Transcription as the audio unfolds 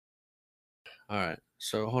All right.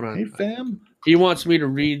 So hold on. Hey, fam. He wants me to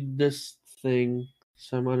read this thing,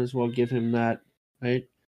 so I might as well give him that, right?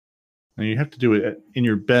 And you have to do it in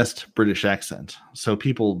your best British accent, so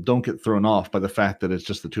people don't get thrown off by the fact that it's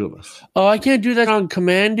just the two of us. Oh, I can't do that on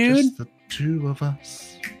command, dude. Just the two of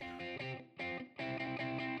us.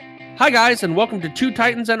 Hi, guys, and welcome to Two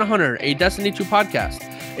Titans and a Hunter, a Destiny 2 podcast,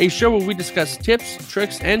 a show where we discuss tips,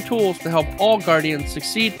 tricks, and tools to help all Guardians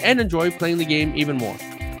succeed and enjoy playing the game even more.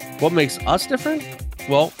 What makes us different?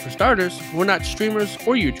 Well, for starters, we're not streamers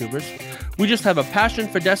or YouTubers. We just have a passion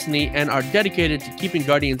for Destiny and are dedicated to keeping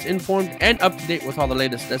Guardians informed and up to date with all the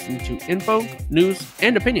latest Destiny 2 info, news,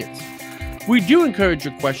 and opinions. We do encourage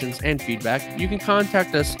your questions and feedback. You can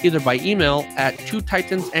contact us either by email at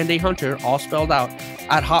twotitansandahunter, all spelled out,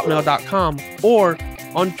 at hotmail.com, or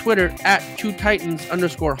on Twitter at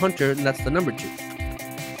twotitans_hunter, and that's the number 2.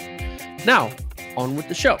 Now, on with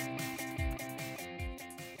the show.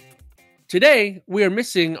 Today, we are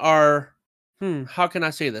missing our, how can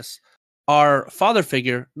I say this? Our father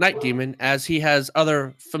figure, Night Demon, as he has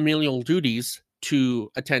other familial duties to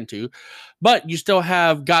attend to. But you still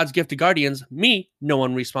have God's gift to Guardians, me, no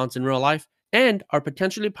one respawns in real life, and our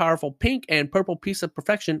potentially powerful pink and purple piece of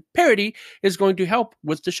perfection, Parody, is going to help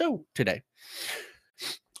with the show today.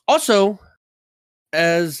 Also,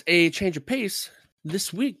 as a change of pace,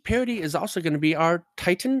 this week, Parody is also going to be our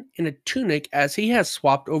Titan in a tunic, as he has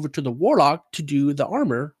swapped over to the Warlock to do the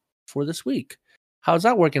armor for this week. How's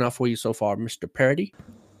that working out for you so far, Mr. Parody?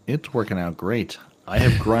 It's working out great. I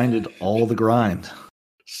have grinded all the grind.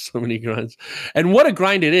 So many grinds. And what a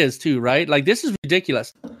grind it is, too, right? Like, this is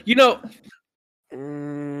ridiculous. You know,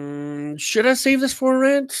 should I save this for a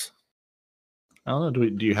rant? I don't know.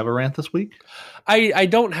 Do you have a rant this week? I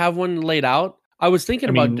don't have one laid out. I was thinking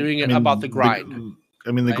about doing it about the grind.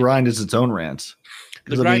 The grind is its own rant.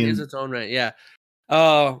 The grind is its own rant, yeah.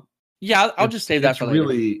 Yeah, I'll just save that for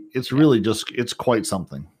later. It's quite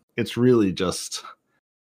something. It's really just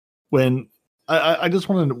when I just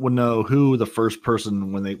want to know who the first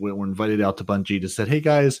person when they were invited out to Bungie just said, "Hey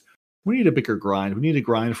guys, we need a bigger grind. We need a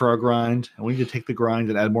grind for our grind, and we need to take the grind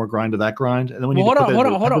and add more grind to that grind, and then we need to put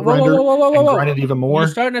and grind it even more." You're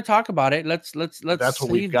starting to talk about it. Let's That's what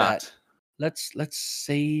we've got. Let's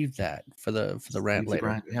save that for the rant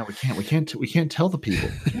later. Yeah, we can't tell the people.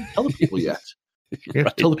 We can't tell the people yet. We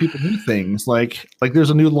have to tell the people new things. Like there's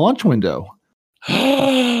a new launch window.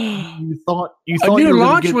 you thought a new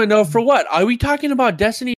launch window for what? Are we talking about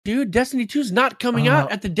Destiny 2? Destiny 2 is not coming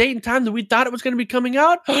out at the date and time that we thought it was going to be coming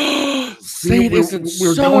out. We were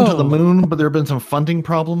going to the moon, but there have been some funding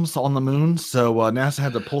problems on the moon, so NASA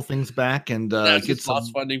had to pull things back and get some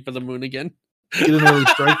lost funding for the moon again. Get an early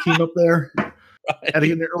strike team up there. Right. Had to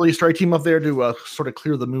get an early strike team up there to sort of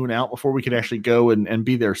clear the moon out before we could actually go and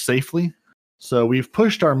be there safely. So we've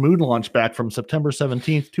pushed our moon launch back from September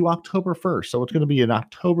 17th to October 1st. So it's going to be an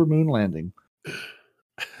October moon landing,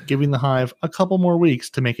 giving the Hive a couple more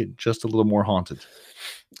weeks to make it just a little more haunted.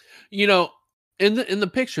 You know, in the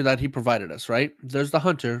picture that he provided us, right? There's the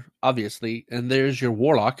Hunter, obviously, and there's your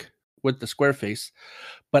Warlock with the square face.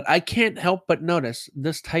 But I can't help but notice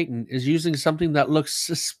this Titan is using something that looks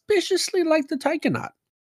suspiciously like the Taikonaut.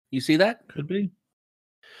 You see that? Could be.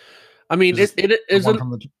 I mean, it is the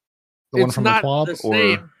one from the TWAB, the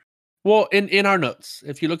same. Well, in our notes,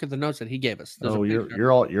 if you look at the notes that he gave us.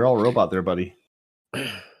 You're all robot there, buddy.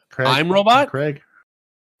 Craig, I'm robot? Craig.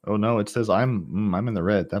 Oh no, it says I'm in the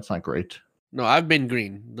red. That's not great. No, I've been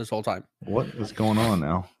green this whole time. What is going on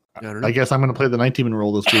now? I don't know. I guess I'm going to play the Night Demon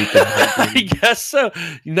role this week. I guess so.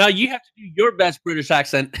 Now you have to do your best British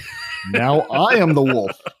accent. Now I am the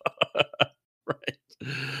wolf. Right.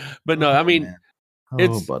 But no, I mean,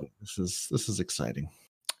 buddy, this is exciting.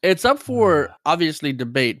 It's up for obviously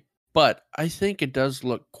debate, but I think it does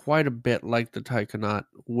look quite a bit like the Taikonaut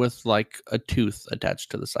with like a tooth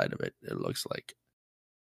attached to the side of it. It looks like.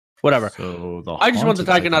 Whatever. So I just want the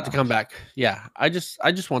Taikonaut to come back. Yeah, I just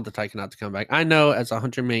want the Taikonaut to come back. I know as a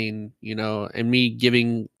Hunter main, you know, and me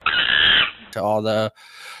giving to all the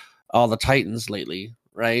Titans lately,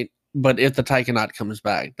 right? But if the Taikonaut comes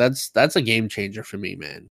back, that's a game changer for me,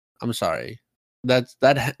 man. I'm sorry.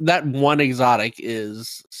 That one exotic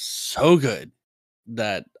is so good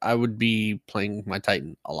that I would be playing my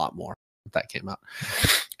Titan a lot more if that came out.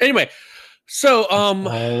 Anyway, so all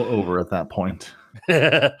over at that point.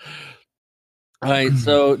 All right,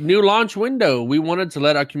 so new launch window. We wanted to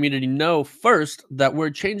let our community know first that we're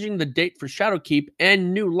changing the date for Shadowkeep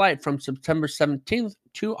and New Light from September 17th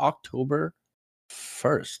to October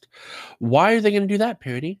 1st. Why are they going to do that,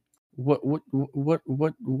 Parody? What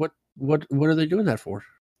are they doing that for?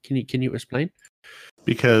 Can you explain?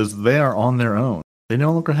 Because they are on their own. They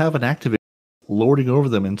no longer have an activation lording over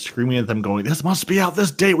them and screaming at them, going, "This must be out this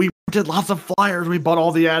date. We did lots of flyers. We bought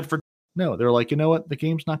all the ad for." No, they're like, you know what? The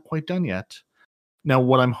game's not quite done yet. Now,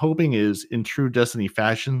 what I'm hoping is, in true Destiny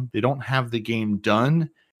fashion, they don't have the game done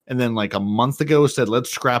and then like a month ago said,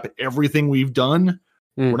 let's scrap everything we've done.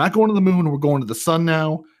 We're not going to the moon. We're going to the sun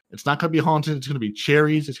now. It's not going to be haunted. It's going to be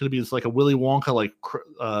cherries. It's going to be this like a Willy Wonka like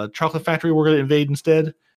chocolate factory we're going to invade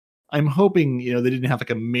instead. I'm hoping, they didn't have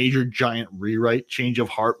like a major giant rewrite, change of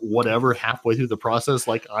heart, whatever, halfway through the process.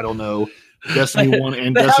 Like, I don't know, Destiny 1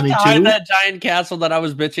 and Destiny 2. Have that giant castle that I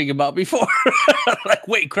was bitching about before. Like,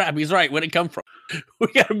 wait, crap, he's right. Where'd it come from? We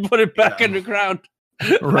got to put it back in the ground.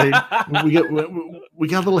 Right. we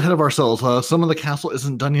got a little ahead of ourselves. Some of the castle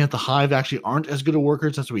isn't done yet. The Hive actually aren't as good of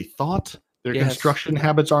workers as we thought. Their construction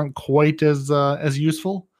habits aren't quite as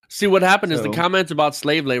useful. See, what happened is the comments about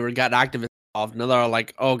slave labor got activists involved. Now they're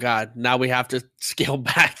like, oh God, now we have to scale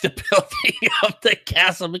back the building of the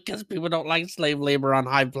castle because people don't like slave labor on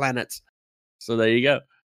Hive planets. So there you go.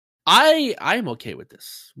 I'm okay with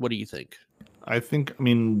this. What do you think? I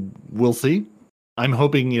mean, we'll see. I'm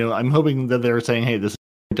hoping that they're saying, hey, this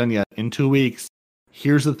isn't done yet. In 2 weeks,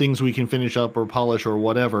 here's the things we can finish up or polish or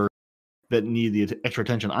whatever that need the extra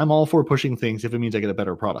attention. I'm all for pushing things if it means I get a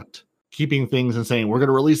better product. Keeping things and saying, we're going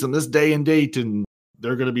to release them this day and date and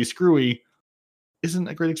they're going to be screwy isn't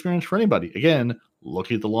a great experience for anybody. Again,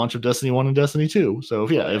 look at the launch of Destiny 1 and Destiny 2. So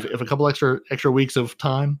if a couple extra weeks of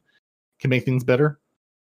time can make things better,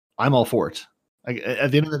 I'm all for it.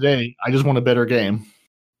 At the end of the day, I just want a better game.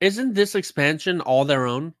 Isn't this expansion all their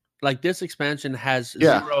own? Like, this expansion has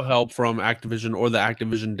zero help from Activision or the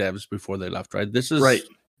Activision devs before they left, right? This is 100%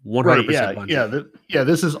 Bungie.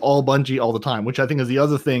 This is all Bungie all the time, which I think is the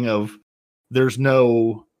other thing of there's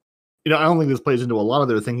no, I don't think this plays into a lot of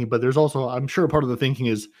their thinking, but there's also, I'm sure part of the thinking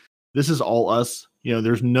is this is all us.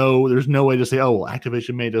 There's no way to say, oh, well,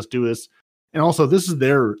 Activision made us do this. And also, this is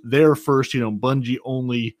their first, Bungie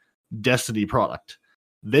only Destiny product.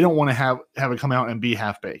 They don't want to have it come out and be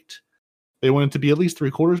half baked. They want it to be at least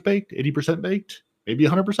 3/4 baked, 80% baked, maybe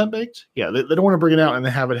 100% baked. Yeah, they don't want to bring it out and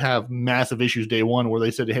have it have massive issues day one where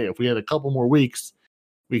they said, hey, if we had a couple more weeks,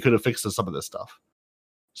 we could have fixed some of this stuff.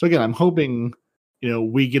 So again, I'm hoping,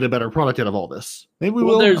 we get a better product out of all this. Maybe we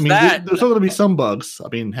will. There's still going to be some bugs. I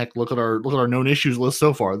mean, heck, look at our known issues list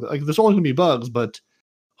so far. Like, there's always going to be bugs, but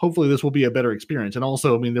hopefully this will be a better experience. And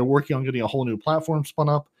also, they're working on getting a whole new platform spun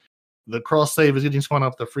up. The cross save is getting spun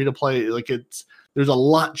up. The free to play, there's a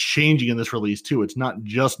lot changing in this release too. It's not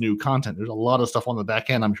just new content. There's a lot of stuff on the back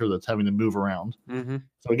end, I'm sure, that's having to move around. Mm-hmm.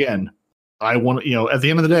 So again, I want at the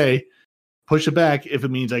end of the day, push it back if it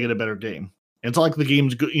means I get a better game. It's not like the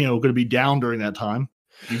game's going to be down during that time.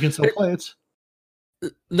 You can still play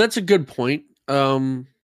it. That's a good point. And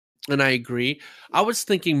I agree. I was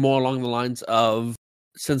thinking more along the lines of,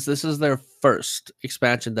 since this is their first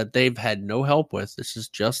expansion that they've had no help with, this is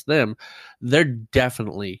just them, they're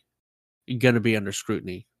definitely going to be under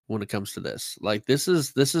scrutiny when it comes to this. Like, this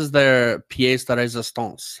is their pièce de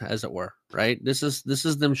résistance, as it were, right? This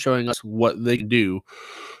is them showing us what they can do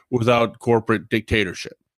without corporate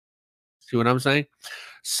dictatorship. See what I'm saying?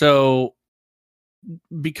 So,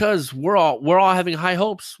 because we're all having high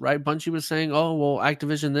hopes, right? Bungie was saying, oh, well,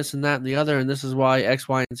 Activision, this and that and the other, and this is why X,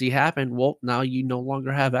 Y, and Z happened. Well, now you no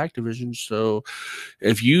longer have Activision. So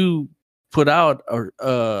if you put out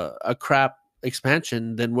a crap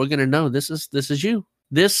expansion, then we're going to know this is you.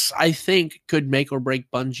 This, I think, could make or break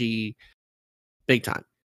Bungie big time,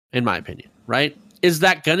 in my opinion, right? Is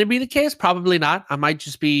that going to be the case? Probably not. I might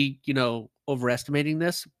just be, overestimating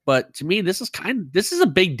this. But to me, this is a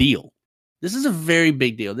big deal. This is a very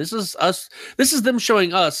big deal. This is them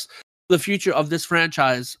showing us the future of this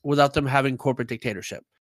franchise without them having corporate dictatorship.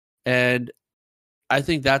 And I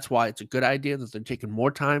think that's why it's a good idea that they're taking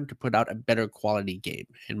more time to put out a better quality game,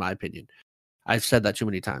 in my opinion. I've said that too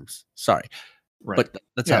many times. Sorry. Right. But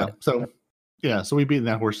that's how. So we beat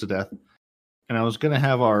that horse to death. And I was going to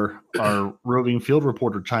have our roving field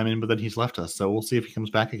reporter chime in, but then he's left us. So we'll see if he comes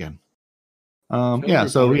back again.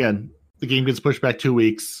 The game gets pushed back 2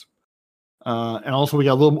 weeks. And also we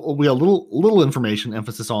got a little information,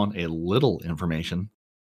 emphasis on a little information.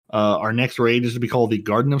 Our next raid is to be called the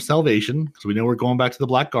Garden of Salvation, because we know we're going back to the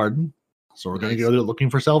Black Garden. So we're going to go there looking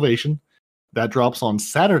for salvation. That drops on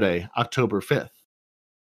Saturday, October 5th.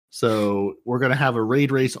 So we're going to have a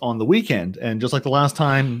raid race on the weekend. And just like the last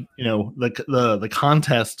time, the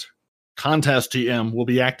contest TM will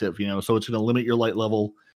be active, so it's going to limit your light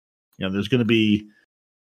level. There's going to be,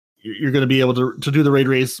 you're going to be able to do the raid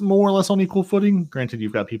race more or less on equal footing. Granted,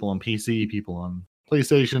 you've got people on PC, people on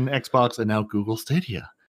PlayStation, Xbox, and now Google Stadia,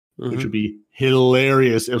 which would be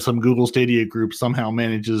hilarious if some Google Stadia group somehow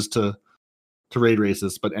manages to raid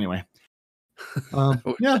races. But anyway,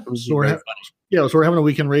 That was so very funny. so we're having a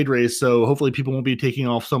weekend raid race. So hopefully people won't be taking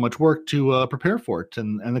off so much work to prepare for it,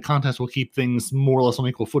 and the contest will keep things more or less on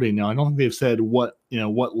equal footing. Now I don't think they've said what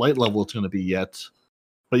light level it's going to be yet,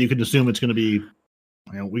 but you can assume it's going to be.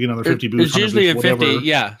 We get another 50 boosts. It's usually a 50. Whatever.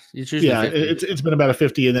 Yeah. It's usually 50. It's been about a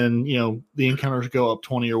 50, and then the encounters go up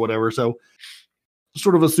 20 or whatever. So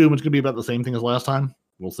sort of assume it's going to be about the same thing as last time.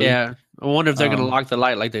 We'll see. Yeah. I wonder if they're going to lock the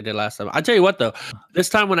light like they did last time. I tell you what, though, this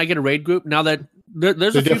time when I get a raid group, now that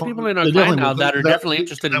there's a few people in our clan now that are definitely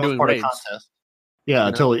interested in doing raids. Yeah,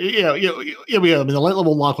 totally. Yeah. I mean, the light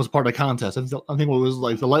level lock was part of the contest. I think what was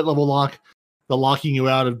like the light level lock, the locking you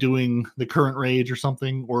out of doing the current raids or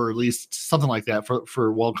something, or at least something like that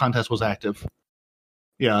for while contest was active.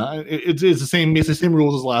 Yeah, it's the same. It's the same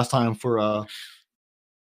rules as last time for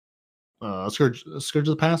Scourge of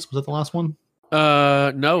the Past. Was that the last one?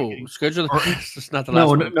 No, Scourge of the Past. It's not the last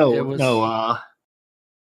one. No.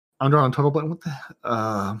 I'm drawing a total button. What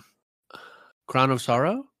the Crown of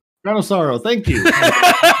Sorrow. Crown of Sorrow. Thank you.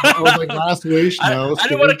 I was like Last Wish. No, I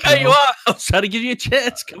didn't want to cut you off. I was trying to give you a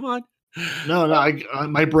chance. Come on. No.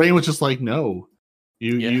 My brain was just like, no,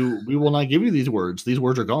 we will not give you these words. These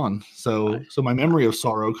words are gone. So my memory of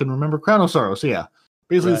Sorrow couldn't remember Crown of Sorrow. So yeah,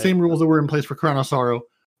 basically the same rules that were in place for Crown of Sorrow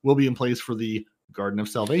will be in place for the Garden of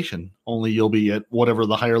Salvation. Only you'll be at whatever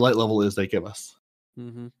the higher light level is they give us.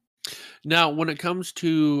 Mm-hmm. Now, when it comes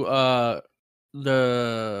to the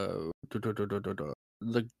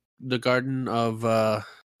Garden of the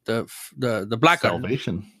Black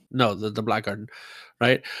Salvation. Garden. No, the Black Garden,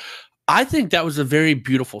 right? I think that was a very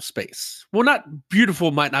beautiful space. Well, not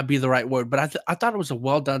beautiful might not be the right word, but I thought it was a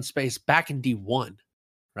well done space back in D1,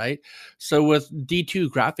 right? So with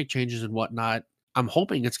D2 graphic changes and whatnot, I'm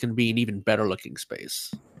hoping it's going to be an even better looking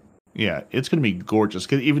space. Yeah, it's going to be gorgeous.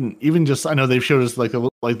 Cause even just I know they've showed us like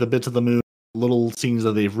the bits of the moon, little scenes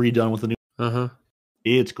that they've redone with the new.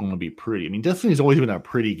 It's going to be pretty. I mean, Destiny's always been a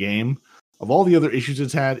pretty game. Of all the other issues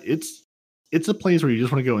it's had, it's a place where you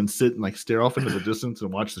just want to go and sit and like stare off into the distance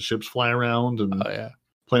and watch the ships fly around and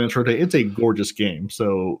planets rotate. It's a gorgeous game.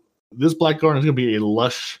 So this Black Garden is going to be a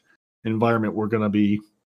lush environment. We're going to be,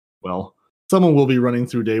 well, someone will be running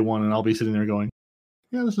through day one, and I'll be sitting there going,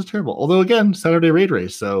 yeah, this is terrible. Although again, Saturday raid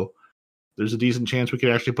race, so there's a decent chance we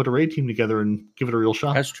could actually put a raid team together and give it a real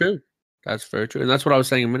shot. That's true. That's very true. And that's what I was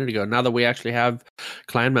saying a minute ago. Now that we actually have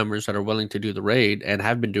clan members that are willing to do the raid and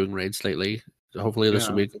have been doing raids lately, hopefully this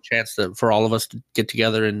will be a good chance for all of us to get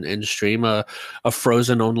together and stream a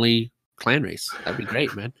Frozen only clan race. That'd be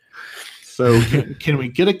great, man. So can we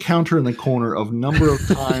get a counter in the corner of number of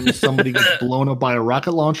times somebody gets blown up by a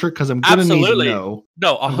rocket launcher? Because I'm going to need to know.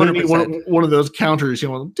 No, 100%. One of those counters,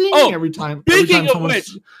 ding, every time someone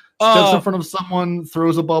steps in front of someone,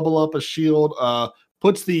 throws a bubble up, a shield,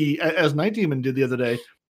 puts as Night Demon did the other day,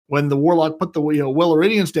 when the Warlock put the Well of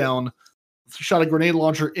Radiance down, shot a grenade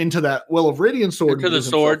launcher into that Well of Radiance sword. Into the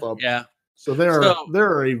sword, yeah. So there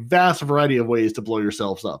are a vast variety of ways to blow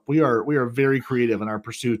yourselves up. We are very creative in our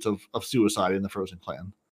pursuits of suicide in the Frozen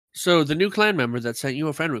clan. So the new clan member that sent you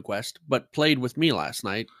a friend request, but played with me last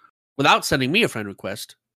night, without sending me a friend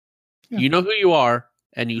request, you know who you are,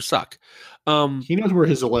 and you suck. He knows where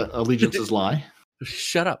his allegiances lie.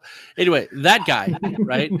 Shut up. Anyway, that guy,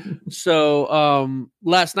 right? So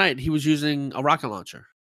last night he was using a rocket launcher,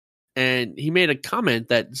 and he made a comment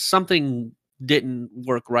that something didn't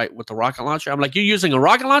work right with the rocket launcher. I'm like, you're using a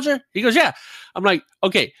rocket launcher? He goes, yeah. I'm like,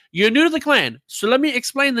 okay, you're new to the clan, so let me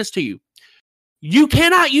explain this to you. You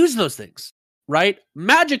cannot use those things, right?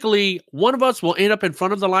 Magically, one of us will end up in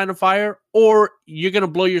front of the line of fire, or you're going to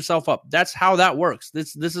blow yourself up. That's how that works.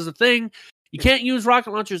 This is a thing. You can't use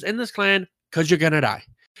rocket launchers in this clan because you're going to die.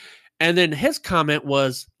 And then his comment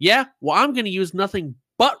was, yeah, well, I'm going to use nothing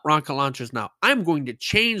but rocket launchers now. I'm going to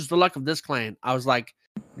change the luck of this clan. I was like,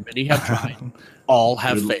 many have tried. All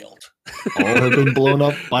have failed. All have been blown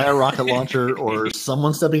up by a rocket launcher or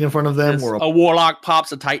someone stepping in front of them. Or a Warlock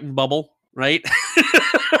pops a Titan bubble, right?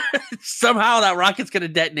 Somehow that rocket's going to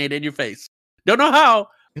detonate in your face. Don't know how,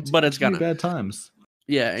 but it's going to. Bad times.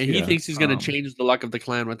 Yeah, and he thinks he's going to change the luck of the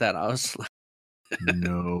clan with that. I was like,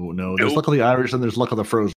 no. There's luck of the Irish and there's luck of the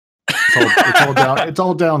Frozen. It's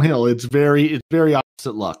all downhill. It's very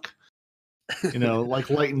opposite luck. Like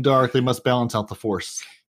light and dark, they must balance out the force.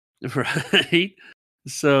 Right.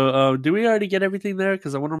 So, do we already get everything there?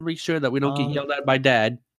 Because I want to make sure that we don't get yelled at by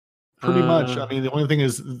Dad. Pretty much. I mean, the only thing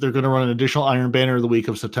is they're going to run an additional Iron Banner the week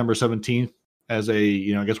of September 17th as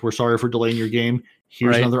a, I guess we're sorry for delaying your game.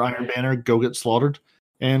 Here's another Iron Banner. Go get slaughtered.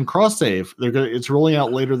 And cross save. It's rolling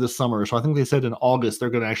out later this summer. So I think they said in August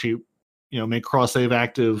they're going to actually, make cross save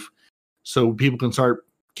active, so people can start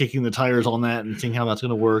kicking the tires on that and seeing how that's going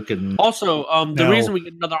to work. And also, the reason we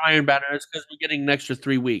get another Iron Banner is because we're getting an extra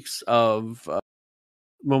 3 weeks of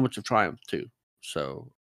Moments of Triumph too.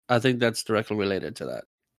 So I think that's directly related to that.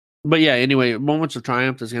 But yeah, anyway, Moments of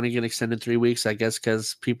Triumph is going to get extended 3 weeks, I guess,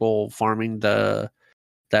 because people farming that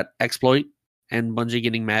exploit and Bungie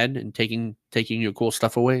getting mad and taking your cool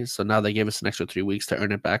stuff away. So now they gave us an extra 3 weeks to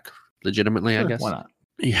earn it back legitimately, sure, I guess. Why not?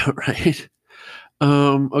 Yeah, right.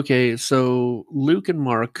 Okay, so Luke and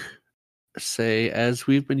Mark say, as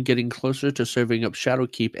we've been getting closer to serving up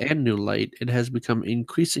Shadowkeep and New Light, it has become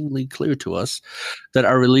increasingly clear to us that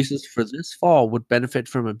our releases for this fall would benefit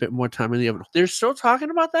from a bit more time in the oven. They're still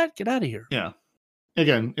talking about that? Get out of here. Yeah.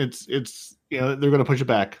 Again, it's they're going to push it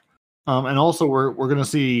back. And also we're going to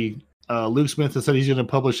see Luke Smith has said he's going to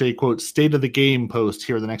publish a quote state of the game post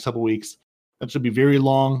here the next couple of weeks. That should be very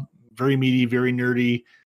long, very meaty, very nerdy,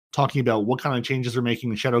 talking about what kind of changes they're making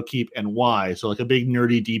in Shadowkeep and why. So like a big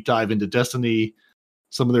nerdy deep dive into Destiny,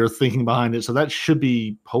 some of their thinking behind it. So that should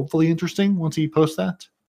be hopefully interesting once he posts that.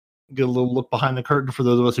 Get a little look behind the curtain for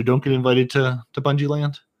those of us who don't get invited to Bungie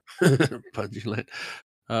Land. Bungie Land.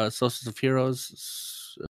 Solstice of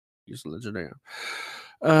Heroes. Use legendary.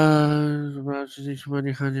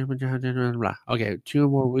 Okay, 2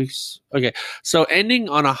 more weeks. Okay, so ending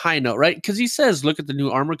on a high note, right? Because he says, look at the new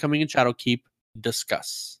armor coming in Shadowkeep.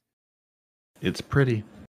 Discuss. It's pretty.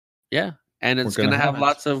 Yeah, and it's going to have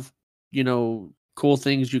lots of, cool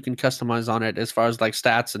things you can customize on it as far as like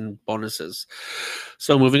stats and bonuses.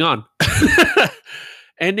 So moving on.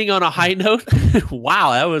 Ending on a high note.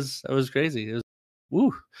 Wow, that was crazy. It was,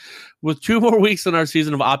 woo. With 2 more weeks in our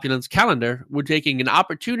Season of Opulence calendar, we're taking an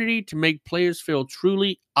opportunity to make players feel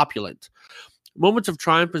truly opulent. Moments of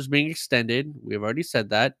Triumph is being extended. We've already said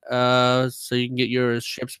that. So you can get your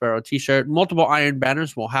Ship Sparrow t-shirt. Multiple Iron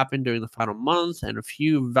Banners will happen during the final month, and a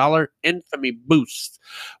few Valor Infamy boosts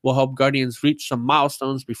will help Guardians reach some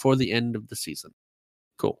milestones before the end of the season.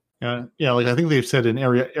 Cool. Yeah, like I think they've said in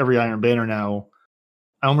every Iron Banner now,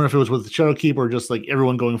 I don't remember if it was with Shadowkeep or just like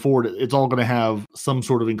everyone going forward, it's all going to have some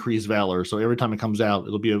sort of increased Valor. So every time it comes out,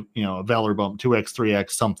 it'll be a Valor bump, 2x,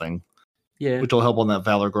 3x, something. Yeah. Which will help on that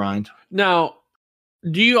Valor grind. Now,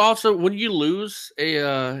 do you also, when you lose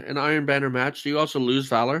an Iron Banner match, do you also lose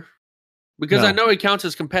Valor? Because No. I know it counts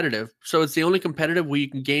as competitive. So it's the only competitive where you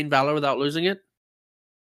can gain Valor without losing it?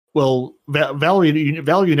 Well, Valor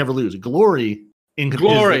you never lose. Glory is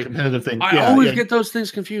the competitive thing. I always get those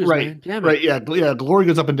things confused, right, man. Damn it. Right, yeah. Glory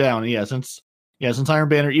goes up and down. Yeah, since Iron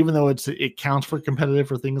Banner, even though it counts for competitive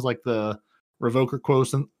for things like the Revoker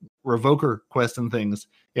quest and things,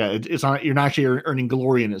 it's not, you're not actually earning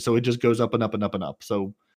glory in it, so it just goes up and up and up and up.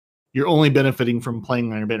 So you're only benefiting from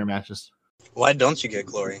playing Iron Banner matches. Why don't you get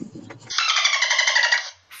glory?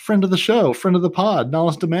 Friend of the show, friend of the pod,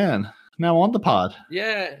 Nihilus Demand, now on the pod.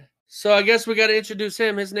 Yeah. So I guess we got to introduce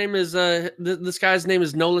him. His name is this guy's name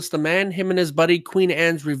is Nihilus the Man. Him and his buddy Queen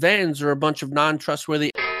Anne's Revenge are a bunch of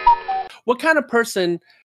non-trustworthy. What kind of person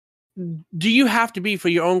do you have to be for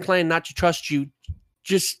your own clan not to trust you?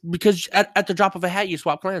 Just because at the drop of a hat you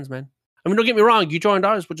swap clans, man. I mean, don't get me wrong. You joined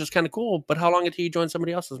ours, which is kind of cool. But how long until you join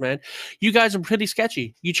somebody else's, man? You guys are pretty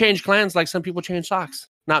sketchy. You change clans like some people change socks.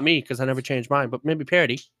 Not me, because I never changed mine. But maybe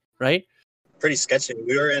Parody, right? Pretty sketchy.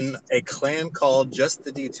 We were in a clan called Just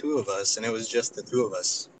the D2 of Us, and it was just the 2 of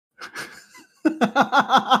us.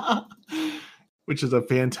 Which is a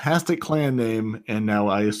fantastic clan name, and now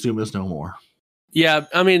I assume is no more. Yeah,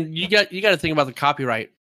 I mean, you got to think about the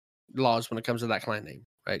copyright laws when it comes to that clan name,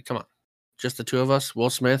 right? Come on, just the 2 of us.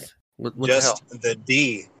 Will Smith. What just the hell?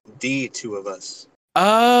 The D2 of us.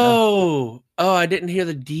 Oh, I didn't hear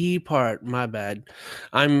the D part. My bad.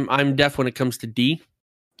 I'm deaf when it comes to D.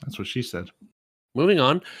 That's what she said. Moving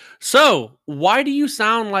on. So, why do you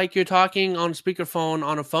sound like you're talking on speakerphone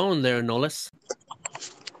on a phone there, Nihilus?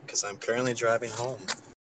 Because I'm currently driving home.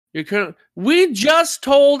 We just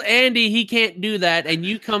told Andy he can't do that, and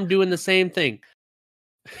you come doing the same thing.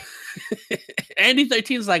 Andy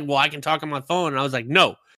 13 is like, well, I can talk on my phone. And I was like,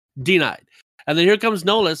 no, denied. And then here comes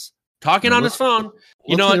Nihilus talking on his phone.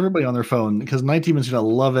 You know, everybody on their phone, because Night Demon's gonna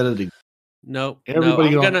love editing. No,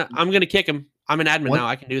 I'm gonna kick him. I'm an admin now.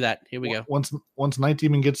 I can do that. Here we go. Once Night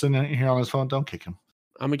Demon gets in here on his phone, don't kick him.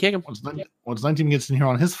 I'm gonna kick him. Once Night Demon gets in here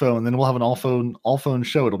on his phone, then we'll have an all phone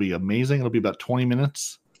show. It'll be amazing. It'll be about 20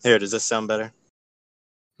 minutes. Here, does this sound better? A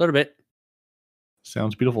little bit.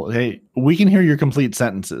 Sounds beautiful. Hey, we can hear your complete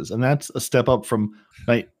sentences, and that's a step up from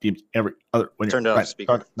Night Demon every other. When turned off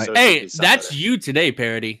speaker. So hey, that's better. You today,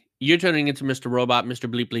 Parody. You're turning into Mr. Robot, Mr.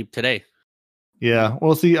 Bleep Bleep today. Yeah,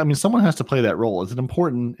 well, see, I mean, someone has to play that role. It's an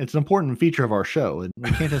important feature of our show, and we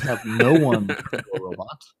can't just have no one a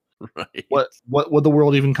robot. Right. What would the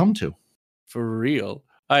world even come to? For real.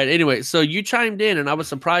 All right. Anyway, so you chimed in, and I was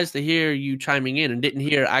surprised to hear you chiming in and didn't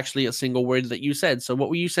hear actually a single word that you said. So what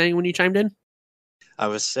were you saying when you chimed in? I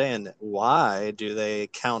was saying, why do they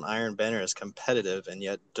count Iron Banner as competitive and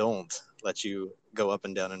yet don't let you go up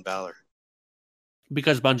and down in Valor?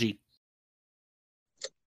 Because Bungie.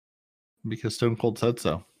 Because Stone Cold said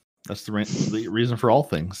so. That's the reason for all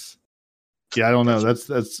things. Yeah, I don't know. That's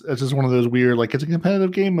just one of those weird, like, it's a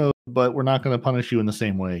competitive game mode, but we're not going to punish you in the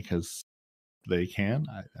same way because they can.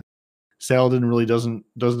 Saladin really doesn't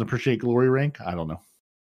appreciate glory rank. I don't know.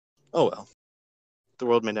 Oh well, the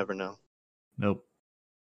world may never know. Nope.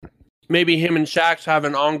 Maybe him and Shaxx have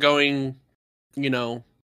an ongoing, feud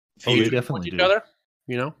they definitely with each do. other.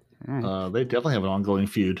 They definitely have an ongoing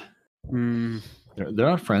feud. Mm. They're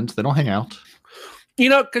not friends. They don't hang out.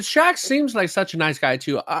 Because Shaxx seems like such a nice guy,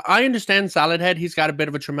 too. I understand Salad Head. He's got a bit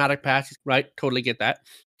of a traumatic past, right? Totally get that.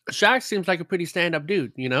 Shaxx seems like a pretty stand-up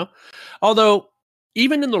dude, Although,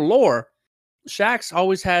 even in the lore, Shaxx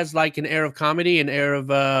always has, like, an air of comedy, an air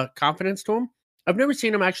of confidence to him. I've never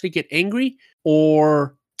seen him actually get angry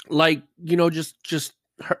or, like, just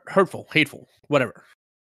hurtful, hateful, whatever.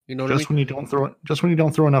 You know what I mean? When you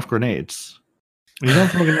don't throw enough grenades. When you don't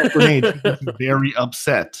throw enough grenades, he gets very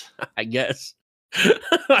upset. I guess.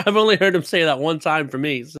 I've only heard him say that one time for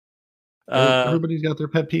me. So, everybody's got their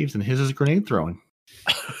pet peeves, and his is grenade throwing.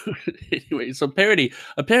 Anyway, so Parody,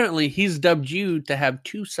 apparently he's dubbed you to have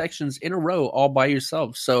 2 sections in a row all by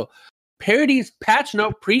yourself. So Parody's patch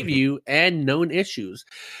note preview and known issues.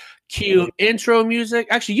 Cue intro music.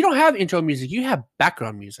 Actually, you don't have intro music. You have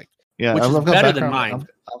background music. Yeah, which is better than mine.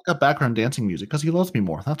 I've got background dancing music because he loves me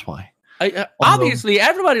more. That's why. Obviously,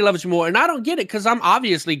 everybody loves you more, and I don't get it because I'm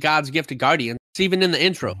obviously God's gift to Guardian. It's even in the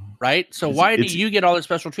intro, right? So why do you get all this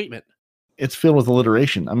special treatment? It's filled with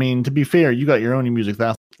alliteration. I mean, to be fair, you got your own music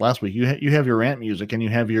last week. You have your rant music, and you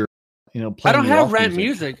have your, I don't have rant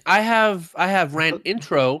music. I have rant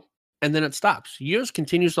intro, and then it stops. Yours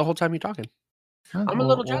continues the whole time you're talking. I'm a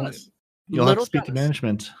little jealous. You'll have to speak to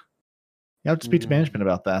management. You have to speak to management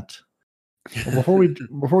about that. Well,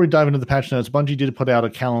 before we dive into the patch notes, Bungie did put out a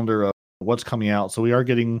calendar of what's coming out. So we're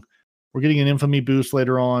getting an Infamy boost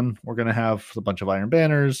later on. We're going to have a bunch of Iron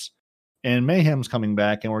Banners, and Mayhem's coming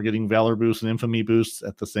back, and we're getting Valor boosts and Infamy boosts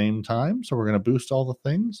at the same time. So we're going to boost all the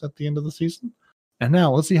things at the end of the season. And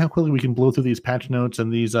now let's see how quickly we can blow through these patch notes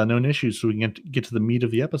and these known issues so we can get to the meat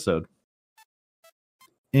of the episode.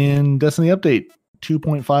 In Destiny Update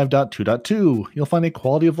 2.5.2.2, you'll find a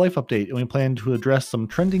quality of life update, and we plan to address some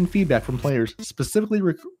trending feedback from players, specifically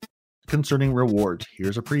concerning rewards.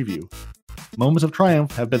 Here's a preview. Moments of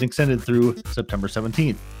Triumph have been extended through September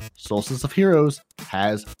 17th. Solstice of Heroes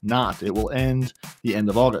has not. It will end the end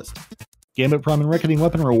of August. Gambit Prime and Reckoning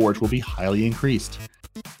weapon rewards will be highly increased.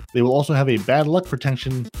 They will also have a bad luck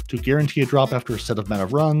protection to guarantee a drop after a set amount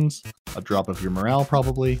of runs, a drop of your morale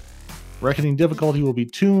probably. Reckoning difficulty will be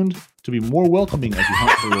tuned to be more welcoming as you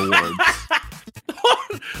hunt for rewards.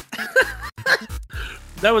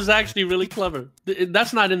 That was actually really clever.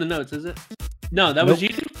 That's not in the notes, is it? No, that was you?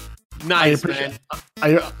 Nice, man.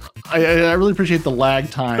 I really appreciate the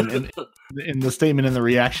lag time in the statement and the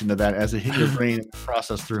reaction to that as it hit your brain and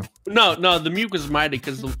process through. No, the mute was mighty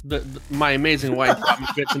because my amazing wife brought me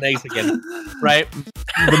grits and eggs again, right?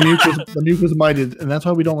 The mute was mighty, and that's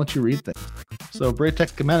why we don't let you read things. So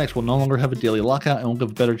Braytech schematics will no longer have a daily lockout and will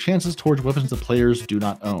give better chances towards weapons that players do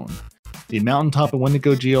not own. The Mountaintop and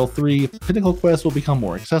Wendigo GL3 Pinnacle quest will become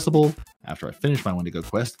more accessible after I finish my Wendigo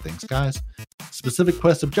quest. Thanks, guys. Specific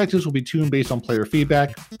quest objectives will be tuned based on player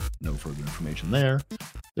feedback. No further information there.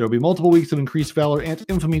 There will be multiple weeks of increased Valor and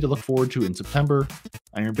Infamy to look forward to in September.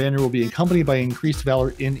 Iron Banner will be accompanied by increased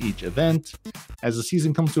Valor in each event. As the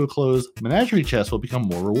season comes to a close, Menagerie chests will become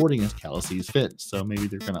more rewarding as Callus sees fit. So maybe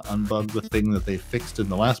they're going to unbug the thing that they fixed in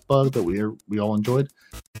the last bug that we all enjoyed.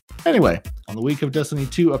 Anyway, on the week of Destiny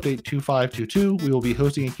 2 Update 2522, we will be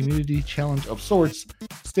hosting a community challenge of sorts.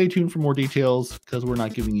 Stay tuned for more details because we're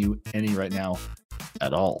not giving you any right now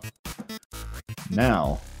at all.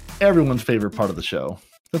 Now, everyone's favorite part of the show.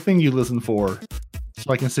 The thing you listen for,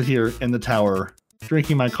 so I can sit here in the tower,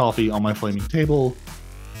 drinking my coffee on my flaming table.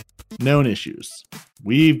 Known issues.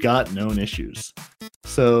 We've got known issues.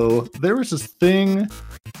 So there was this thing,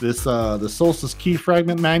 the Solstice key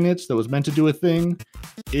fragment magnets that was meant to do a thing.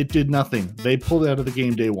 It did nothing. They pulled it out of the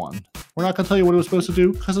game day one. We're not going to tell you what it was supposed to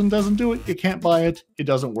do because it doesn't do it. You can't buy it. It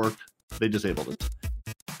doesn't work. They disabled it.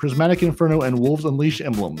 Prismatic Inferno and Wolves Unleash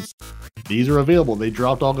emblems. These are available. They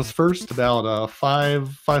dropped August 1st, about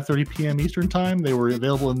 5:30 p.m. Eastern time. They were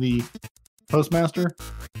available in the Postmaster.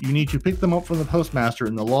 You need to pick them up from the Postmaster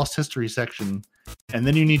in the Lost History section and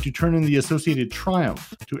then you need to turn in the associated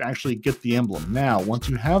triumph to actually get the emblem. Now, once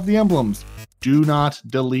you have the emblems, do not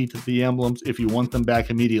delete the emblems if you want them back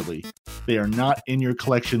immediately. They are not in your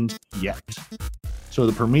collections yet. So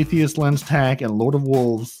the Prometheus lens tag and Lord of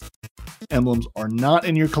Wolves emblems are not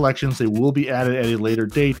in your collections. They will be added at a later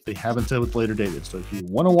date. They haven't said what the later date is. So if you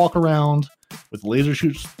want to walk around with laser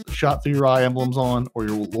shot through your eye emblems on, or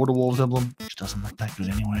your Lord of Wolves emblem, which doesn't look that good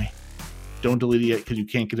anyway, don't delete it yet because you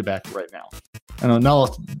can't get it back right now. I know,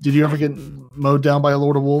 Nala, did you ever get mowed down by a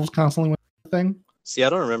Lord of Wolves constantly with the thing? See, I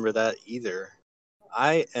don't remember that either.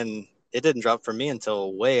 And it didn't drop for me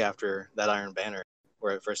until way after that Iron Banner,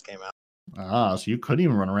 where it first came out. Ah, so you couldn't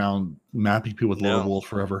even run around mapping people with Lord of Wolves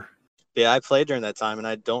forever. Yeah, I played during that time, and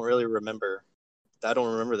I don't really remember. I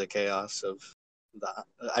don't remember the chaos of that.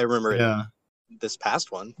 I remember this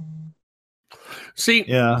past one. See,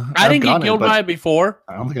 yeah, I didn't get killed by it before.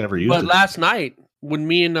 I don't think I ever used it. But last night, when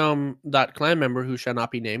me and that clan member who shall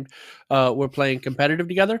not be named were playing competitive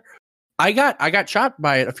together, I got shot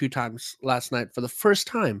by it a few times last night for the first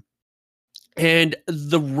time. And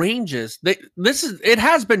the ranges, it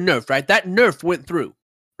has been nerfed, right? That nerf went through,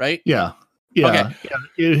 right? Yeah. Okay.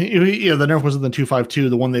 Yeah. The nerf was in the 252,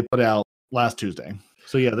 the one they put out last Tuesday.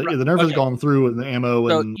 So yeah, the nerf has gone through, and the ammo.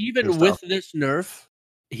 So and even with this nerf,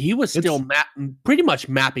 he was still pretty much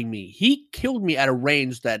mapping me. He killed me at a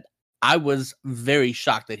range that I was very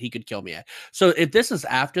shocked that he could kill me at. So if this is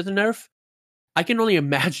after the nerf, I can only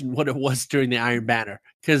imagine what it was during the Iron Banner.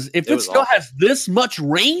 Because if it still has this much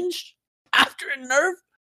range after a nerf,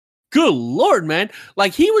 good Lord, man.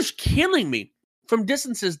 Like, he was killing me from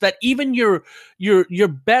distances that even your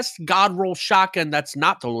best God roll shotgun that's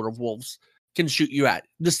not the Lord of Wolves can shoot you at.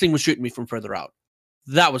 This thing was shooting me from further out.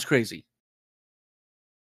 That was crazy.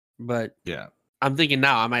 But yeah, I'm thinking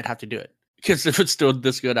now I might have to do it. Because if it's still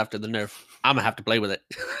this good after the nerf, I'm going to have to play with it.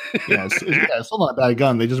 It's still not a bad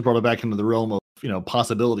gun. They just brought it back into the realm of,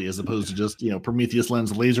 possibility, as opposed to just, Prometheus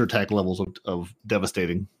lens laser attack levels of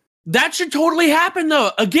devastating. That should totally happen,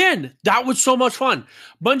 though. Again, that was so much fun.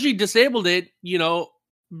 Bungie disabled it,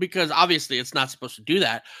 because obviously it's not supposed to do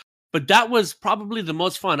that. But that was probably the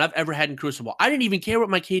most fun I've ever had in Crucible. I didn't even care what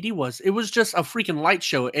my KD was. It was just a freaking light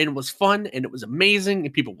show, and it was fun, and it was amazing,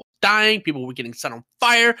 and people were dying, people were getting set on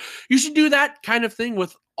fire. You should do that kind of thing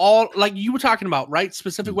with all, like you were talking about, right?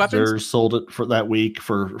 Specific weapons. They sold it for that week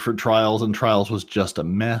for trials, and trials was just a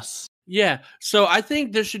mess. Yeah, so I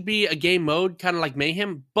think there should be a game mode, kind of like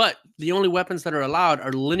Mayhem, but the only weapons that are allowed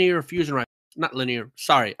are linear fusion rifles. Not linear,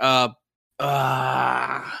 sorry. What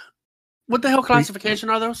the hell classification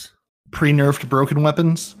are those? Pre-nerfed broken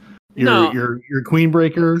weapons. Your Queen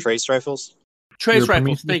Breaker. Trace rifles. Trace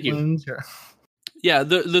rifles, thank you. Yeah,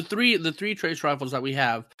 the three trace rifles that we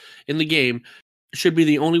have in the game should be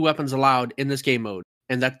the only weapons allowed in this game mode,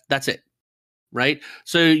 and that's it. Right?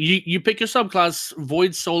 So you pick your subclass,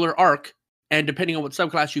 Void, Solar, Arc, and depending on what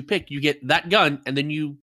subclass you pick, you get that gun, and then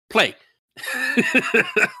you play.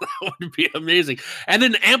 That would be amazing. And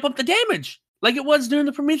then amp up the damage, like it was during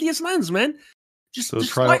the Prometheus lens, man. Just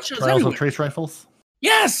trials of trace rifles?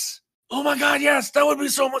 Yes! Oh my god, yes! That would be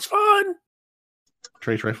so much fun!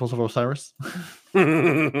 Trace rifles of Osiris?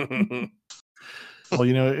 Well,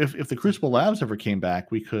 if the Crucible Labs ever came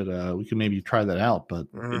back, we could maybe try that out, but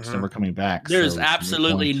it's never coming back. There's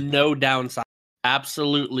absolutely no downside.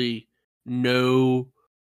 Absolutely no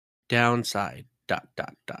downside. ... Yeah.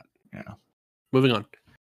 Moving on.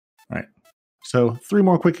 All right. So 3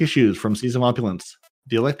 more quick issues from Season of Opulence.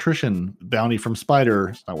 The Electrician bounty from Spider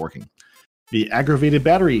is not working. The Aggravated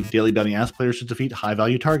Battery daily bounty asks players to defeat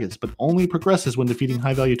high-value targets, but only progresses when defeating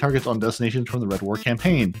high-value targets on destinations from the Red War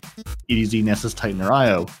campaign. EDZ, Nessus, Titan, or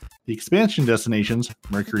Io. The expansion destinations,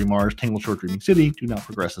 Mercury, Mars, Tangleshore, Dreaming City, do not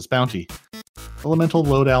progress as bounty. Elemental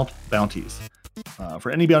loadout bounties.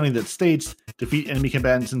 For any bounty that states, defeat enemy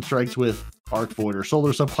combatants and strikes with Arc, Void, or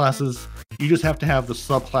Solar subclasses, you just have to have the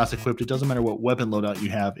subclass equipped. It doesn't matter what weapon loadout you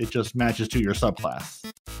have, it just matches to your subclass.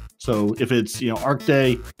 So if it's, Arc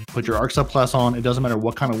Day, put your Arc subclass on. It doesn't matter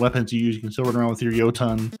what kind of weapons you use. You can still run around with your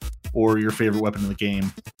Jotun or your favorite weapon in the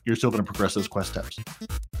game. You're still going to progress those quest steps.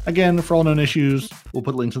 Again, for all known issues, we'll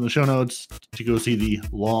put links in the show notes to go see the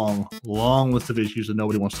long, long list of issues that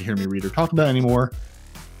nobody wants to hear me read or talk about anymore.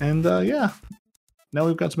 And now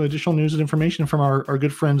we've got some additional news and information from our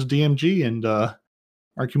good friends DMG and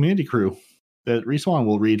our community crew that Respawn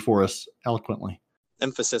will read for us eloquently.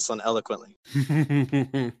 Emphasis on eloquently.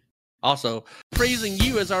 Also, praising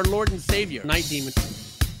you as our Lord and Savior, Night Demon.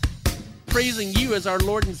 Praising you as our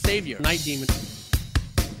Lord and Savior, Night Demon.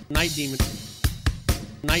 Night Demon.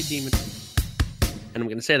 Night Demon. And I'm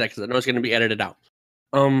going to say that because I know it's going to be edited out.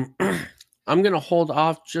 I'm going to hold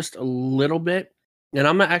off just a little bit, and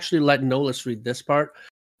I'm going to actually let Nolis read this part,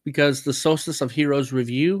 because the Solstice of Heroes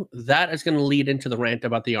review, that is going to lead into the rant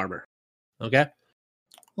about the armor. Okay?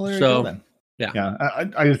 Well, there you go then. Yeah.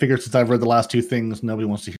 I figured since I've read the last two things, nobody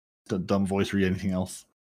wants to hear the dumb voice read anything else.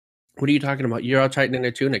 What are you talking about? You're out Titan in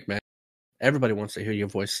a tunic, man. Everybody wants to hear your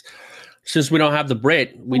voice. Since we don't have the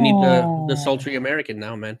Brit, we need the sultry American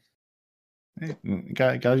now, man. Hey,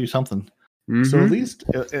 gotta do something. Mm-hmm. So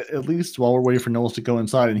at least while we're waiting for Nolis to go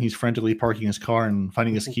inside, and he's frantically parking his car and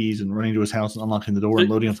finding his keys and running to his house and unlocking the door and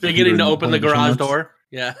loading up the beginning to open the garage door.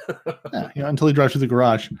 Yeah. Until he drives through the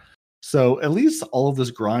garage. So at least all of this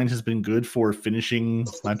grind has been good for finishing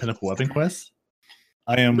my Pinnacle Weapon quest.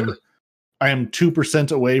 I am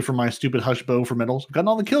 2% away from my stupid hush bow for medals. I've gotten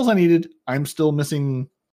all the kills I needed. I'm still missing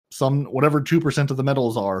whatever 2% of the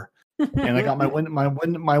medals are. And I got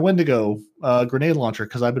my Wendigo grenade launcher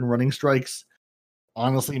because I've been running strikes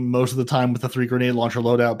honestly most of the time with the 3 grenade launcher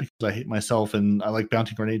loadout because I hate myself and I like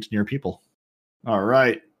bouncing grenades near people. All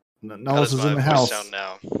right. Nolis is in the house. Sound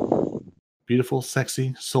now? Beautiful,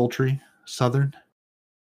 sexy, sultry, southern.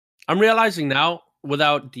 I'm realizing now,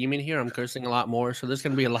 without Demon here, I'm cursing a lot more, so there's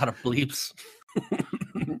going to be a lot of bleeps.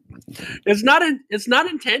 It's not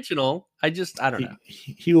intentional. I don't know.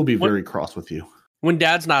 He will be very cross with you. When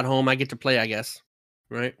Dad's not home, I get to play, I guess.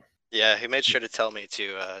 Right? Yeah, he made sure to tell me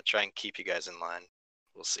to try and keep you guys in line.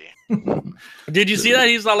 We'll see. Did you see that?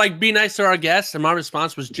 He's like, be nice to our guests. And my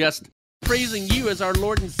response was just, praising you as our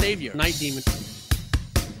Lord and Savior. Night Demon.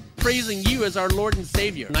 Praising you as our Lord and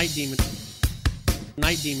Savior. Night Demon.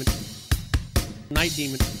 Night Demon. Night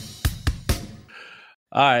Demon.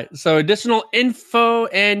 All right. So additional info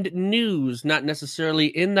and news, not necessarily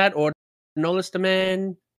in that order. Nolis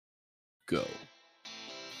Demand, go.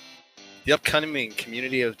 The upcoming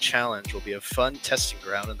Community of Challenge will be a fun testing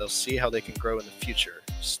ground, and they'll see how they can grow in the future.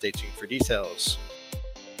 Stay tuned for details.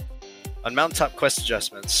 On Mountaintop quest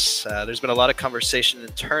adjustments, there's been a lot of conversation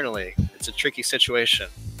internally. It's a tricky situation,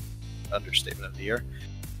 understatement of the year,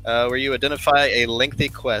 where you identify a lengthy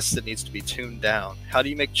quest that needs to be tuned down. How do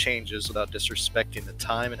you make changes without disrespecting the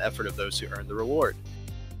time and effort of those who earn the reward?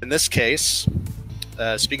 In this case,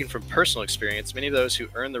 speaking from personal experience, many of those who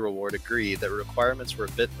earn the reward agree that requirements were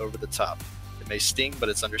a bit over the top. It may sting, but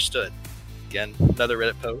it's understood. Again, another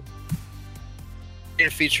Reddit post. A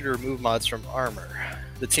feature to remove mods from armor.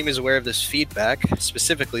 The team is aware of this feedback.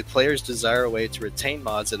 Specifically, players desire a way to retain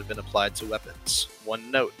mods that have been applied to weapons. One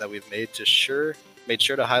note that we've made sure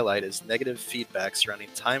to highlight is negative feedback surrounding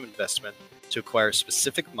time investment to acquire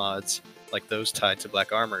specific mods like those tied to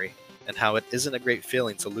Black Armory, and how it isn't a great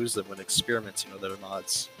feeling to lose them when experimenting with other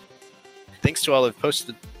mods. Thanks to all who've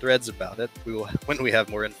posted threads about it. When we have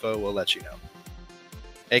more info, we'll let you know.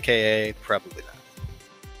 AKA, probably not.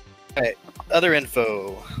 Alright, other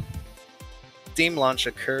info. Steam launch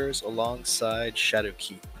occurs alongside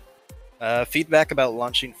Shadowkeep. Feedback about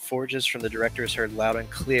launching forges from the directors heard loud and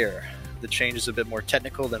clear. The change is a bit more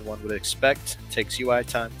technical than one would expect. Takes UI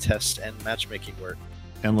time, test, and matchmaking work.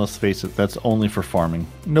 And let's face it, that's only for farming.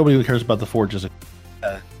 Nobody cares about the forges.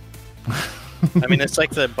 I mean, it's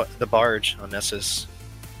like the barge on Nessus.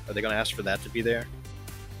 Are they going to ask for that to be there?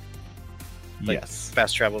 Like yes.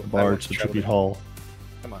 Fast travel. The barge, the tribute hall.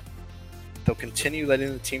 Come on. They'll continue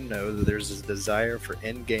letting the team know that there's a desire for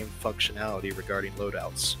in-game functionality regarding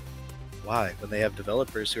loadouts. Why? When they have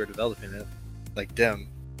developers who are developing it, like them,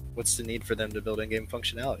 what's the need for them to build in-game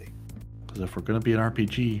functionality? Because if we're going to be an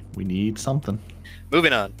RPG, we need something.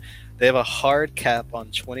 Moving on. They have a hard cap on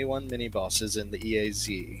 21 mini-bosses in the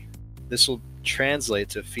EAZ. This will translate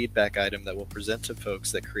to a feedback item that will present to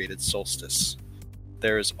folks that created Solstice.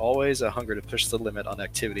 There is always a hunger to push the limit on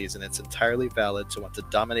activities, and it's entirely valid to want to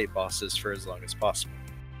dominate bosses for as long as possible.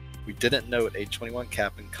 We didn't note a 21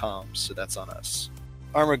 cap in comms, so that's on us.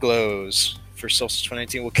 Armor glows for Solstice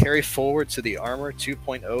 2019 will carry forward to the Armor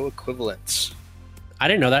 2.0 equivalents. I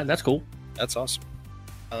didn't know that. That's cool. That's awesome.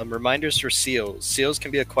 Reminders for seals. Seals can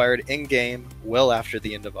be acquired in-game well after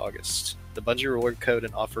the end of August. The Bungie reward code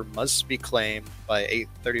and offer must be claimed by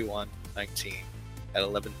 8/31/19 at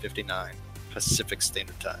 11:59 Pacific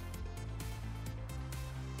Standard Time.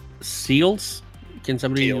 Seals? Can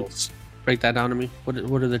somebody Seals. break that down to me? What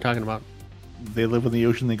are they talking about? They live in the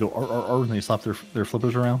ocean. They go and they slap their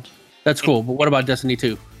flippers around. That's cool. But what about Destiny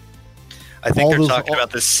 2? I think they're talking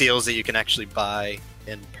about the seals that you can actually buy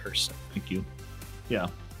in person. Thank you. Yeah.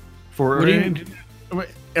 For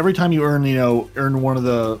every time you earn one of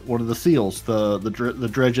the seals, the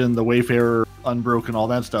Dredgen, the Wayfarer, Unbroken, all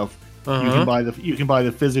that stuff, You can buy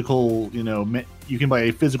the physical, you can buy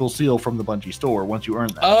a physical seal from the Bungie store once you earn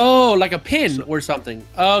that. Oh, like a pin or something.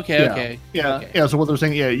 Okay. So what they're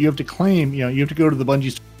saying, you have to claim, you have to go to the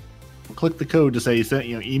Bungie store, click the code to say,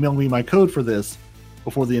 email me my code for this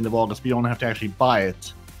before the end of August, but you don't have to actually buy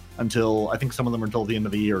it until, I think some of them are until the end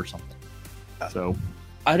of the year or something. So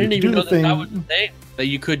I didn't even know that was the thing, that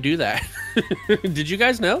you could do that. Did you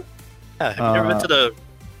guys know? Yeah, have you never been to the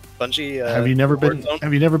Bungie?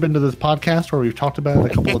 Have you never been to this podcast where we've talked about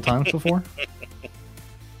it a couple of times before?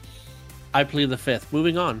 I plead the fifth.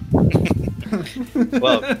 Moving on.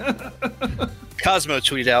 Well, Cosmo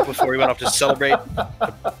tweeted out before he went off to celebrate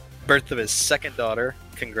the birth of his second daughter.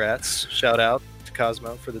 Congrats. Shout out to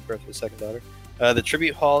Cosmo for the birth of his second daughter. The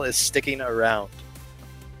tribute hall is sticking around.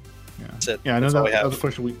 That's it. Yeah, I know that was a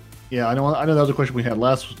question I know that was a question we had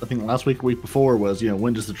last week or week before was,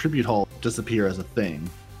 when does the tribute hall disappear as a thing?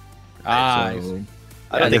 I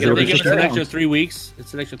think it's an extra 3 weeks.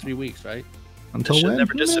 It's an extra 3 weeks, right? Until it should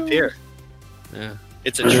never disappear. Yeah.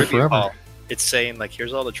 It's a tribute hall. It's saying,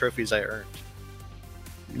 here's all the trophies I earned.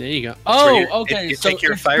 There you go. Oh, okay. You take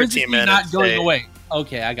your fire team in not going away.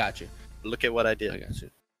 Okay, I got you. Look at what I did. I got you.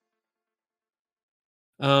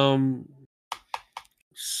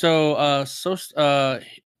 So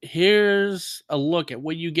here's a look at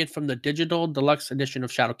what you get from the digital deluxe edition of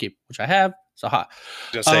Shadowkeep, which I have. So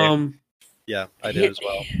yeah, I did as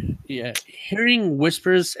well. Yeah, Hearing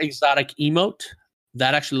Whispers exotic emote,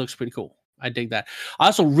 that actually looks pretty cool. I dig that. I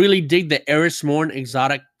also really dig the Eris Morn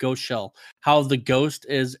exotic ghost shell. How the ghost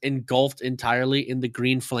is engulfed entirely in the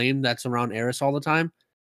green flame that's around Eris all the time.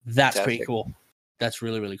 That's pretty cool. That's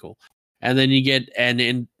really, really cool. And then you get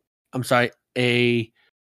a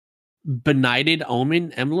Benighted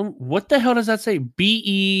Omen emblem. What the hell does that say?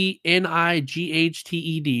 Benighed.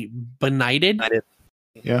 Benighted?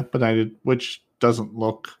 Yeah, Benighted, which doesn't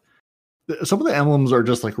look... Some of the emblems are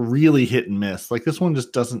just really hit and miss. This one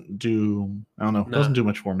just doesn't do... I don't know. Doesn't do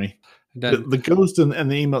much for me. The ghost and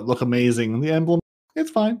the emote look amazing. The emblem, it's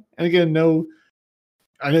fine. And again, I know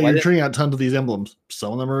you're turning out tons of these emblems.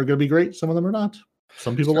 Some of them are going to be great. Some of them are not.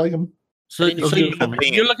 Some people like them. So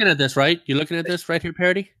you're looking at this, right? You're looking at this right here,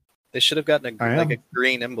 Parody? They should have gotten a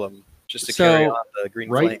green emblem just to carry on the green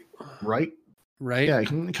flame. Right. Yeah,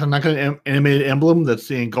 not an animated emblem that's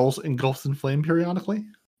engulfs in flame periodically.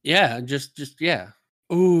 Yeah, yeah.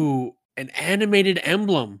 Ooh, an animated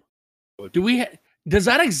emblem. Does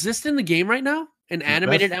that exist in the game right now? An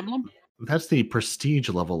animated emblem? That's the prestige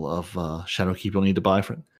level of Shadowkeep you'll need to buy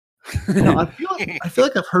for it. I feel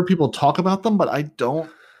like I've heard people talk about them, but I don't.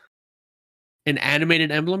 An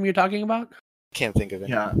animated emblem you're talking about? Can't think of it.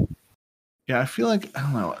 Yeah, I feel like, I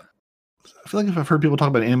don't know. I feel like if I've heard people talk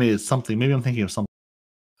about animated something, maybe I'm thinking of something.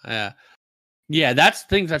 Yeah, that's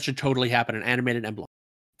things that should totally happen. An animated emblem.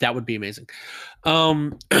 That would be amazing.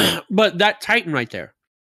 But that Titan right there,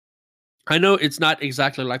 I know it's not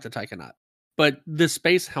exactly like the Taikanaut, but the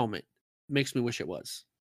space helmet makes me wish it was.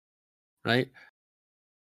 Right?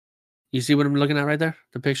 You see what I'm looking at right there?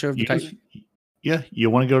 The picture of the Titan? Yeah, you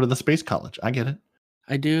want to go to the space college. I get it.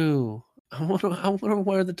 I do. I want to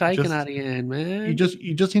wear the Taikanaut again, man. You just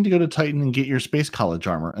need to go to Titan and get your space college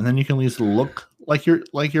armor, and then you can at least look like you're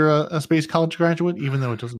a space college graduate, even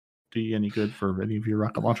though it doesn't do you any good for any of your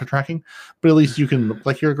rocket launcher tracking. But at least you can look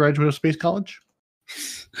like you're a graduate of space college.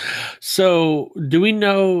 So, do we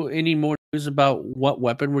know any more news about what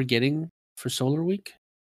weapon we're getting for Solar Week?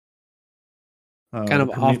 Kind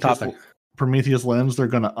of off topic. Prometheus lens. They're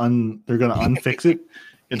gonna unfix it.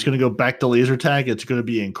 It's going to go back to laser tag. It's going to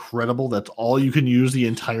be incredible. That's all you can use the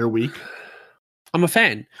entire week. I'm a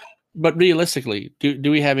fan. But realistically, do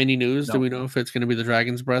we have any news? No. Do we know if it's going to be the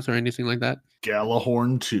Dragon's Breath or anything like that?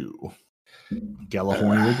 Gjallarhorn 2.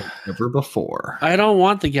 Gjallarhorn than ever before. I don't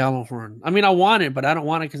want the Gjallarhorn. I mean, I want it, but I don't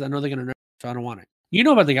want it because I know they're going to nerf it, so I don't want it. You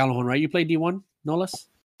know about the Gjallarhorn, right? You played D1, no less?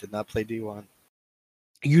 Did not play D1.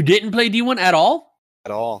 You didn't play D1 at all?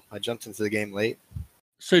 At all. I jumped into the game late.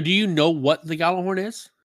 So do you know what the Gjallarhorn is?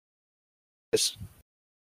 Yes.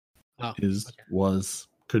 Oh, was,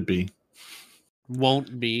 could be.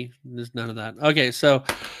 Won't be. There's none of that. Okay, so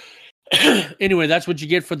anyway, that's what you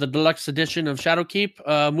get for the deluxe edition of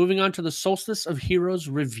Shadowkeep. Moving on to the Solstice of Heroes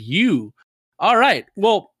review. All right.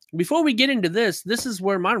 Well, before we get into this is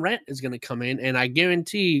where my rant is going to come in, and I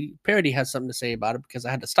guarantee Parody has something to say about it because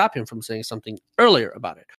I had to stop him from saying something earlier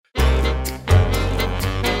about it.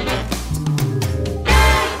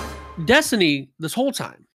 Destiny, this whole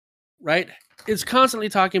time, right, is constantly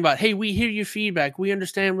talking about, hey, we hear your feedback. We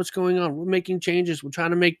understand what's going on. We're making changes. We're trying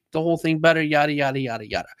to make the whole thing better, yada, yada, yada,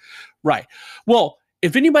 yada. Right. Well,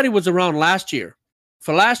 if anybody was around last year,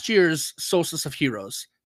 for last year's Solstice of Heroes,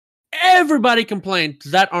 everybody complained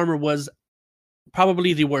that armor was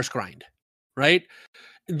probably the worst grind, right?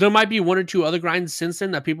 There might be one or two other grinds since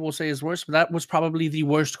then that people will say is worse, but that was probably the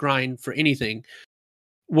worst grind for anything,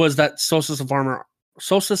 was that Solstice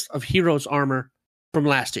of Heroes armor from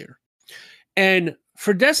last year. And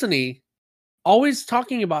for Destiny, always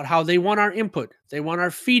talking about how they want our input, they want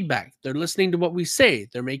our feedback, they're listening to what we say,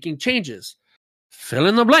 they're making changes. Fill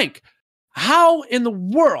in the blank. How in the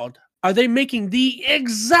world are they making the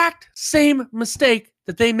exact same mistake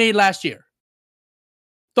that they made last year?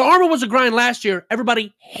 The armor was a grind last year.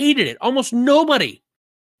 Everybody hated it. Almost nobody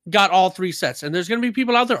got all 3 sets. And there's going to be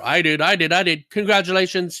people out there. I did.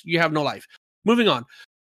 Congratulations. You have no life. Moving on.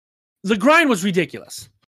 The grind was ridiculous.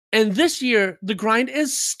 And this year, the grind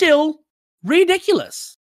is still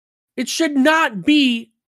ridiculous. It should not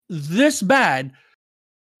be this bad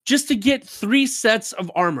just to get 3 sets of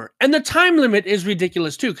armor. And the time limit is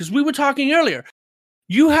ridiculous too, because we were talking earlier.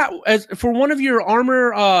 You have, as for one of your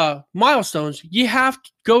armor milestones, you have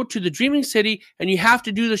to go to the Dreaming City and you have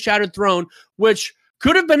to do the Shattered Throne, which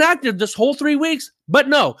could have been active this whole 3 weeks, but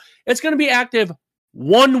no, it's going to be active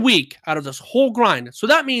 1 week out of this whole grind. So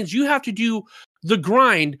that means you have to do the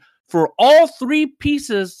grind for all 3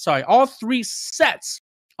 sets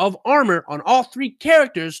of armor on all 3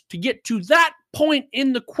 characters to get to that point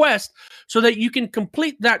in the quest so that you can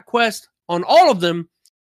complete that quest on all of them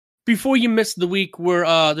before you miss the week where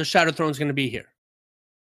the Shattered Throne is going to be here.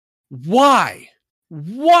 Why?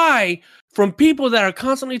 Why, from people that are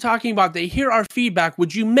constantly talking about they hear our feedback,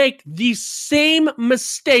 would you make the same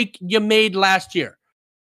mistake you made last year?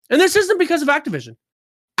 And this isn't because of Activision.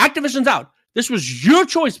 Activision's out. This was your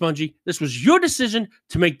choice, Bungie. This was your decision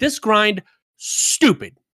to make this grind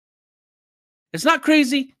stupid. It's not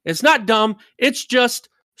crazy. It's not dumb. It's just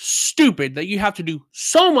stupid that you have to do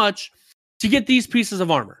so much to get these pieces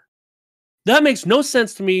of armor. That makes no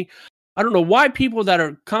sense to me. I don't know why people that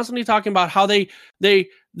are constantly talking about how they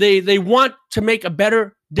want to make a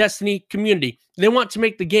better Destiny community. They want to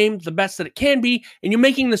make the game the best that it can be, and you're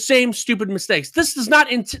making the same stupid mistakes. This does not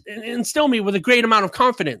instill me with a great amount of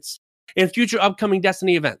confidence in future upcoming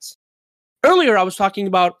Destiny events. Earlier, I was talking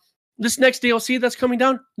about this next DLC that's coming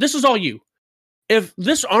down. This is all you. If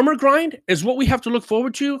this armor grind is what we have to look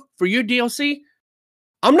forward to for your DLC,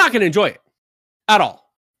 I'm not going to enjoy it at all.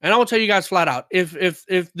 And I will tell you guys flat out, if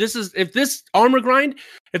this armor grind,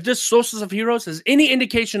 if this Solstice of Heroes is any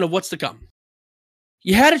indication of what's to come,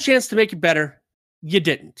 you had a chance to make it better, you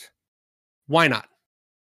didn't. Why not?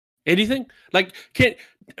 Anything? Like,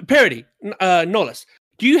 Parody, Nolas,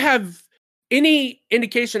 do you have any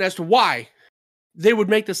indication as to why they would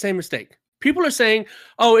make the same mistake? People are saying,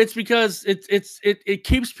 "Oh, it's because it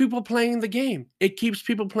keeps people playing the game. It keeps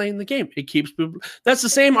people playing the game. It keeps people." That's the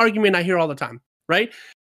same argument I hear all the time, right?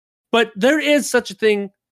 But there is such a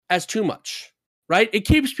thing as too much, right? It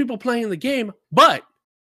keeps people playing the game, but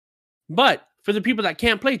for the people that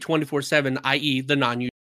can't play 24/7, i.e. the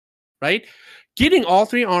non-user, right? Getting all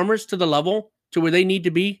 3 armors to the level to where they need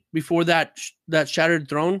to be before that Shattered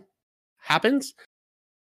Throne happens,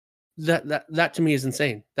 that to me is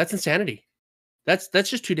insane. That's insanity. That's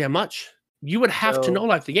just too damn much. You would have to know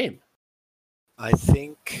like the game. I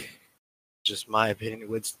think, just my opinion,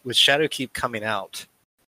 with Shadowkeep coming out,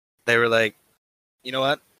 they were like, you know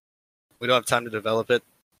what? We don't have time to develop it.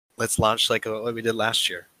 Let's launch like what we did last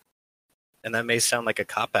year. And that may sound like a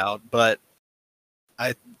cop-out, but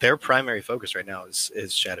their primary focus right now is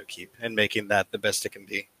Shadowkeep and making that the best it can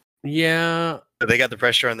be. Yeah. They got the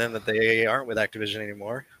pressure on them that they aren't with Activision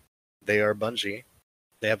anymore. They are Bungie.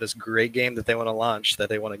 They have this great game that they want to launch, that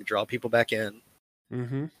they want to draw people back in.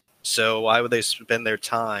 Mm-hmm. So why would they spend their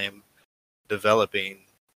time developing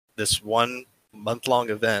this 1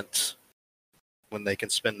 month-long event when they can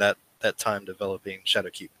spend that time developing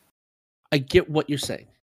Shadowkeep? I get what you're saying,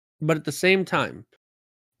 but at the same time,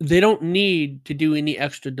 they don't need to do any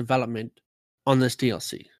extra development on this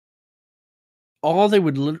DLC. All they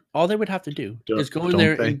would have to do is go in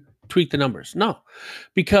there and tweak the numbers. No,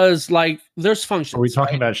 because like there's functions. Are we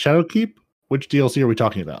talking about Shadowkeep? Which DLC are we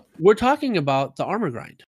talking about? We're talking about the armor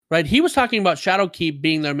grind, right? He was talking about Shadowkeep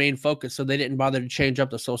being their main focus, so they didn't bother to change up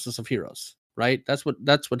the Solstice of Heroes, right? That's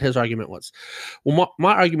what his argument was. Well,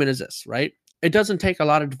 my argument is this, right? It doesn't take a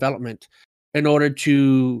lot of development in order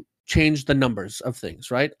to change the numbers of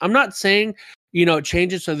things, right? I'm not saying,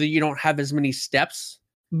 change it so that you don't have as many steps,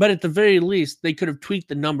 but at the very least, they could have tweaked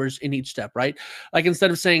the numbers in each step, right? Like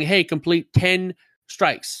instead of saying, hey, complete 10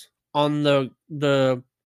 strikes on the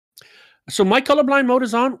So my colorblind mode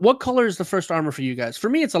is on. What color is the first armor for you guys? For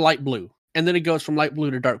me, it's a light blue, and then it goes from light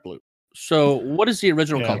blue to dark blue. So what is the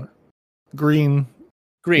original color? Green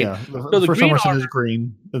Green. Yeah, So the the first green armor set armor. is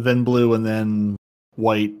green, then blue, and then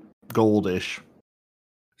white, goldish.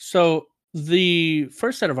 So the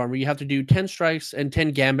first set of armor, you have to do 10 strikes and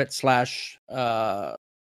 10 gambit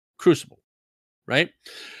 / crucible, right?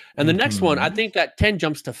 And the next one, I Mhm. think that 10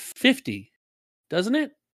 jumps to 50, doesn't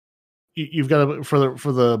it? You've got to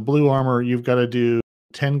for the blue armor, you've got to do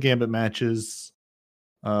 10 gambit matches.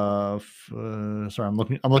 Sorry, I'm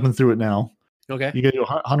looking through it now. Okay. You got to do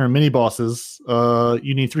 100 mini bosses.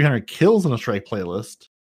 You need 300 kills in a strike playlist.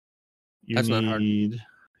 You That's not hard. need,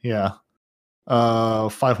 yeah,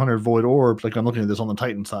 500 void orbs. Like I'm looking at this on the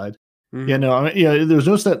Titan side. Mhm. Yeah, no, I mean, yeah, there's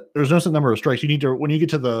no set number of strikes. You need to, when you get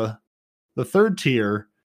to the third tier,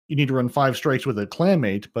 you need to run 5 strikes with a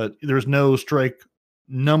clanmate, but there's no strike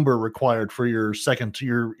number required for your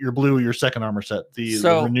blue, your second armor set, the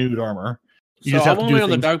renewed armor. You So just have I'm to only do on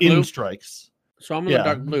the things dark in blue. strikes. So I'm on the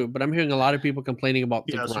dark blue, but I'm hearing a lot of people complaining about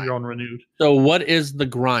the Yeah, grind. so you're on renewed. So what is the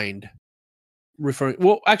grind referring?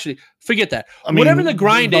 Well, actually, forget that. I mean, whatever the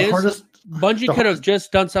grind is, hardest, Bungie could have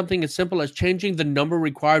just done something as simple as changing the number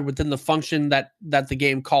required within the function that the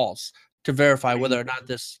game calls to verify whether or not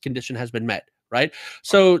this condition has been met, right?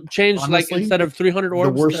 So change, honestly, like instead of 300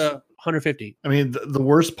 orbs to 150. I mean, the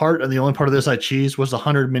worst part and the only part of this I cheesed was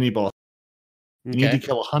 100 mini bosses. Okay. You need to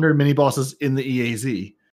kill 100 mini bosses in the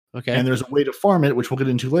EAZ. Okay. And there's a way to farm it, which we'll get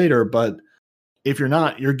into later. But if you're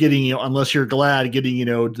not, you're getting, unless you're glad getting,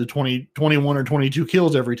 the 21 or 22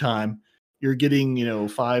 kills every time, you're getting,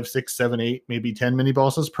 5, 6, 7, 8, maybe 10 mini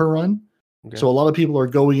bosses per run. Okay. So a lot of people are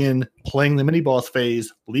going in, playing the mini boss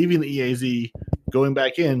phase, leaving the EAZ, going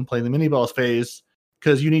back in, playing the mini boss phase,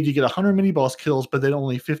 because you need to get 100 mini boss kills, but then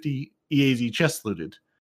only 50 EAZ chests looted.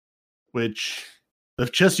 Which the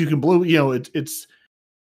chests you can blow,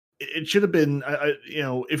 it should have been, if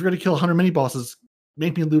you're going to kill 100 mini bosses,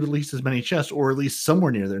 make me loot at least as many chests, or at least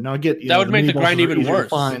somewhere near there. Now I get that would make the grind even worse.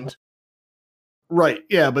 Find. Right?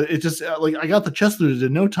 Yeah, but it just I got the chest looted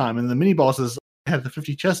in no time, and the mini bosses had the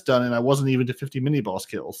 50 chests done, and I wasn't even to 50 mini boss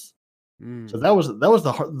kills. So that was the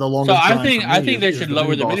longest. So I think they should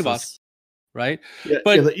lower the mini boss, right? Yeah,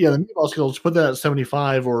 but the mini boss kills, put that at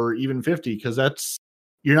 75 or even 50, because that's.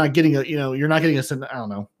 You're not getting a, you're not getting a, I don't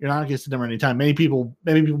know, you're not getting a number anytime. Many people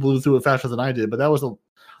blew through it faster than I did, but that was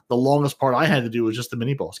the longest part I had to do was just the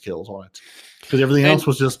mini boss kills on it, because everything else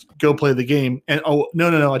was just go play the game. And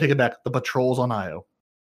no, I take it back. The patrols on IO,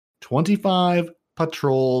 25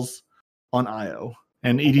 patrols on IO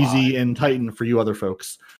and EDZ and Titan for you other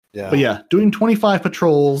folks. Yeah, but yeah, doing 25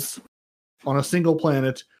 patrols on a single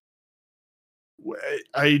planet.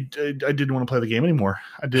 I didn't want to play the game anymore.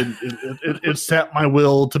 I did. It set my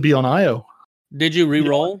will to be on IO. Did you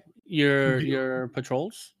re-roll your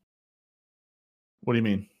patrols? What do you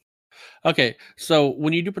mean? Okay, so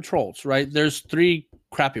when you do patrols, right? There's 3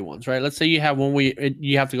 crappy ones, right? Let's say you have one where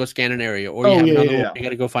you have to go scan an area, or you have another one you got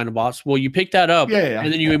to go find a boss. Well, you pick that up,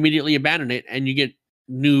 and then you immediately abandon it, and you get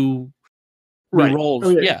new rolls.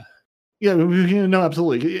 Oh, yeah, no,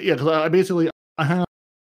 absolutely, yeah. Because I have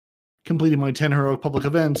completing my 10 heroic public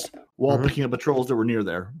events while picking up patrols that were near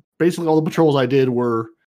there. Basically, all the patrols I did were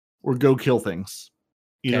go kill things.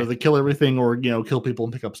 They kill everything, or kill people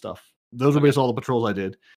and pick up stuff. Those were basically all the patrols I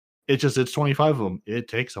did. It's 25 of them. It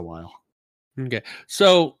takes a while. Okay,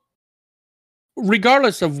 so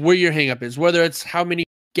regardless of where your hang up is, whether it's how many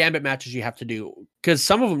Gambit matches you have to do, because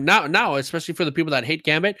some of them now, especially for the people that hate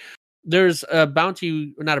Gambit, there's a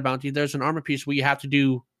bounty, not a bounty. There's an armor piece where you have to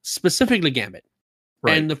do specifically Gambit.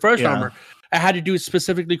 Right. And the first armor, I had to do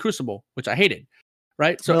specifically Crucible, which I hated.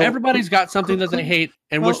 Right, so everybody's got something that they hate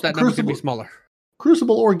and wish that number could be smaller.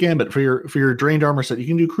 Crucible or Gambit for your drained armor set. You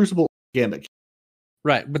can do Crucible or Gambit.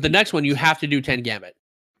 Right, but the next one you have to do 10 Gambit.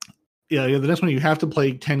 Yeah, the next one you have to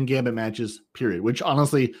play 10 Gambit matches. Period. Which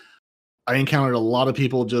honestly, I encountered a lot of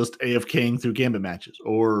people just AFKing through Gambit matches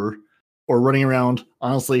or running around.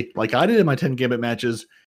 Honestly, like I did in my 10 Gambit matches.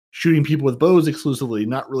 Shooting people with bows exclusively,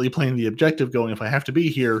 not really playing the objective, going, if I have to be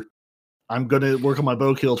here, I'm going to work on my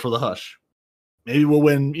bow kills for the hush. Maybe we'll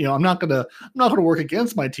win. I'm not going to work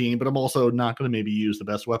against my team, but I'm also not going to maybe use the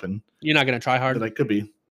best weapon. You're not going to try hard? That I could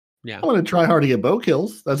be. Yeah. I'm going to try hard to get bow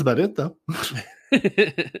kills. That's about it, though.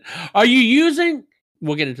 Are you using...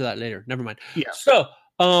 We'll get into that later. Never mind. Yeah. So,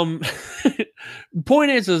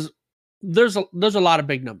 point is there's a lot of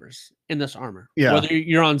big numbers in this armor. Yeah. Whether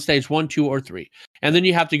you're on stage 1, 2, or 3. And then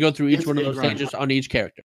you have to go through each one of those stages on each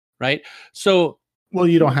character, right? So... Well,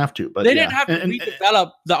 you don't have to, but they didn't have to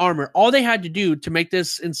redevelop the armor. All they had to do to make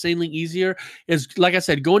this insanely easier is, like I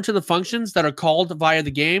said, go into the functions that are called via the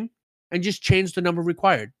game and just change the number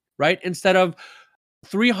required, right? Instead of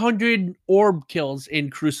 300 orb kills in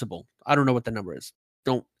Crucible. I don't know what the number is.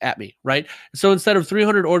 don't at me, right? So instead of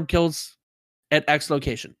 300 orb kills at X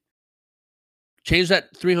location, change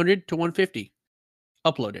that 300 to 150.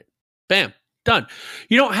 Upload it. Bam. Done.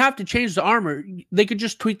 You don't have to change the armor. They could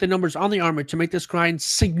just tweak the numbers on the armor to make this grind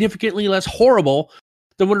significantly less horrible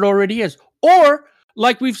than what it already is. Or,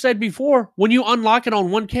 like we've said before, when you unlock it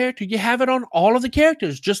on one character, you have it on all of the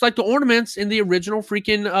characters, just like the ornaments in the original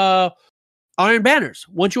freaking Iron Banners.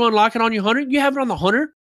 Once you unlock it on your Hunter, you have it on the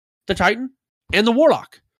Hunter, the Titan, and the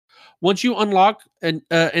Warlock. Once you unlock an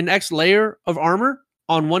X layer of armor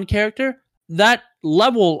on one character, that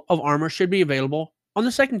level of armor should be available on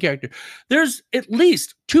the second character. There's at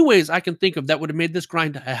least 2 ways I can think of that would have made this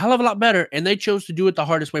grind a hell of a lot better, and they chose to do it the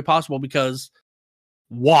hardest way possible because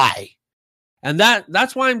why? And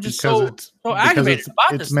that's why I'm just so aggravated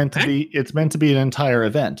about this. It's meant to be an entire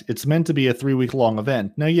event. It's meant to be a 3-week long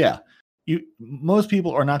event. Now, yeah, most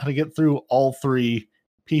people are not going to get through all 3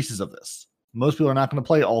 pieces of this. Most people are not going to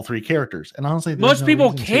play all 3 characters, and honestly, most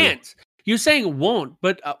people can't. You're saying won't,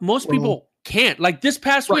 but most people can't. Like this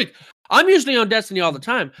past week, I'm usually on Destiny all the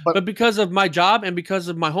time, but because of my job and because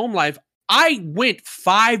of my home life, I went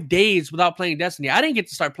 5 days without playing Destiny. I didn't get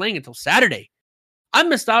to start playing until Saturday. I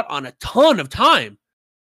missed out on a ton of time,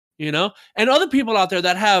 and other people out there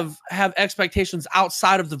that have expectations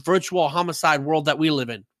outside of the virtual homicide world that we live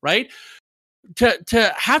in, right?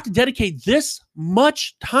 To have to dedicate this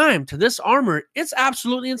much time to this armor, it's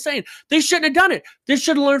absolutely insane. They shouldn't have done it. They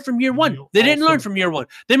should have learned from year one. They didn't learn from year one.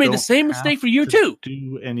 They made the same mistake for year 2.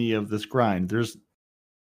 Do any of this grind? There's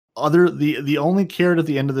the only carrot at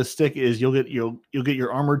the end of the stick is you'll get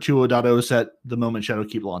your Armor 2.0 set the moment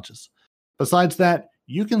Shadowkeep launches. Besides that,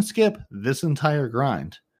 you can skip this entire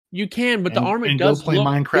grind. You can, but the armor does go play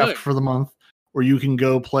Minecraft for the month, or you can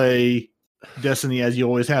go play Destiny as you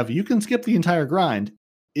always have. You can skip the entire grind.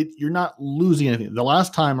 You're not losing anything. The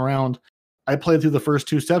last time around, I played through the first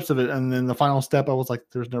 2 steps of it, and then the final step, I was like,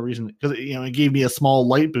 "There's no reason," because it gave me a small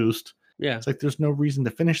light boost. Yeah, it's like there's no reason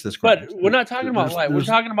to finish this grind. But we're not talking about light. We're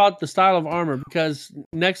talking about the style of armor, because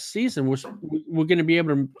next season we're going to be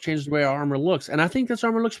able to change the way our armor looks, and I think this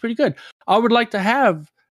armor looks pretty good. I would like to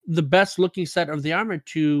have the best looking set of the armor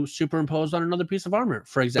to superimpose on another piece of armor,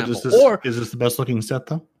 for example. Is this the best looking set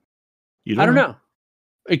though? I don't know.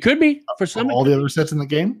 It could be for some. All the other sets in the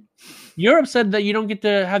game. Europe said that you don't get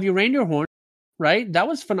to have your reindeer horn, right? That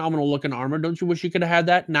was phenomenal looking armor. Don't you wish you could have had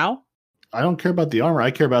that now? I don't care about the armor.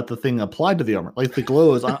 I care about the thing applied to the armor, like the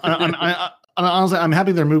glows. Honestly, I'm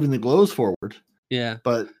happy they're moving the glows forward. Yeah,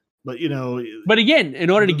 but But again, in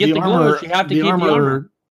order to get the glows, you have to keep the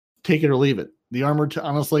armor. Take it or leave it. The armor,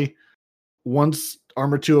 honestly, once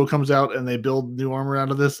Armor 2.0 comes out and they build new armor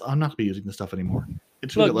out of this, I'm not going to be using this stuff anymore.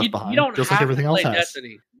 It's going to get left behind, just like everything else has.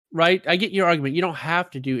 Destiny, right? I get your argument. You don't have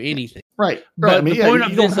to do anything. Right. But the point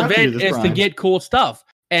of this event is to get cool stuff.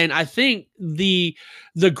 And I think the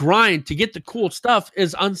grind to get the cool stuff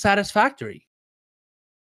is unsatisfactory.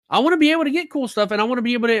 I want to be able to get cool stuff, and I want to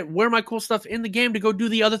be able to wear my cool stuff in the game to go do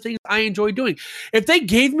the other things I enjoy doing. If they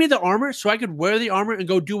gave me the armor so I could wear the armor and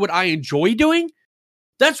go do what I enjoy doing,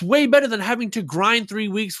 that's way better than having to grind 3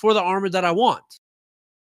 weeks for the armor that I want.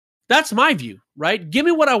 That's my view, right? Give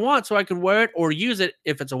me what I want so I can wear it or use it,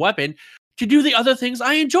 if it's a weapon, to do the other things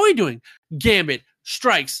I enjoy doing. Gambit,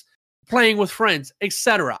 strikes, playing with friends,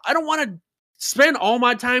 etc. I don't want to spend all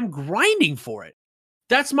my time grinding for it.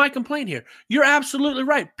 That's my complaint here. You're absolutely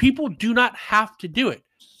right. People do not have to do it.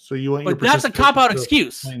 So you want, but that's a cop-out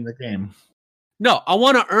excuse. Playing the game. No, I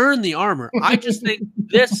want to earn the armor. I just think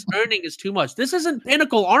this earning is too much. This isn't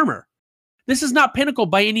Pinnacle armor. This is not Pinnacle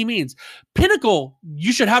by any means. Pinnacle,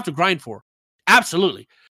 you should have to grind for. Absolutely.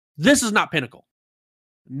 This is not Pinnacle.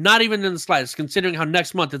 Not even in the slightest, considering how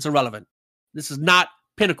next month it's irrelevant. This is not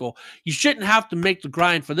Pinnacle. You shouldn't have to make the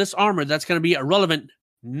grind for this armor that's going to be irrelevant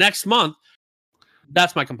next month.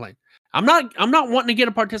 That's my complaint. I'm not wanting to get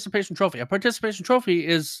a participation trophy. A participation trophy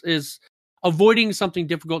is avoiding something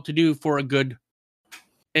difficult to do for a good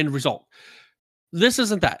end result. This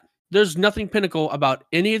isn't that. There's nothing Pinnacle about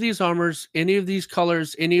any of these armors, any of these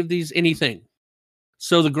colors, any of these anything.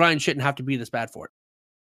 So the grind shouldn't have to be this bad for it.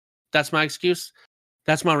 That's my excuse.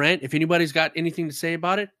 That's my rant. If anybody's got anything to say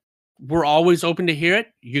about it, we're always open to hear it.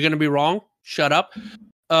 You're going to be wrong. Shut up.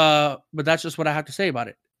 But that's just what I have to say about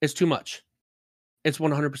it. It's too much. It's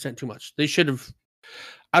 100% too much. They should have,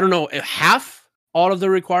 I don't know, if half all of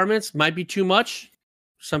the requirements might be too much.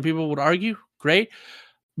 Some people would argue. Great.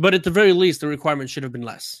 But at the very least, the requirements should have been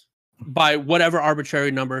less. By whatever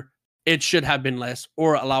arbitrary number, it should have been less,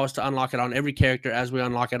 or allow us to unlock it on every character as we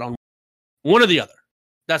unlock it on one or the other.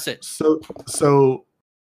 That's it. So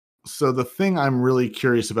the thing I'm really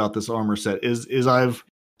curious about this armor set is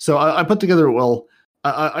I put together,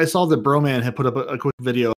 I saw that Broman had put up a quick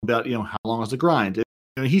video about, how long is the grind.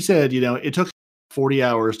 He said, it took 40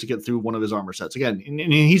 hours to get through one of his armor sets. Again,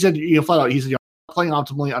 and he said, flat out, he said, I'm playing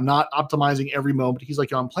optimally. I'm not optimizing every moment. He's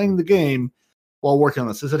like, I'm playing the game while working on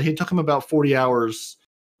this. He said it took him about 40 hours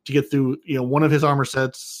to get through, one of his armor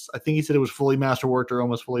sets. I think he said it was fully masterworked or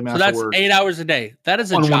almost fully masterworked. So that's 8 hours a day. That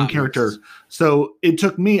is on one character. So it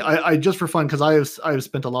took me, I just for fun, because I have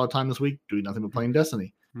spent a lot of time this week doing nothing but playing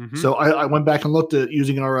Destiny. Mm-hmm. So I went back and looked at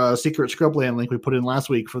using our secret Scrubland link we put in last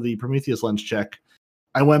week for the Prometheus lens check.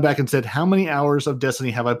 I went back and said, how many hours of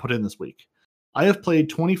Destiny have I put in this week? I have played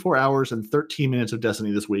 24 hours and 13 minutes of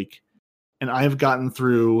Destiny this week. And I've gotten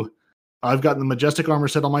the Majestic armor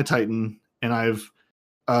set on my Titan, and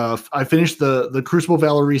I finished the Crucible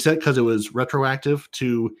Valor reset because it was retroactive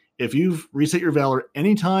to, if you've reset your Valor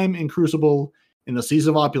anytime in Crucible in the Season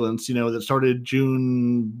of Opulence, that started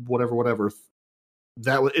June, whatever,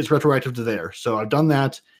 it's retroactive to there. So I've done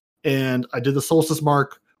that, and I did the Solstice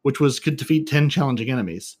Mark, which was could defeat 10 challenging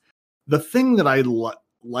enemies. The thing that I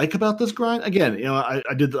like about this grind, again, I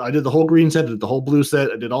did the whole green set, I did the whole blue set,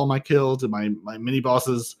 I did all my kills and my mini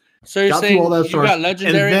bosses. So you're saying you got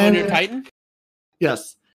legendary on your Titan?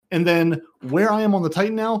 Yes. And then where I am on the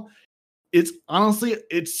Titan now, it's honestly,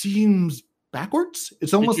 it seems backwards.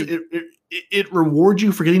 It's almost it rewards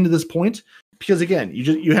you for getting to this point, because again,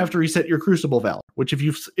 you have to reset your Crucible Valor, which if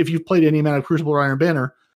you've played any amount of Crucible or Iron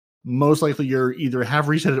Banner, most likely you're either have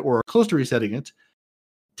reset it or are close to resetting it.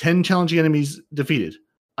 10 challenging enemies defeated.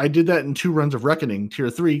 I did that in 2 runs of Reckoning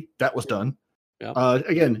Tier 3. That was done. Yep.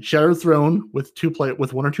 Again, Shattered Throne with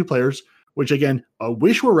 1 or 2 players, which again, I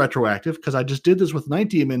wish were retroactive, because I just did this with Night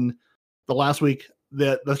Demon the last week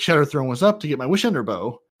that the Shattered Throne was up to get my Wish Ender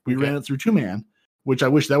bow. We ran it through 2-man, which I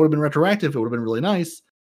wish that would have been retroactive. It would have been really nice.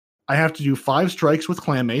 I have to do 5 strikes with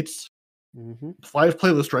clanmates, 5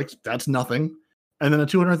 playlist strikes. That's nothing. And then a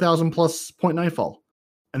 200,000 plus point Nightfall.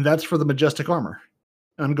 And that's for the Majestic armor.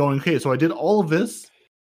 And I'm going, okay, so I did all of this,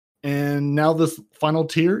 and now this final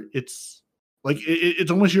tier, it's like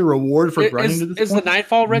it's almost your reward for grinding to this point. Is the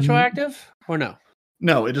Nightfall retroactive or no?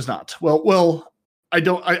 No, it is not. Well, I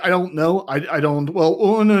don't know. I don't.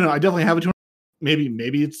 Well, no. I definitely have it.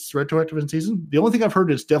 Maybe it's retroactive in season. The only thing I've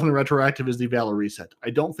heard is definitely retroactive is the Valor reset.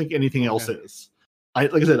 I don't think anything else is.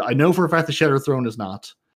 Like I said, I know for a fact the Shattered Throne is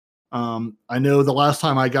not. I know the last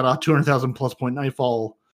time I got a 200,000 plus point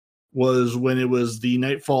Nightfall was when it was the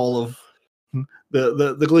Nightfall of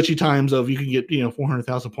the glitchy times of you can get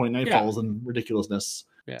 400,000 point Nightfalls and ridiculousness.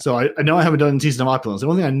 Yeah. So I know I haven't done Season of Opulence. The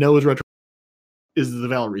only thing I know is is the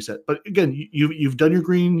Valor reset. But again, you've done your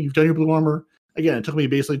green, you've done your blue armor. Again, it took me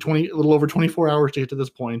basically a little over 24 hours to get to this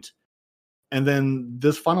point. And then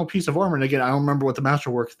this final piece of armor, and again, I don't remember what the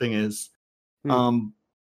masterwork thing is.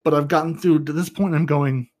 But I've gotten through to this point, and I'm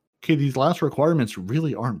going, okay, these last requirements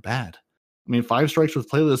really aren't bad. I mean, 5 strikes with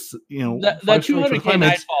playlists, that 200K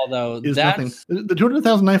Nightfall though is nothing. The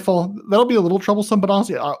 200,000 Nightfall, that'll be a little troublesome, but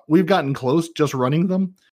honestly, we've gotten close just running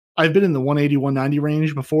them. I've been in the 180, 190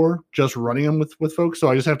 range before, just running them with folks. So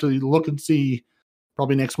I just have to look and see,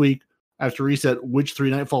 probably next week, I have to reset which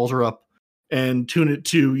 3 Nightfalls are up and tune it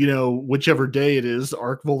to, whichever day it is,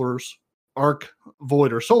 Arc,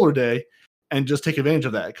 Void, or Solar Day, and just take advantage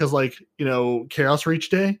of that. Because Chaos Reach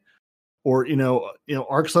Day, or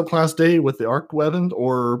Arc subclass day with the Arc weapon,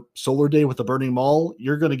 or Solar Day with the Burning Maul,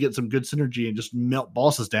 you're going to get some good synergy and just melt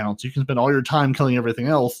bosses down. So you can spend all your time killing everything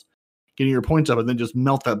else, getting your points up, and then just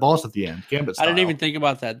melt that boss at the end. Gambit style. I didn't even think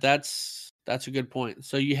about that. That's a good point.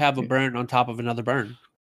 So you have a burn on top of another burn.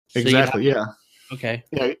 So exactly. Yeah. Okay.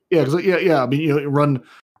 Yeah. I mean,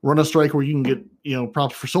 run a strike where you can get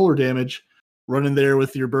props for solar damage. Run in there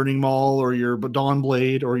with your Burning Maul or your Dawn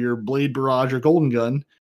Blade or your Blade Barrage or Golden Gun.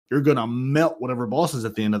 You're gonna melt whatever boss is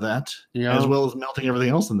at the end of that, as well as melting everything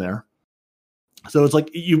else in there. So it's like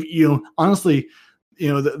you honestly,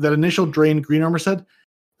 that initial drained green armor set,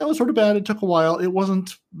 that was sort of bad. It took a while. It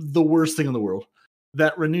wasn't the worst thing in the world.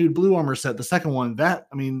 That renewed blue armor set, the second one,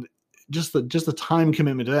 just the time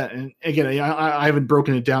commitment to that. And again, I haven't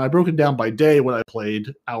broken it down. I broke it down by day what I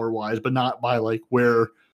played hour wise, but not by like where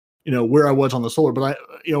I was on the solar, but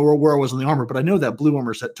where I was on the armor. But I know that blue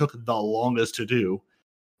armor set took the longest to do,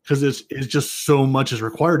 because it's just so much is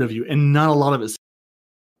required of you, and not a lot of it.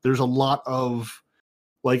 There's a lot of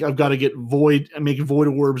I've got to get make void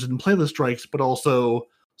orbs and playlist strikes, but also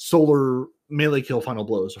solar melee kill final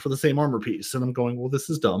blows for the same armor piece. And I'm going, well, this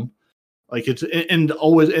is dumb. And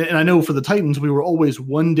I know for the Titans, we were always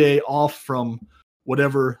one day off from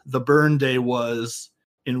whatever the burn day was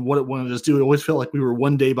in what it wanted us to do. It always felt like we were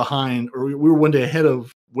one day behind, or we were one day ahead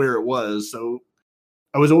of where it was. So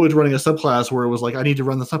I was always running a subclass where it was like, I need to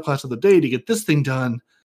run the subclass of the day to get this thing done,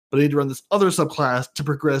 but I need to run this other subclass to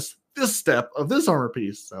progress this step of this armor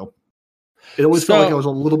piece. So it always felt like I was a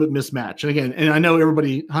little bit mismatched. And again, and I know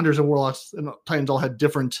everybody, Hunters and Warlocks and Titans all had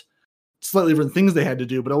slightly different things they had to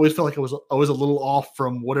do, but I always felt like I was always a little off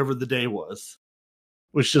from whatever the day was,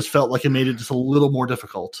 which just felt like it made it just a little more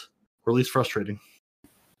difficult, or at least frustrating.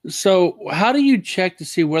 So how do you check to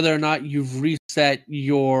see whether or not you've reset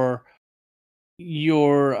your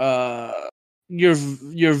valor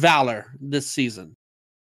this season?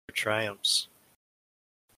 Triumphs.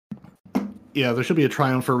 Yeah, there should be a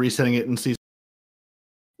triumph for resetting it in season.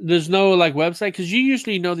 There's no like website, because you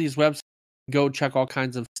usually know these websites. Go check all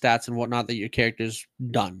kinds of stats and whatnot that your character's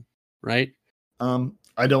done, right?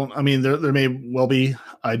 I don't. I mean, there may well be.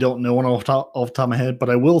 I don't know one off the top of my head, but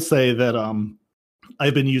I will say that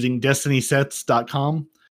I've been using DestinySets.com.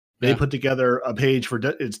 They put together a page for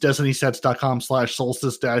it's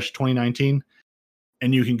DestinySets.com/solstice-2019,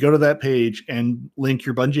 and you can go to that page and link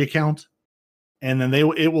your Bungie account, and then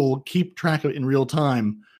it will keep track of in real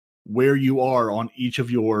time where you are on each of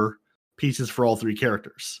your pieces for all three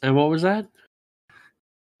characters. And what was that?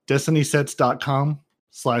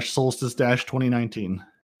 DestinySets.com/solstice-2019.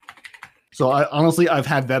 So I've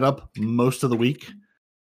had that up most of the week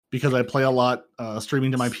because I play a lot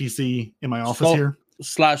streaming to my PC in my office here.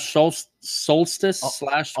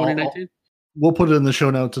 /solstice/2019. We'll put it in the show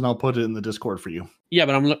notes and I'll put it in the Discord for you. Yeah,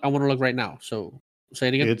 but I want to look right now. So say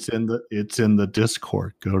it again. It's in the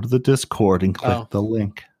Discord. Go to the Discord and click the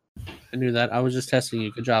link. I knew that. I was just testing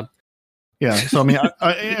you. Good job. Yeah. So I mean,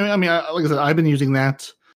 like I said, I've been using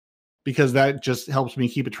that because that just helps me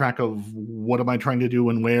keep a track of what am I trying to do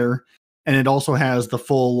and where, and it also has the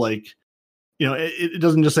full it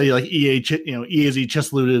doesn't just say like EAZ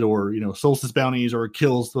chest looted or Solstice bounties or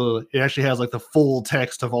kills. It actually has like the full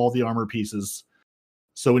text of all the armor pieces.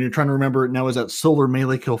 So when you're trying to remember now, is that solar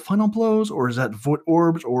melee kill final blows, or is that void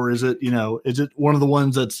orbs, or is it is it one of the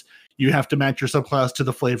ones that's you have to match your subclass to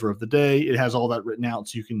the flavor of the day? It has all that written out,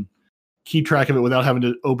 so you can keep track of it without having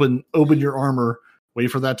to open your armor,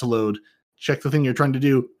 wait for that to load, check the thing you're trying to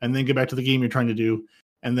do, and then get back to the game you're trying to do,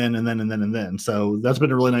 and then. So that's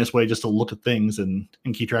been a really nice way just to look at things and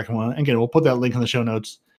keep track of one. Again, we'll put that link in the show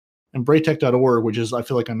notes. And braytech.org, which is I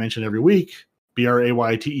feel like I mention every week,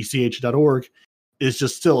 BRAYTECH.org, is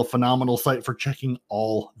just still a phenomenal site for checking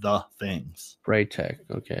all the things. Braytech,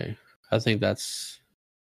 okay. I think that's...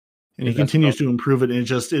 And he continues to improve it, and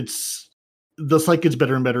the site gets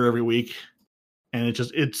better and better every week, and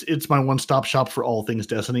it's my one-stop shop for all things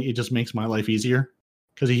Destiny. It just makes my life easier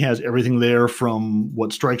because he has everything there from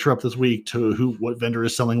what strikes are up this week to what vendor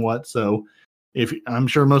is selling what. So if I'm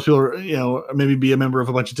sure most people are, maybe be a member of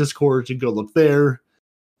a bunch of Discords and go look there,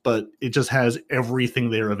 but it just has everything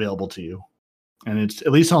there available to you. And it's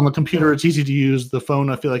at least on the computer, it's easy to use. The phone,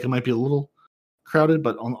 I feel like it might be a little crowded,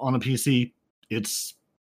 but on a PC, it's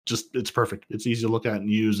perfect. It's easy to look at and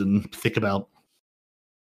use and think about.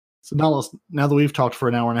 So now that we've talked for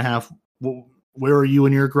an hour and a half, where are you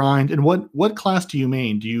in your grind, and what class do you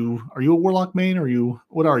main? Are you a Warlock main, or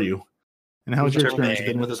what are you? And how has your experience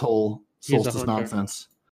been with this whole Solstice nonsense?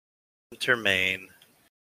 Winter main.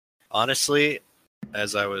 Honestly,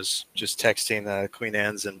 as I was just texting Queen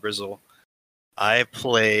Anne's and Brizzle, I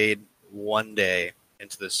played one day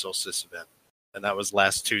into this Solstice event, and that was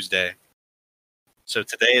last Tuesday. So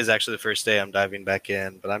today is actually the first day I'm diving back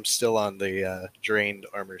in, but I'm still on the drained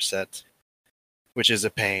armor set, which is a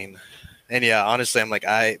pain. And yeah, honestly,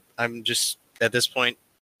 I'm just at this point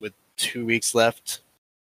with 2 weeks left,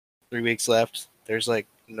 3 weeks left. There's like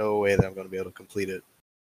no way that I'm going to be able to complete it.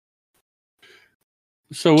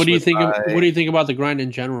 So what do you think? What do you think about the grind in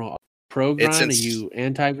general? Pro grind? Are you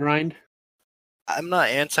anti-grind? I'm not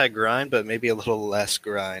anti-grind, but maybe a little less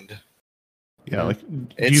grind. Yeah, like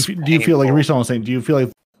do you feel like Respawn was saying? Do you feel like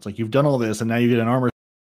it's like you've done all this and now you get an armor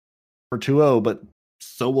for 2.0, but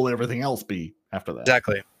so will everything else be after that?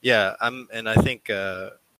 Exactly. Yeah, and I think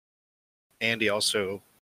Andy also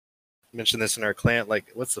mentioned this in our clan.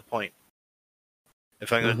 Like, what's the point?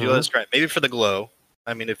 If I'm going to do this grind, maybe for the glow.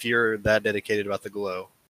 I mean, if you're that dedicated about the glow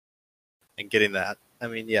and getting that, I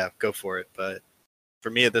mean, yeah, go for it. But for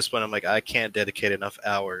me at this point, I'm like, I can't dedicate enough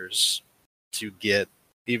hours to get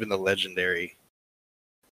even the legendary.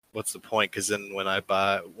 What's the point? Because then when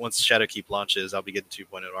once Shadowkeep launches, I'll be getting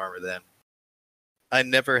 2.0 armor then. I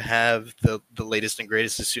never have the latest and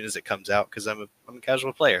greatest as soon as it comes out because I'm a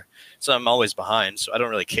casual player. So I'm always behind. So I don't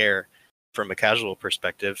really care from a casual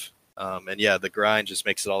perspective. And yeah, the grind just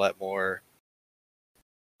makes it all that more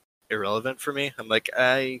irrelevant for me. I'm like,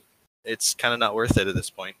 it's kind of not worth it at this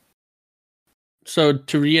point. So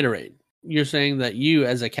to reiterate, you're saying that you,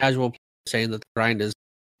 as a casual player, saying that the grind is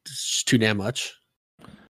just too damn much.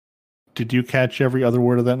 Did you catch every other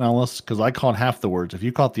word of that, Nellis? Because I caught half the words. If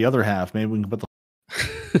you caught the other half, maybe we can put the.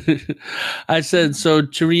 I said, so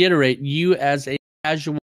to reiterate, you as a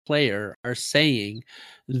casual player are saying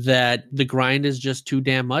that the grind is just too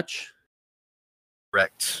damn much?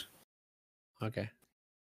 Correct. Okay.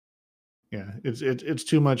 Yeah, it's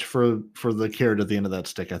too much for the carrot at the end of that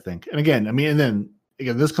stick, I think. And again,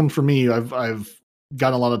 this comes from me. I've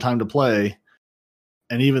gotten a lot of time to play,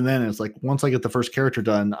 and even then, it's like once I get the first character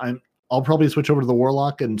done, I'll probably switch over to the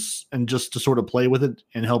Warlock and just to sort of play with it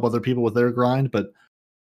and help other people with their grind. But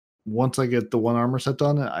once I get the one armor set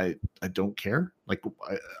done, I don't care. Like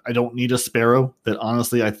I don't need a Sparrow that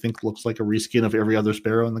honestly I think looks like a reskin of every other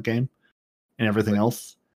Sparrow in the game and everything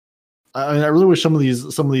else. I really wish some of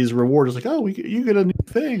these rewards like, oh, you get a new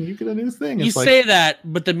thing, you get a new thing. It's say that,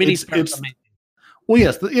 but the mini Sparrow is amazing. Well,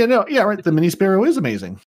 yes, right. The mini Sparrow is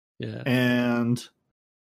amazing. Yeah, and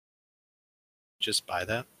just buy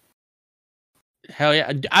that. Hell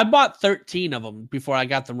yeah! I bought 13 of them before I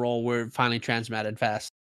got the roll where it finally transmatted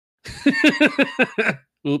fast.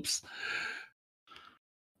 Oops!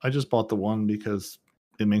 I just bought the one because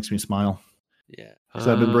it makes me smile. Yeah, because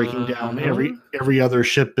I've been breaking down every other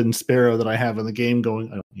ship and Sparrow that I have in the game. Going,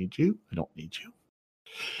 I don't need you. I don't need you.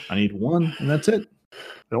 I need one, and that's it. I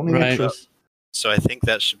don't need extras. So I think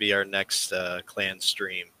that should be our next clan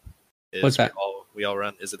stream. What's that? We all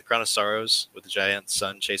run. Is it the Crown of Sorrows with the giant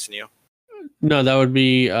sun chasing you? No, that would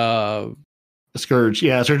be Scourge.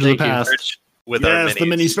 Yeah, Scourge of the Past. With the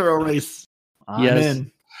mini Sparrow race. I'm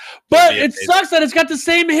in. But it sucks that it's got the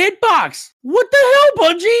same hitbox. What the hell,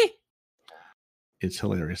 Bungie? It's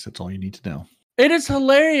hilarious. That's all you need to know. It is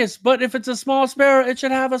hilarious, but if it's a small Sparrow, it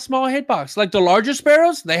should have a small hitbox. Like the larger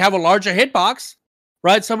Sparrows, they have a larger hitbox,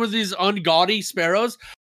 right? Some of these ungaudy Sparrows,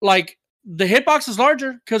 like the hitbox is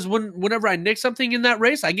larger because whenever I nick something in that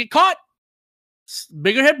race, I get caught.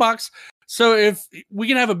 Bigger hitbox. So if we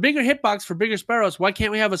can have a bigger hitbox for bigger Sparrows, why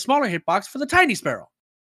can't we have a smaller hitbox for the tiny Sparrow?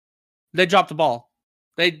 They dropped the ball.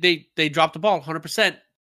 They dropped the ball 100%.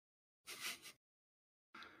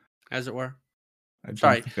 As it were. I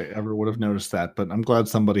don't think I ever would have noticed that, but I'm glad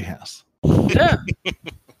somebody has. Yeah.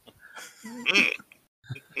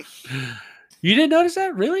 You didn't notice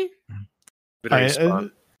that? Really?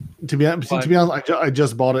 To be honest, I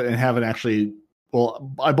just bought it and haven't actually.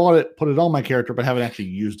 Well, I bought it, put it on my character, but haven't actually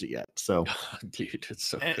used it yet. So, dude, it's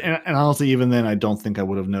so good. And honestly, even then, I don't think I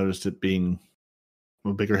would have noticed it being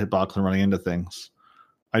a bigger hitbox and running into things.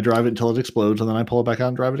 I drive it until it explodes, and then I pull it back out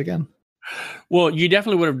and drive it again. Well, you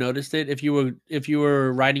definitely would have noticed it if you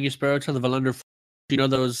were riding your Sparrow to the Valunder. You know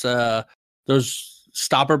those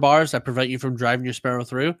stopper bars that prevent you from driving your Sparrow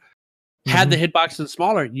through. Mm-hmm. Had the hitbox been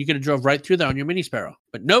smaller, you could have drove right through there on your mini Sparrow.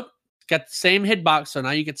 But nope, got the same hitbox, so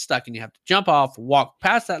now you get stuck and you have to jump off, walk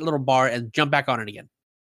past that little bar, and jump back on it again.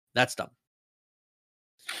 That's dumb.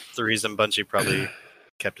 That's the reason Bungie probably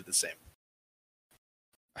kept it the same.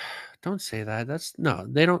 Don't say that.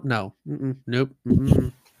 They don't know. Nope.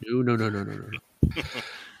 No.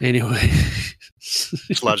 Anyway.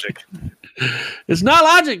 It's logic. It's not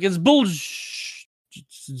logic. It's bull. It's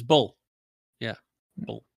bull. Yeah.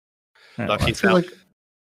 Bull. I feel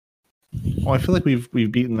like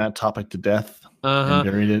we've beaten that topic to death and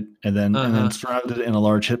buried it and then surrounded it in a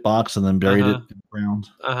large hitbox and then buried it in the ground.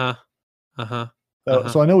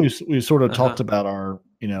 So I know we've sort of talked about our,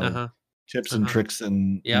 tips and tricks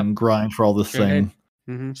and grind for all this thing.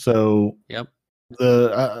 Mm-hmm. So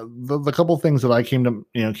the couple things that I came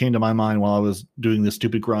to my mind while I was doing this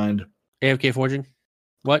stupid grind. AFK forging.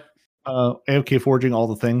 What? AFK forging, all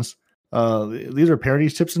the things. These are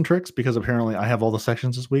Parady's tips and tricks because apparently I have all the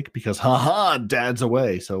sections this week because dad's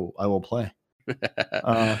away, so I will play.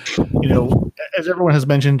 As everyone has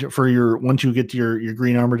mentioned, once you get your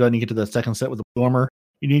green armor done, you get to the second set with the blue armor.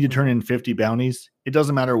 You need to turn in 50 bounties. It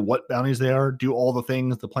doesn't matter what bounties they are. Do all the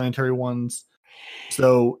things, the planetary ones.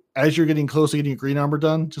 So as you're getting close to getting your green armor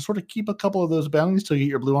done, just sort of keep a couple of those bounties till you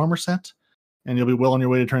get your blue armor set, and you'll be well on your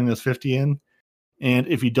way to turning those 50 in. And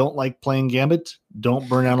if you don't like playing Gambit, don't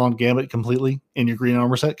burn out on Gambit completely in your green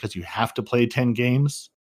armor set because you have to play 10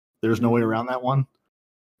 games. There's no way around that one.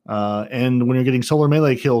 And when you're getting solar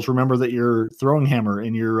melee kills, remember that your throwing hammer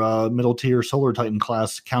in your middle tier Solar Titan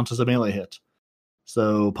class counts as a melee hit.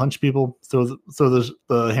 So punch people, throw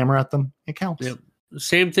the hammer at them, it counts. Yep.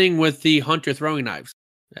 Same thing with the hunter throwing knives.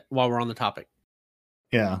 While we're on the topic,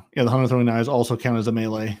 the hunter throwing knives also count as a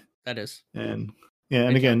melee. That is, and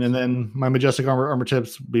then my majestic armor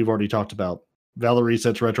tips we've already talked about. Valor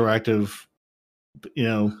resets retroactive.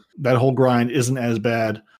 That whole grind isn't as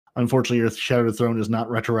bad. Unfortunately, your Shattered Throne is not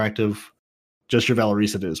retroactive. Just your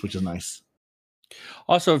Valorisa is, which is nice.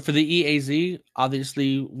 Also, for the EAZ,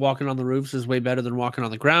 obviously walking on the roofs is way better than walking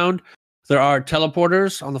on the ground. There are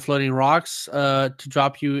teleporters on the floating rocks to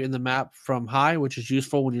drop you in the map from high, which is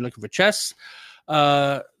useful when you're looking for chests.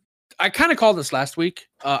 I kind of called this last week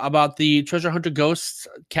about the treasure hunter ghosts,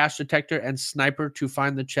 cache detector, and sniper to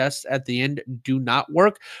find the chests at the end do not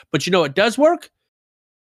work. But you know it does work?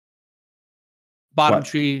 Bottom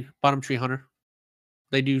tree hunter.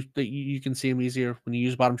 They do. You can see them easier when you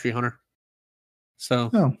use bottom tree hunter.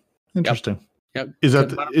 So, interesting. Yep. Is that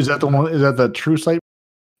the one? Is that the true site?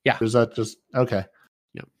 Yeah. Or is that just okay?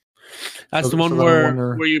 Yep. That's the one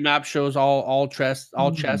where your map shows all chests,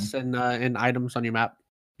 and items on your map.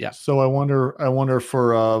 Yeah. So I wonder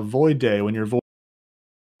for Void Day, when you're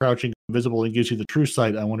crouching invisible and gives you the true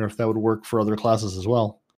sight, I wonder if that would work for other classes as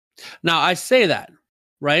well. Now I say that,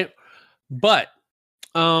 right? But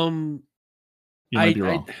you might be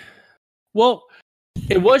wrong. Well,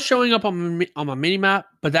 it was showing up on my mini map,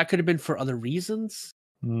 but that could have been for other reasons,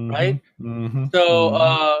 right? Mm-hmm.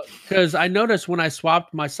 So, because I noticed when I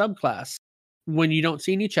swapped my subclass, when you don't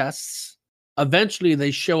see any chests, eventually they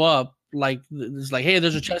show up. Like it's like, hey,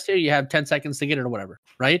 there's a chest here. You have 10 seconds to get it, or whatever,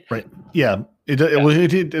 right? Right. Yeah.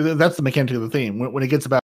 That's the mechanic of the theme. When it gets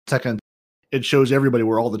about a second, it shows everybody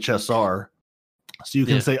where all the chests are, so you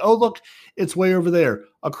can say, "Oh, look, it's way over there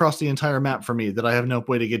across the entire map for me that I have no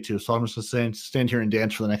way to get to." So I'm just going to stand here and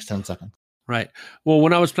dance for the next 10 seconds. Right. Well,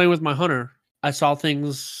 when I was playing with my hunter, I saw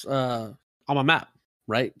things on my map.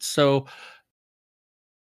 Right. So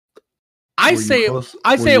I say it works.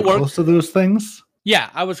 Close to those things.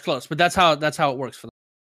 Yeah, I was close, but that's how it works for them.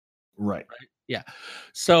 Right. Yeah.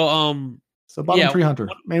 So bottom tree hunter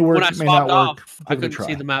may work, when I may not work. I couldn't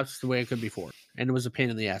see the maps the way it could before, and it was a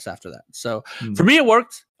pain in the ass after that. So for me, it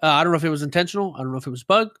worked. I don't know if it was intentional. I don't know if it was a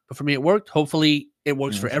bug, but for me, it worked. Hopefully, it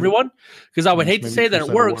works for everyone, because I would hate to say that it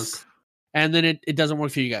works and then it doesn't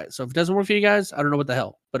work for you guys. So if it doesn't work for you guys, I don't know what the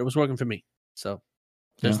hell, but it was working for me. So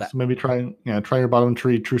there's that. So maybe try your bottom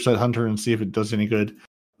tree true sight hunter and see if it does any good.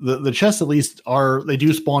 The chests at least they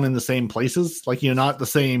do spawn in the same places, like, not the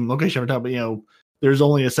same location every time, but there's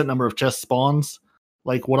only a set number of chest spawns.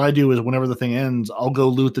 Like what I do is whenever the thing ends, I'll go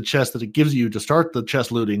loot the chest that it gives you to start the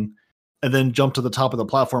chest looting, and then jump to the top of the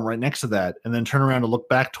platform right next to that, and then turn around and look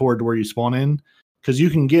back toward where you spawn in. Because you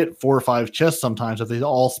can get 4 or 5 chests sometimes if they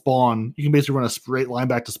all spawn. You can basically run a straight line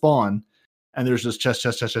back to spawn, and there's just chest,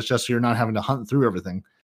 so you're not having to hunt through everything.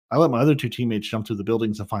 I let my other 2 teammates jump through the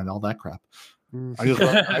buildings and find all that crap.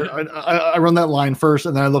 I run that line first,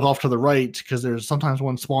 and then I look off to the right, because there's sometimes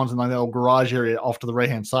one spawns in that little garage area off to the right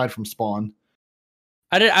hand side from spawn.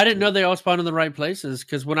 I didn't know they all spawned in the right places,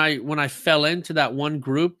 because when I fell into that one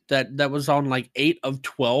group that was on like 8 of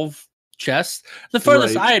 12 chests, the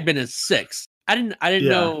furthest I had been is 6. I didn't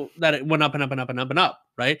know that it went up and up and up and up and up.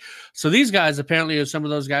 Right. So these guys apparently are some of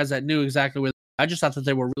those guys that knew exactly where. I just thought that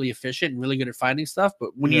they were really efficient and really good at finding stuff.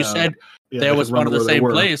 But when you said they was one of the same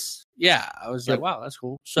place, I was like, wow, that's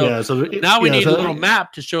cool. So, now we need a little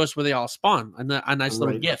map to show us where they all spawn, and a nice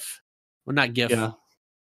little GIF. Well, not GIF. Yeah.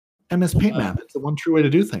 MS Paint map. It's the one true way to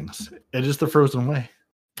do things. It is the frozen way.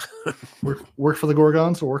 work for the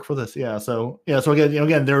Gorgons, or work for this. So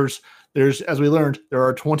again, there's as we learned, there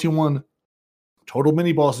are 21 total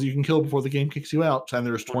mini bosses you can kill before the game kicks you out, and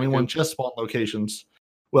there's 21 chest spawn locations.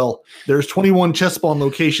 Well, there's 21 chest spawn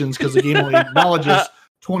locations because the game only acknowledges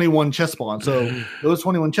 21 chest spawns. So those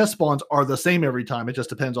 21 chest spawns are the same every time. It just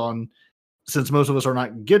depends on, since most of us are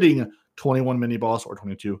not getting 21 mini boss or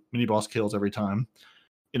 22 mini boss kills every time.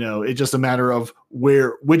 It's just a matter of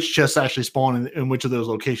which chests actually spawn in which of those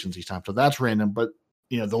locations each time. So that's random, but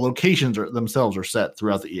the locations themselves are set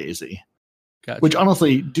throughout the EAZ. Gotcha. Which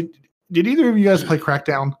honestly, did either of you guys play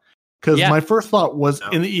Crackdown? Because my first thought was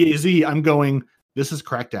in the EAZ, I'm going, this is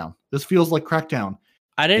Crackdown. This feels like Crackdown.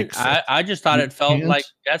 I didn't. I just thought it felt like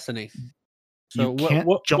Destiny. So what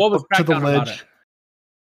was to the Crackdown ledge? about it?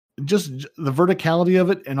 Just the verticality of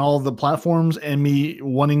it and all the platforms, and me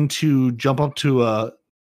wanting to jump up to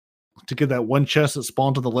get that one chest that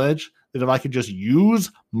spawned to the ledge. That if I could just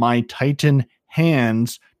use my Titan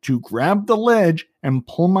hands to grab the ledge and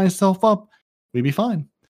pull myself up, we'd be fine.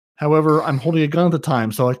 However, I'm holding a gun at the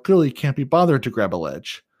time, so I clearly can't be bothered to grab a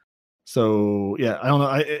ledge. So I don't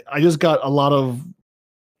know. I just got a lot of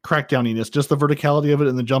Crackdowniness, just the verticality of it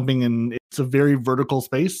and the jumping, and it's a very vertical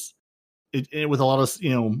space. It with a lot of sort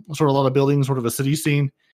of a lot of buildings, sort of a city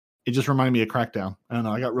scene. It just reminded me of Crackdown. I don't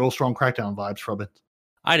know. I got real strong Crackdown vibes from it.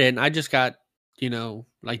 I didn't. I just got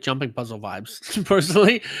like jumping puzzle vibes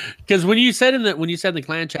personally, because when you said in the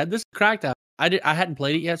clan chat, this is Crackdown, I hadn't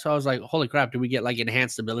played it yet, so I was like, holy crap, do we get like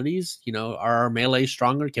enhanced abilities? Are our melee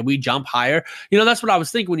stronger? Can we jump higher? That's what I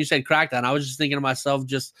was thinking when you said Crackdown. I was just thinking to myself,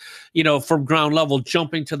 just from ground level,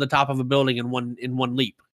 jumping to the top of a building in one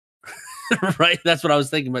leap. Right? That's what I was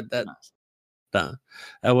thinking, but that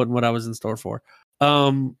wasn't what I was in store for.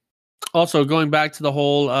 Also, going back to the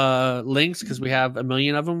whole links, because we have a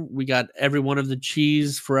million of them, we got every one of the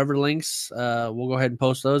Cheese Forever links. We'll go ahead and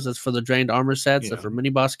post those. That's for the drained armor sets, that's for mini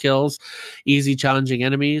boss kills, easy challenging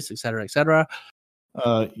enemies, etc., etc.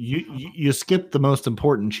 You skipped the most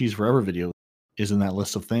important Cheese Forever video. Is in that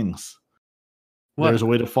list of things. What? There's a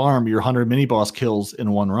way to farm your 100 mini boss kills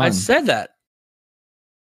in one run. I said that.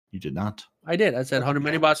 You did not. I did. I said 100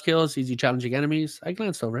 mini boss kills, easy challenging enemies. I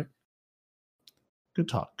glanced over it. Good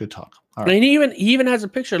talk. All right. And he even has a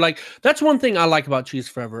picture. Like, that's one thing I like about Cheese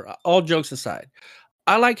Forever. All jokes aside,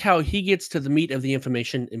 I like how he gets to the meat of the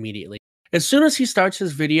information immediately. As soon as he starts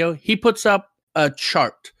his video, he puts up a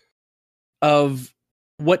chart of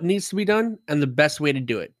what needs to be done and the best way to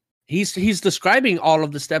do it. He's describing all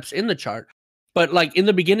of the steps in the chart, but like in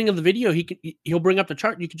the beginning of the video, he'll bring up the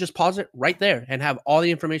chart. You can just pause it right there and have all the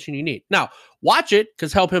information you need. Now, watch it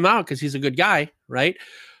because help him out because he's a good guy, right?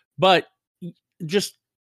 But just,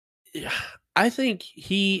 I think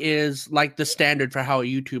he is like the standard for how a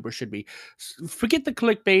YouTuber should be. Forget the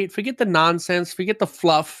clickbait, forget the nonsense, forget the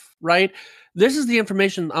fluff, right? This is the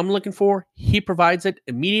information I'm looking for. He provides it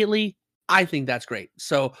immediately. I think that's great.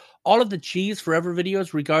 So all of the Cheese Forever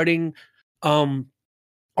videos regarding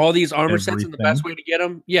all these armor sets and the best way to get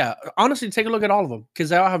them. Yeah, honestly, take a look at all of them because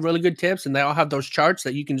they all have really good tips and they all have those charts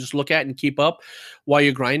that you can just look at and keep up while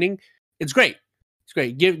you're grinding. It's great. It's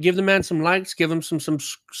great. Give the man some likes. Give him some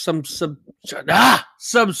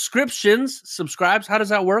subscriptions. Subscribes. How does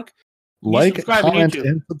that work? Like, comment,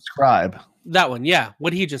 and subscribe. That one. Yeah.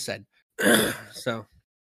 What he just said. So,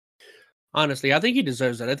 honestly, I think he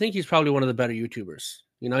deserves it. I think he's probably one of the better YouTubers.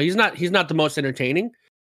 He's not the most entertaining,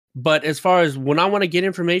 but as far as when I want to get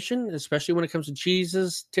information, especially when it comes to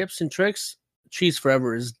cheeses, tips, and tricks, Cheese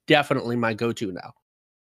Forever is definitely my go-to now.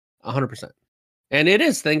 100%. And it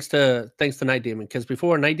is thanks to Night Demon, because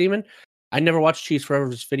before Night Demon, I never watched Cheese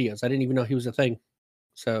Forever's videos. I didn't even know he was a thing.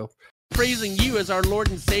 So, praising you as our Lord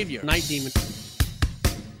and Savior, Night Demon.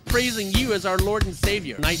 Praising you as our Lord and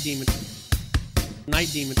Savior, Night Demon. Night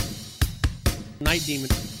Demon. Night Demon.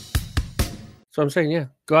 So I'm saying, yeah,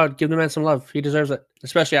 go out, give the man some love. He deserves it.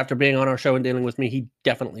 Especially after being on our show and dealing with me, he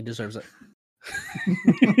definitely deserves it.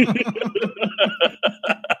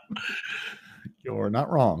 You're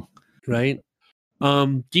not wrong. Right?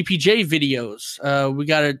 DPJ videos. We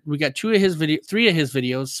got three of his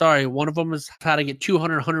videos. Sorry, one of them is how to get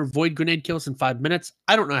 100 void grenade kills in 5 minutes.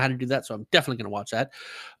 I don't know how to do that, so I'm definitely going to watch that.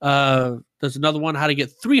 There's another one, how to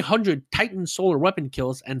get 300 Titan solar weapon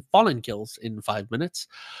kills and fallen kills in 5 minutes.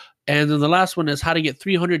 And then the last one is how to get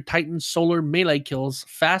 300 Titan solar melee kills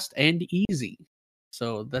fast and easy.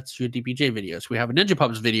 So that's your DPJ videos. We have a Ninja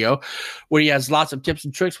Pups video where he has lots of tips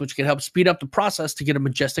and tricks which can help speed up the process to get a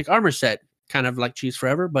majestic armor set. Kind of like Cheese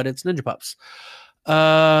Forever, but it's Ninja Pups.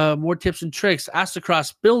 More tips and tricks.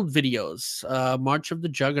 Astacross build videos. March of the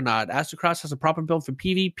Juggernaut. Astacross has a proper build for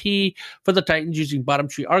PvP for the Titans using Bottom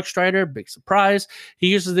Tree Arc Strider. Big surprise. He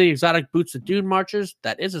uses the exotic boots of Dune Marchers.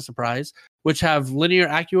 That is a surprise. Which have linear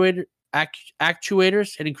actuators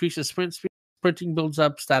and increases sprint speed. Sprinting builds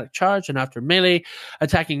up static charge, and after melee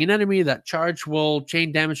attacking an enemy, that charge will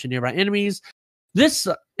chain damage to nearby enemies. This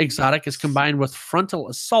exotic is combined with frontal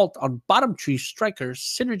assault on Bottom Tree Strikers.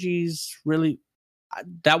 Synergies really...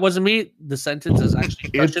 That wasn't me. The sentence is actually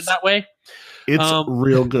structured that way. It's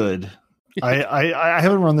real good. I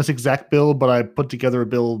haven't run this exact build, but I put together a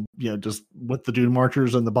build, just with the Dune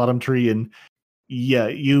Marchers and the Bottom Tree, and yeah,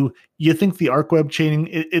 you think the arc web chaining,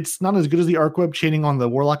 it's not as good as the arc web chaining on the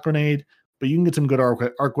Warlock Grenade, but you can get some good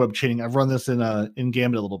arc web chaining. I've run this in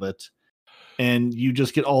Gambit a little bit, and you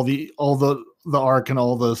just get all the arc and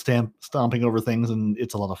all the stomping over things, and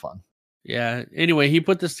it's a lot of fun. Yeah. Anyway, he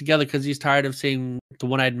put this together because he's tired of seeing the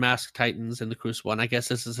One-Eyed Mask Titans in the Crucible, and I guess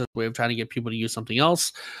this is his way of trying to get people to use something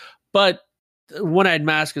else. But One-Eyed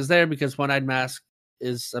Mask is there because One-Eyed Mask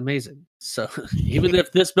is amazing. So even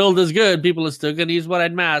if this build is good, people are still going to use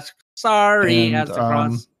One-Eyed Mask. Sorry,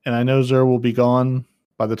 Astacross. And I know Zur will be gone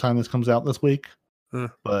by the time this comes out this week.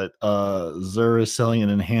 But Zur is selling an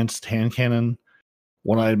enhanced hand cannon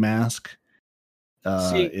One-Eyed Mask.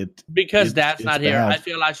 Because Dad's not here, I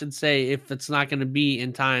feel I should say if it's not going to be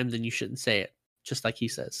in time, then you shouldn't say it. Just like he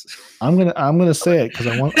says. I'm gonna say it because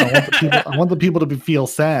I want the people to feel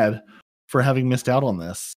sad for having missed out on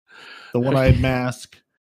this. The One-Eyed Mask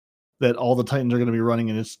that all the Titans are going to be running,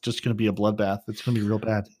 and it's just going to be a bloodbath. It's going to be real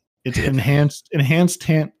bad. It's enhanced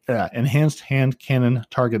hand cannon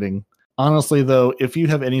targeting. Honestly, though, if you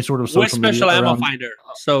have any sort of social with special media ammo around, finder,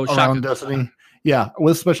 so around shotgun. Destiny, yeah,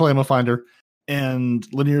 with special ammo finder and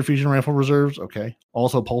linear fusion rifle reserves, okay.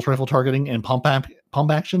 Also pulse rifle targeting and pump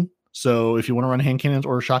action. So if you want to run hand cannons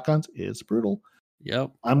or shotguns, it's brutal.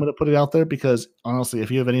 Yep. I'm going to put it out there because honestly,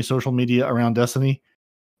 if you have any social media around Destiny,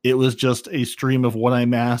 it was just a stream of one-eye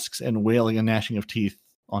masks and wailing and gnashing of teeth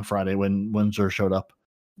on Friday when Xur showed up.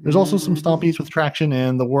 There's also some stompies with traction,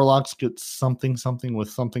 and the Warlocks get something with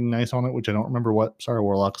something nice on it, which I don't remember what. Sorry,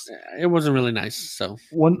 Warlocks. It wasn't really nice. So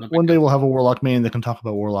one day we'll have a Warlock main that can talk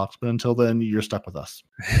about Warlocks, but until then, you're stuck with us.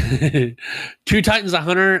 2 Titans, a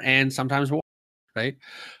Hunter, and sometimes war, right?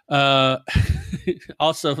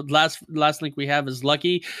 Also, last link we have is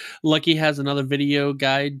Lucky. Lucky has another video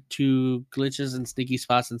guide to glitches and sneaky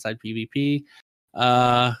spots inside PvP.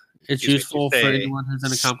 It's useful for anyone who's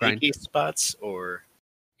in a comp grind. Sneaky spots or...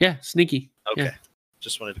 Yeah, sneaky. Okay. Yeah.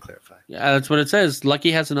 Just wanted to clarify. Yeah, that's what it says. Lucky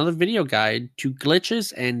has another video guide to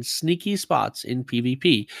glitches and sneaky spots in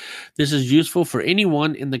PvP. This is useful for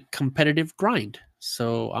anyone in the competitive grind.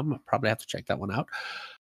 So I'm gonna probably have to check that one out.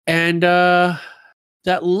 And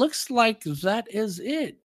that looks like that is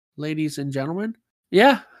it, ladies and gentlemen.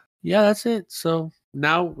 Yeah, that's it. So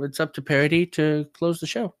now it's up to Parody to close the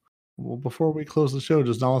show. Well, before we close the show,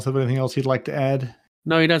 does Nollis have anything else he'd like to add?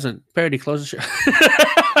 No, he doesn't. Parody, close the show.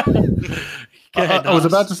 Ahead, I was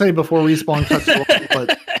about to say before Respawn cuts you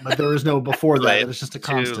off, but there is no before that. It's just a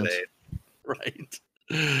constant. Right.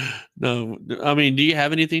 No, I mean, do you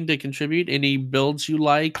have anything to contribute? Any builds you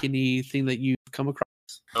like? Anything that you've come across?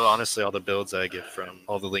 Oh, honestly, all the builds I get from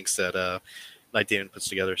all the links that Night Demon puts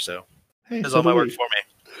together. So it's all my work for me.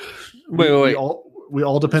 Wait. We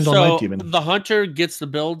all depend on Night Demon. The Hunter gets the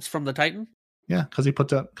builds from the Titan? Yeah,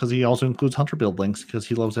 because he also includes Hunter build links because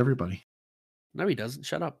he loves everybody. No, he doesn't.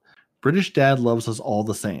 Shut up. British Dad loves us all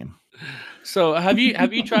the same. So have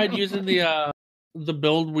you tried using the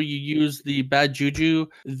build where you use the Bad Juju,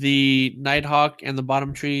 the Nighthawk, and the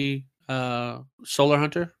Bottom Tree Solar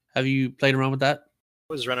Hunter? Have you played around with that?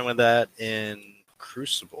 I was running with that in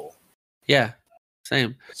Crucible. Yeah,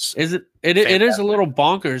 same. It is a little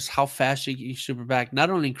bonkers how fast you super back, not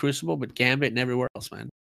only in Crucible but Gambit and everywhere else, man.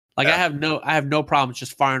 Like yeah. I have no problems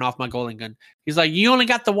just firing off my golden gun. He's like, you only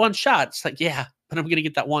got the one shot. It's like, yeah, but I'm gonna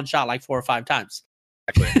get that one shot like 4 or 5 times.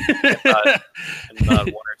 Exactly. and not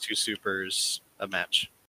 1 or 2 supers a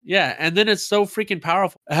match. Yeah, and then it's so freaking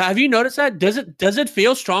powerful. Have you noticed that? Does it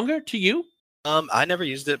feel stronger to you? I never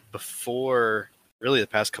used it before. Really, the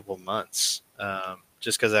past couple of months.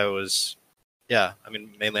 Just because I was,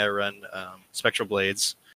 mainly I run Spectral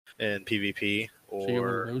Blades in PvP. Or so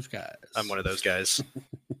you're one of those guys. I'm one of those guys.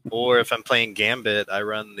 Or if I'm playing Gambit, I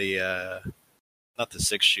run the not the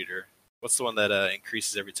 6-shooter. What's the one that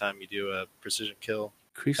increases every time you do a precision kill?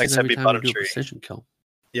 Increases every time you do a precision kill.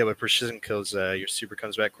 Yeah, with precision kills, your super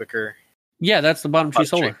comes back quicker. Yeah, that's the Bottom Tree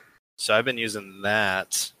Solar. So I've been using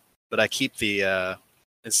that, but I keep the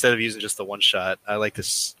instead of using just the one shot, I like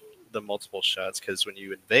the multiple shots because when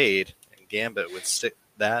you invade and Gambit with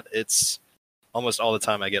that, it's almost all the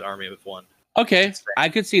time I get army with one. Okay, I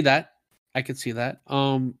could see that.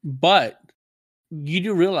 But you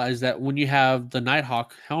do realize that when you have the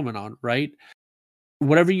Nighthawk helmet on, right?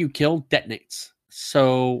 Whatever you kill detonates.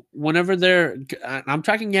 So whenever I'm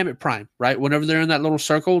tracking Gambit Prime, right? Whenever they're in that little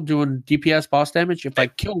circle doing DPS boss damage, if I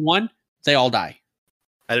kill one, they all die.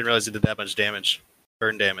 I didn't realize it did that much damage.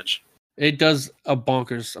 Burn damage. It does a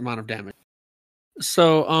bonkers amount of damage.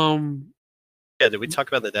 So, yeah, did we talk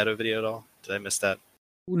about the Dado video at all? Did I miss that?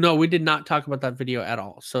 No, we did not talk about that video at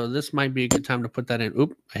all. So this might be a good time to put that in.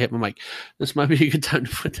 Oop, I hit my mic. This might be a good time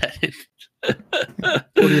to put that in. What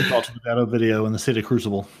are your thoughts on the Dado video in the State of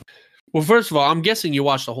Crucible? Well, first of all, I'm guessing you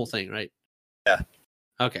watched the whole thing, right? Yeah.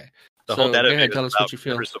 Okay. The whole Dado video. Tell us what you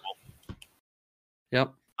feel. Crucible.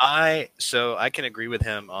 Yep. I can agree with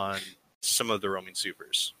him on some of the roaming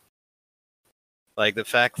supers. Like the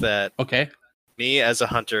fact that me as a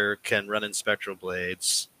hunter can run in Spectral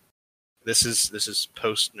Blades. This is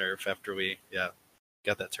post nerf after we got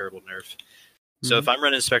that terrible nerf. So if I'm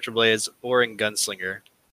running Spectral Blades or in Gunslinger,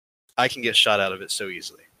 I can get shot out of it so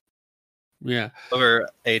easily. Yeah. Over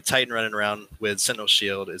a Titan running around with Sentinel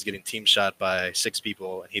Shield is getting team shot by 6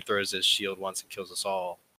 people, and he throws his shield once and kills us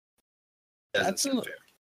all. That's not fair.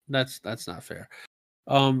 That's not fair.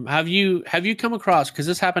 Have you come across, because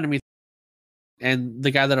this happened to me, and the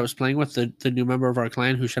guy that I was playing with, the new member of our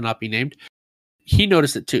clan who shall not be named, he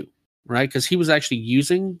noticed it too, right? Because he was actually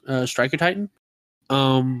using Striker Titan,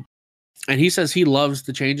 and he says he loves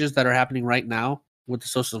the changes that are happening right now with the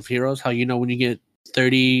Social of Heroes. How when you get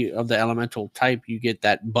 30 of the elemental type, you get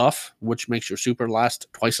that buff, which makes your super last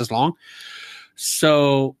twice as long.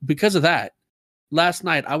 So because of that, last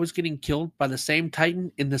night I was getting killed by the same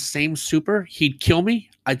Titan in the same super. He'd kill me,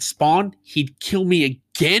 I'd spawn, he'd kill me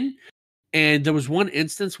again. And there was one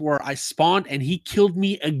instance where I spawned and he killed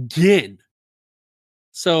me again.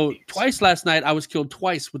 So twice last night, I was killed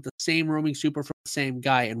twice with the same roaming super from the same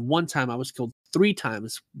guy. And one time I was killed 3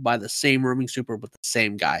 times by the same roaming super with the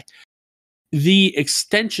same guy. The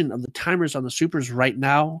extension of the timers on the supers right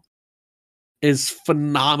now is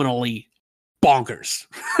phenomenally bonkers.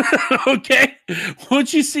 Okay?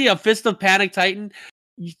 Once you see a Fist of Panic Titan,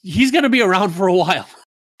 he's going to be around for a while.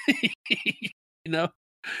 You know?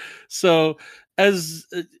 So as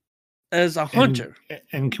a hunter.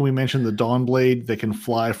 And can we mention the Dawnblade that can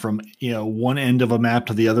fly from one end of a map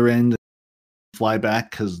to the other end, fly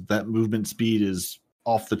back, because that movement speed is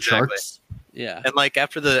off the charts. Yeah. And like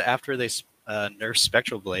after they nerfed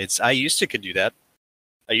Spectral Blades, I used to could do that.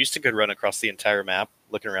 I used to could run across the entire map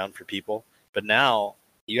looking around for people, but now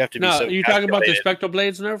you have to be so. Are you talking about the Spectral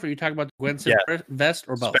Blades nerf, or are you talking about the Gwenson vest,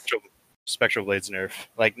 or both? Spectral Blades nerf.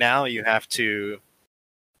 Like now you have to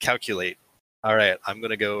calculate. All right, I'm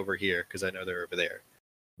going to go over here because I know they're over there.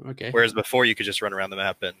 Okay. Whereas before you could just run around the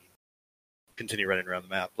map and continue running around the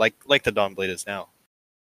map, like the Dawnblade is now.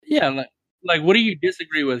 Yeah, like what do you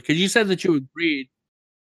disagree with? Because you said that you agreed.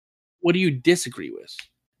 What do you disagree with?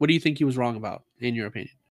 What do you think he was wrong about, in your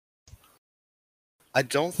opinion? I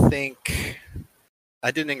didn't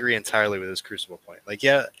agree entirely with his Crucible point. Like,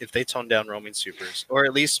 yeah, if they toned down roaming supers, or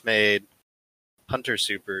at least made Hunter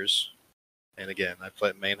supers, and again, I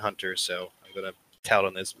play main Hunter, so I'm going to tout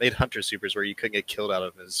on this, made Hunter supers where you couldn't get killed out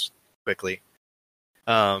of them as quickly.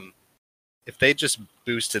 If they just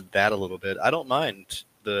boosted that a little bit, I don't mind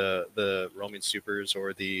the roaming supers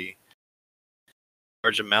or the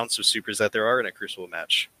large amounts of supers that there are in a Crucible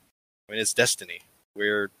match. I mean, it's Destiny,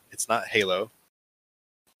 where it's not Halo.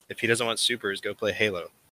 If he doesn't want supers, go play Halo.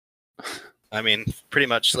 I mean, pretty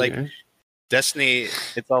much like Destiny,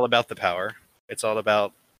 it's all about the power. It's all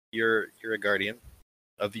about you're a guardian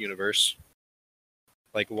of the universe.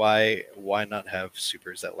 Like, why not have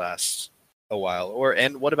supers that last a while?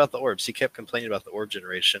 And what about the orbs? He kept complaining about the orb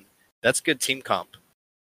generation. That's good team comp.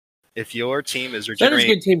 If your team is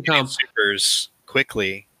regenerating good team comp. supers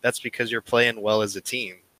quickly, that's because you're playing well as a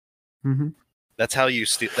team. Mm-hmm. That's how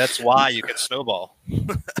that's why you can snowball.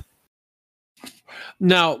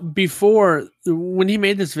 Now, before when he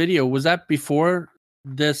made this video, was that before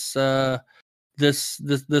this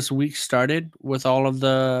week started with all of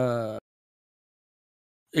the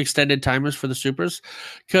extended timers for the supers?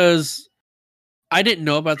 Because I didn't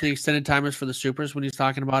know about the extended timers for the supers when he's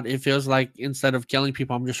talking about it feels like instead of killing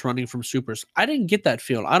people, I'm just running from supers. I didn't get that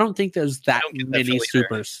feel. I don't think there's that many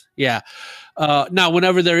supers. Yeah. Now,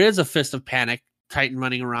 whenever there is a Fist of Panic Titan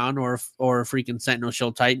running around or a freaking Sentinel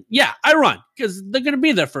Shield Titan, yeah, I run because they're going to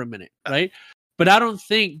be there for a minute, right? But I don't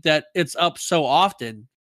think that it's up so often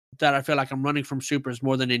that I feel like I'm running from supers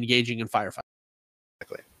more than engaging in firefight.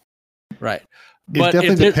 Exactly. Right. It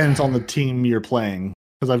definitely depends on the team you're playing.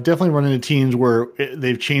 Because I've definitely run into teams where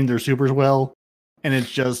they've chained their supers well, and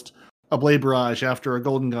it's just a Blade Barrage after a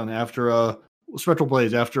Golden Gun, after a Spectral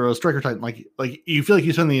Blades, after a Striker Titan. Like you feel like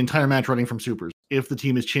you spend the entire match running from supers if the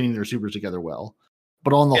team is chaining their supers together well.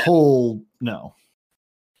 But on the whole, no.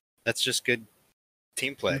 That's just good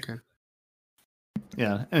team play. Okay.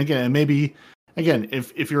 Yeah, and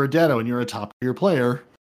if you're a Datto and you're a top tier player,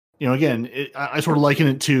 I sort of liken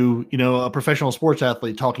it to a professional sports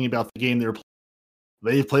athlete talking about the game they're playing.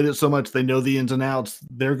 They've played it so much, they know the ins and outs.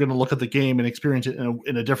 They're going to look at the game and experience it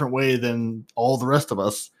in a different way than all the rest of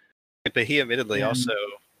us. But he admittedly also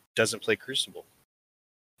doesn't play Crucible.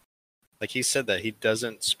 Like he said that he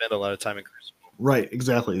doesn't spend a lot of time in Crucible. Right,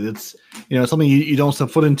 exactly. It's something you don't step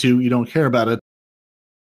foot into. You don't care about it.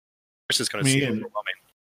 This is going to seem overwhelming.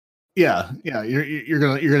 Yeah. You're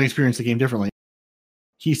gonna experience the game differently.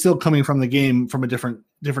 He's still coming from the game from a different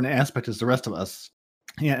aspect as the rest of us.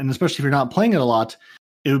 Yeah, and especially if you're not playing it a lot,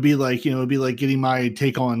 it would be like getting my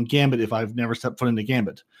take on Gambit if I've never stepped foot into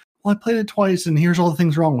Gambit. Well, I played it twice, and here's all the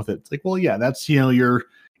things wrong with it. It's like, well, yeah, that's your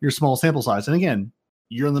small sample size. And again,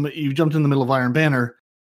 you jumped in the middle of Iron Banner,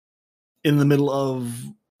 in the middle of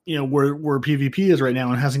where PvP is right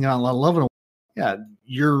now, and hasn't gotten a lot of love. Yeah,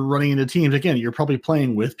 you're running into teams again. You're probably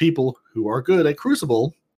playing with people who are good at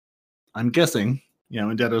Crucible. I'm guessing,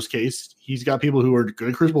 in Datto's case, he's got people who are good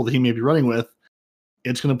at Crucible that he may be running with.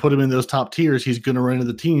 It's going to put him in those top tiers. He's going to run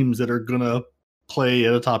into the teams that are going to play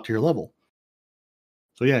at a top tier level.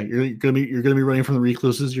 So yeah, you're going to be running from the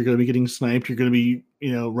recluses. You're going to be getting sniped. You're going to be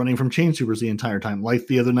running from chain supers the entire time. Like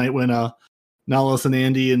the other night when Nahlas and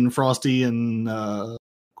Andy and Frosty and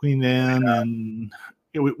Queen Anne and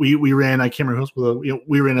we ran. I can't remember who else.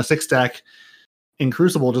 We ran a 6-stack in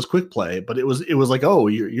Crucible, just quick play, but it was like, oh,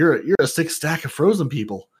 you're a 6-stack of Frozen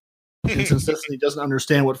people. And since Destiny doesn't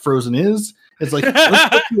understand what Frozen is, it's like let's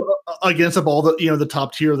put you against all the the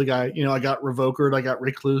top tier of the guy. I got Revokered, I got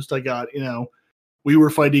Recluse, I got we were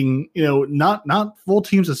fighting not full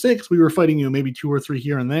teams of 6. We were fighting maybe 2 or 3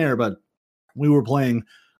 here and there, but we were playing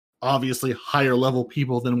obviously higher level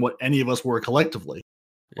people than what any of us were collectively,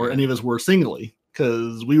 or any of us were singly,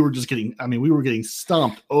 because we were just getting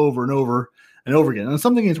stomped over and over and over again. And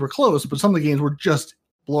some of the games were close, but some of the games were just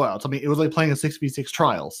blowouts. I mean, it was like playing a 6v6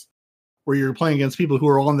 trials where you're playing against people who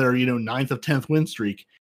are on their 9th of 10th win streak,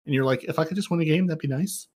 and you're like, if I could just win a game, that'd be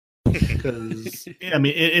nice. Because I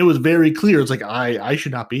mean, it was very clear. It's like I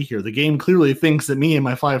should not be here. The game clearly thinks that me and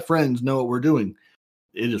my 5 friends know what we're doing.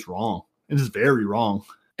 It is wrong. It is very wrong.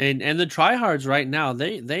 And the tryhards right now,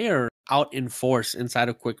 they are out in force inside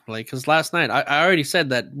of quick play. Because last night I already said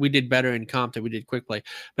that we did better in comp than we did quick play.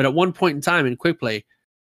 But at one point in time in quick play,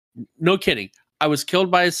 no kidding, I was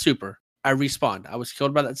killed by a super. I respawned. I was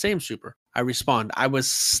killed by that same super. I respawned. I was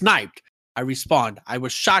sniped. I respawned. I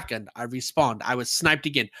was shotgunned. I respawned. I was sniped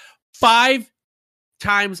again. 5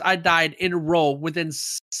 times I died in a row within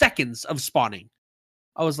seconds of spawning.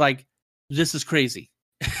 I was like, this is crazy.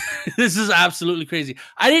 This is absolutely crazy.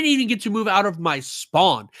 I didn't even get to move out of my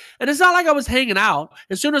spawn. And it's not like I was hanging out.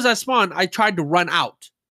 As soon as I spawned, I tried to run out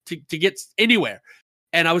to get anywhere.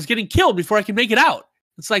 And I was getting killed before I could make it out.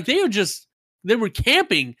 It's like they were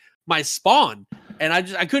camping my spawn. And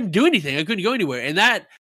I couldn't do anything. I couldn't go anywhere. And that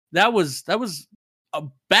was a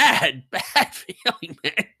bad feeling,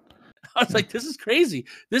 man. I was like, this is crazy.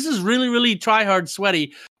 This is really, really try hard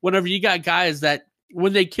sweaty whenever you got guys that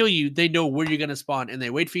when they kill you, they know where you're going to spawn and they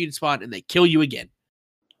wait for you to spawn and they kill you again.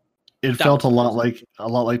 It felt a lot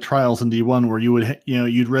like trials in D1 where you would,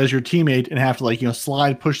 you'd res your teammate and have to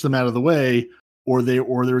slide, push them out of the way, or there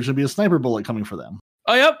was going to be a sniper bullet coming for them.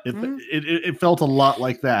 Oh, yep. It felt a lot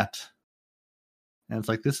like that. And it's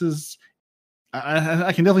like, this is,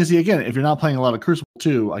 I can definitely see, again, if you're not playing a lot of Crucible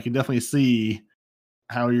 2, I can definitely see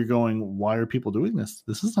how you're going, why are people doing this?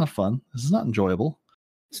 This is not fun. This is not enjoyable.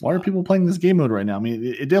 Why are people playing this game mode right now? I mean,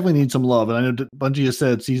 it definitely needs some love. And I know Bungie has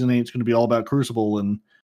said Season 8 is going to be all about Crucible. And,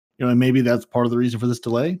 and maybe that's part of the reason for this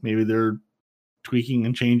delay. Maybe they're tweaking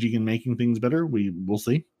and changing and making things better. We'll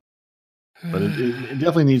see. But it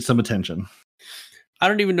definitely needs some attention. I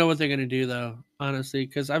don't even know what they're going to do, though, honestly,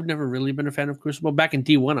 because I've never really been a fan of Crucible. Back in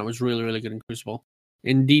D1, I was really, really good in Crucible.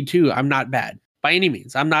 In D2, I'm not bad by any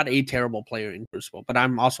means. I'm not a terrible player in Crucible, but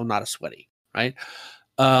I'm also not a sweaty, right?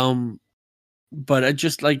 But I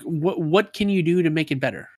just what can you do to make it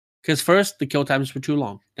better? Because first, the kill times were too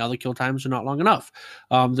long. Now the kill times are not long enough.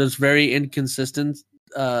 There's very inconsistent.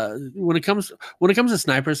 When it comes to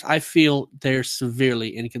snipers, I feel they're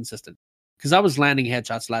severely inconsistent. Because I was landing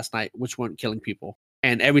headshots last night, which weren't killing people,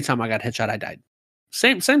 and every time I got headshot, I died.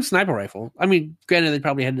 Same sniper rifle. I mean, granted, they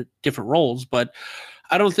probably had different roles, but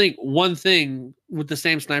I don't think one thing with the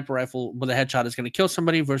same sniper rifle with a headshot is going to kill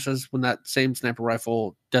somebody versus when that same sniper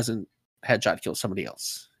rifle doesn't headshot kill somebody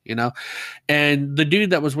else, And the dude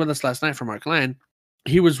that was with us last night from our clan,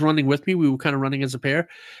 he was running with me. We were kind of running as a pair,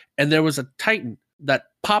 and there was a Titan that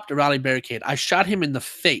popped a rally barricade. I shot him in the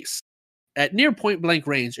face at near point blank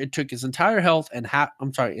range. It took his entire health and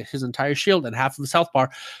his entire shield and half of his health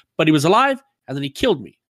bar, but he was alive, and then he killed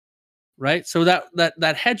me. Right, so that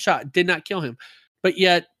headshot did not kill him, but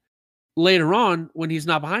yet later on, when he's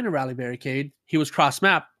not behind a rally barricade, he was cross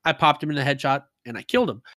map. I popped him in the headshot and I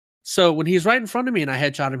killed him. So when he's right in front of me and I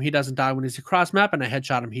headshot him, he doesn't die. When he's a cross map and I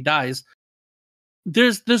headshot him, he dies.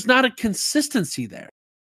 There's not a consistency there,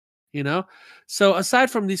 So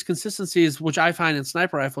aside from these consistencies, which I find in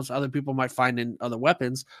sniper rifles, other people might find in other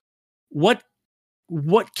weapons, what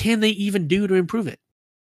can they even do to improve it?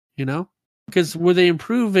 Because where they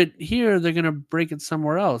improve it here, they're going to break it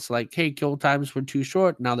somewhere else. Like, hey, kill times were too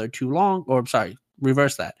short. Now they're too long. Or,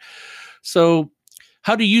 reverse that. So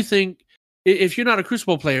how do you think, if you're not a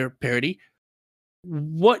Crucible player, Parody,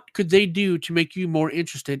 what could they do to make you more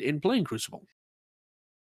interested in playing Crucible?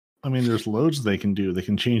 I mean, there's loads they can do. They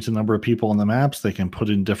can change the number of people on the maps. They can put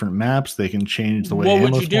in different maps. They can change the way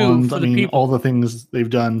ammo spawns. All the things they've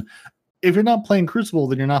done. If you're not playing Crucible,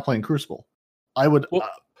 then you're not playing Crucible. I would...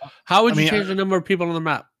 how would you change the number of people on the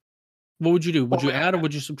map? What would you do? Would you add or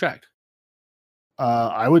would you subtract?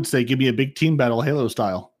 I would say give me a big team battle Halo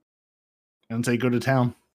style and say go to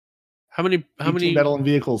town. How many team battle in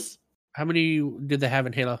vehicles? How many did they have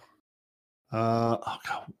in Halo?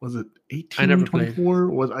 Was it 18,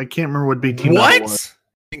 24? I can't remember what big team battle was.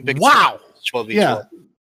 Wow. 12v12. Yeah.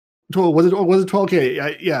 12, was it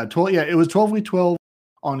 12K? Yeah, 12. Yeah, it was 12v12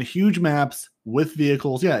 on huge maps with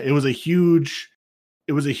vehicles. Yeah, it was a huge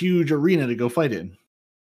arena to go fight in.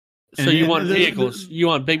 So you want vehicles? You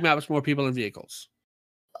want big maps, more people in vehicles?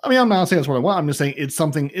 I mean, I'm not saying that's what I want. I'm just saying it's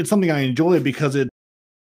something I enjoy because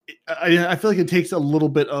I feel like it takes a little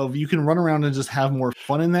bit of, you can run around and just have more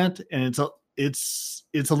fun in that, and it's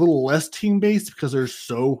a little less team based because there's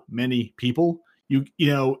so many people. You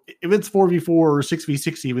know, if it's 4v4 or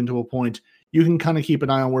 6v6 even to a point, you can kind of keep an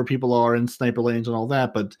eye on where people are in sniper lanes and all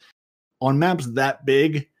that. But on maps that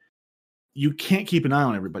big, you can't keep an eye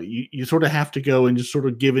on everybody. You sort of have to go and just sort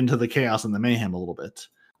of give into the chaos and the mayhem a little bit.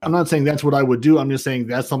 I'm not saying that's what I would do. I'm just saying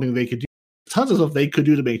that's something they could do. Tons of stuff they could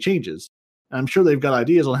do to make changes. And I'm sure they've got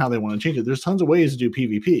ideas on how they want to change it. There's tons of ways to do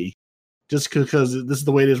PvP. Just because this is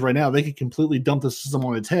the way it is right now, they could completely dump the system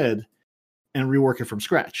on its head and rework it from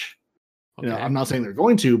scratch. Okay. You know, I'm not saying they're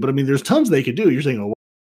going to, but I mean, there's tons they could do. You're saying, oh,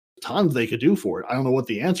 tons they could do for it. I don't know what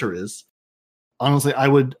the answer is. Honestly, I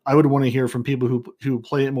would want to hear from people who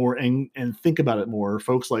play it more and think about it more.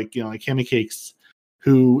 Folks like, you know, like Hammy Cakes,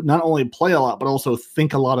 who not only play a lot but also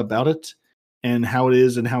think a lot about it and how it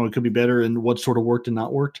is and how it could be better and what sort of worked and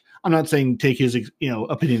not worked. I'm not saying take his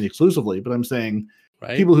opinion exclusively, but I'm saying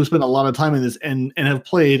people who spend a lot of time in this and have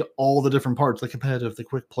played all the different parts, the competitive, the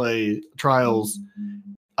quick play, trials.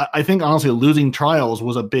 I think honestly losing trials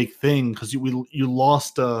was a big thing because you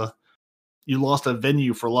lost a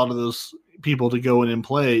venue for a lot of those people to go in and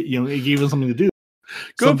play. You know, it gave them something to do.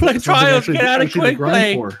 Go play trials. Get out of quick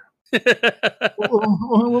play. Well,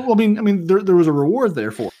 I mean, there was a reward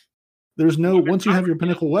there for it. There's no, once you have your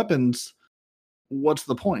pinnacle weapons, what's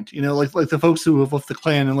the point? You know, like the folks who have left the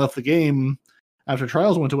clan and left the game after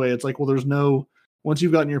trials went away. It's like, well, there's no, once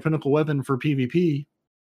you've gotten your pinnacle weapon for PvP,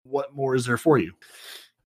 what more is there for you?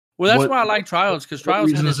 Well, that's why I like trials, because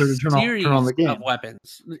trials has a series of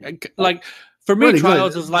weapons. Like for me,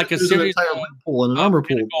 trials is like a series of pool and an armor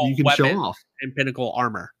pool you can show off and pinnacle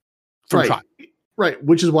armor. Right,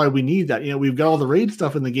 which is why we need that. You know, we've got all the raid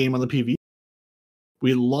stuff in the game on the PvE.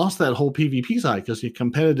 We lost that whole PvP side because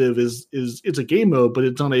competitive is it's a game mode, but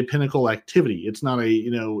it's not a pinnacle activity. It's not a,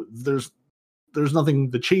 you know, there's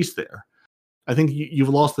nothing to chase there. I think you've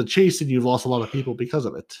lost the chase and you've lost a lot of people because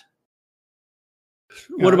of it.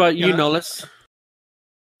 What about you, Nolus?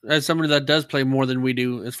 As somebody that does play more than we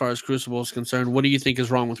do as far as Crucible is concerned, what do you think is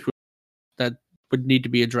wrong with Crucible that would need to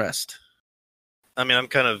be addressed? I mean, I'm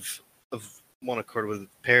kind of one accord with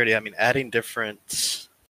parity. I mean, adding different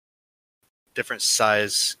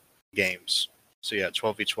size games. So yeah,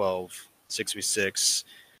 12v12, 6v6,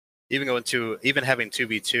 even having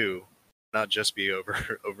 2v2, not just be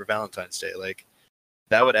over Valentine's Day. Like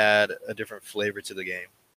that would add a different flavor to the game.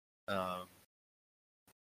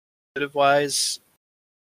 Competitive wise,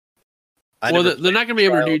 they're not going to be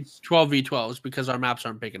able to do 12v12s because our maps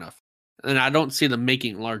aren't big enough, and I don't see them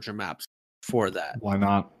making larger maps for that. Why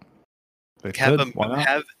not? Have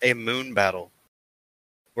a moon battle.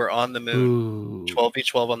 We're on the moon.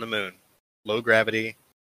 12v12 on the moon. Low gravity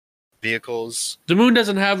vehicles. The moon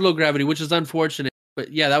doesn't have low gravity, which is unfortunate.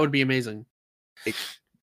 But yeah, that would be amazing.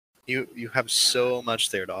 You have so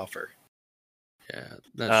much there to offer. Yeah,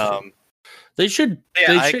 that's true. They should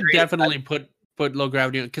definitely put low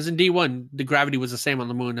gravity, because in D1 the gravity was the same on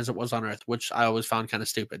the moon as it was on Earth, which I always found kind of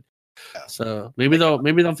stupid. Yeah. So maybe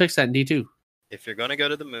they'll fix that in D2. If you're going to go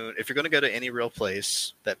to the moon, if you're going to go to any real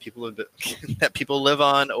place that people live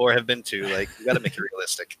on or have been to, like, you got to make it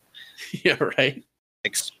realistic. Yeah, right.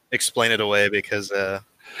 Explain it away because the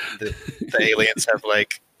aliens have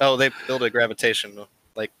they build a gravitation.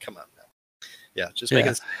 Like, come on, man. Yeah, just make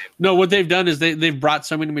it. No, what they've done is they've brought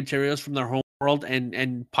so many materials from their home world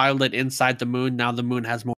and piled it inside the moon. Now the moon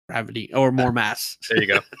has more gravity or more mass. There you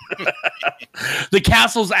go. The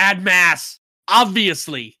castles add mass,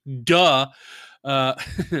 obviously. Duh. I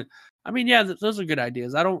mean, yeah, those are good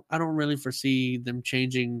ideas. I don't really foresee them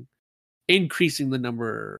increasing the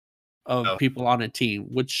number of people on a team,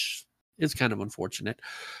 which is kind of unfortunate.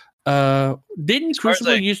 Didn't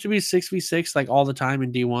Crucible used to be 6v6 like all the time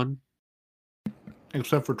in D1?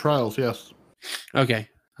 Except for trials, yes. Okay,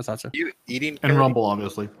 I thought so. You eating and Rumble,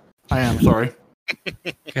 obviously. I am sorry.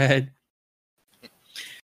 Go ahead.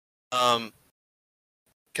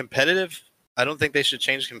 Competitive. I don't think they should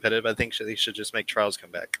change competitive. I think they should just make trials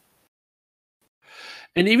come back.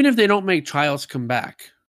 And even if they don't make trials come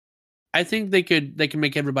back, I think they can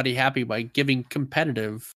make everybody happy by giving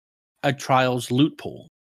competitive a trials loot pool.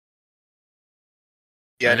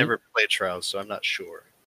 Yeah, right? I never played trials, so I'm not sure.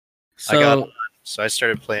 So I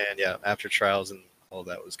started playing after trials, and all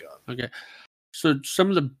that was gone. Okay. So some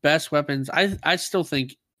of the best weapons, I still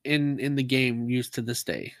think in the game used to this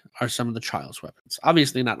day are some of the Trials weapons.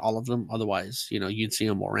 Obviously not all of them, otherwise, you'd see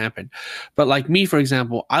them more rampant. But like me, for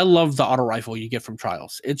example, I love the auto rifle you get from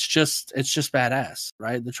Trials. It's just badass,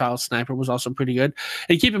 right? The Trials sniper was also pretty good.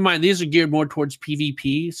 And keep in mind, these are geared more towards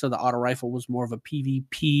PvP, so the auto rifle was more of a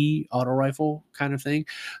PvP auto rifle kind of thing.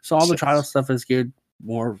 So all the Trials stuff is geared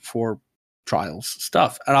more for Trials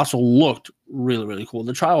stuff. It also looked really, really cool.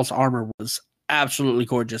 The Trials armor was absolutely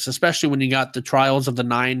gorgeous, especially when you got the Trials of the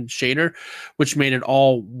 9 shader, which made it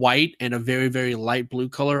all white and a very, very light blue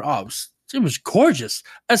color. Oh, it was gorgeous.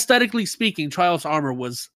 Aesthetically speaking, Trials armor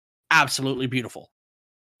was absolutely beautiful.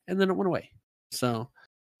 And then it went away. So,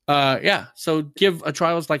 so give a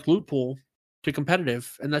Trials like loot pool to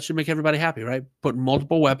competitive, and that should make everybody happy, right? Put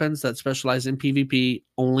multiple weapons that specialize in PvP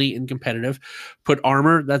only in competitive. Put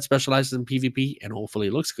armor that specializes in PvP and hopefully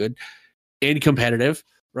looks good in competitive.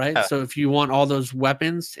 Right. Yeah. So if you want all those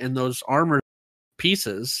weapons and those armor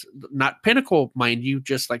pieces, not Pinnacle, mind you,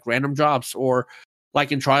 just like random drops, or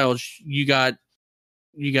like in Trials, you got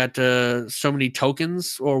so many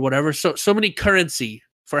tokens or whatever. So many currency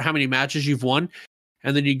for how many matches you've won.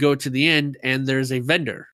 And then you go to the end and there's a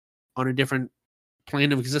vendor on a different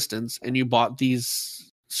plane of existence. And you bought these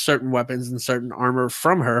certain weapons and certain armor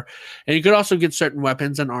from her. And you could also get certain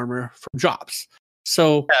weapons and armor from drops.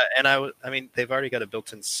 So and I mean they've already got a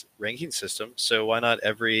built-in ranking system, so why not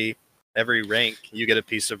every rank you get a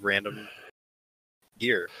piece of random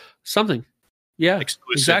gear, something,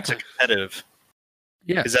 exclusive exactly. to competitive.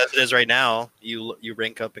 Yeah, because as it is right now, you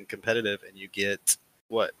rank up in competitive and you get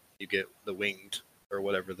the winged or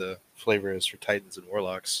whatever the flavor is for Titans and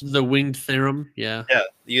Warlocks. The winged theorem, yeah,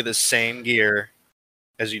 you get the same gear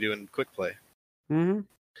as you do in quick play. Mm-hmm.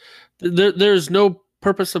 There's no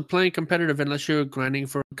purpose of playing competitive unless you're grinding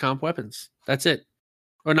for comp weapons. That's it.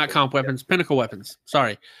 Or not comp weapons, Pinnacle weapons.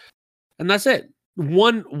 Sorry. And that's it.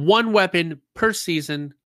 One weapon per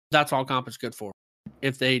season, that's all comp is good for.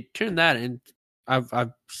 If they turn that in, I've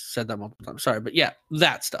said that multiple times. Sorry, but yeah,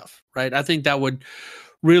 that stuff, right? I think that would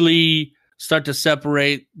really start to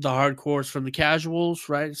separate the hardcores from the casuals,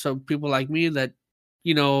 right? So people like me that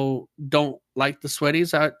don't like the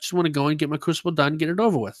sweaties, I just want to go and get my Crucible done, get it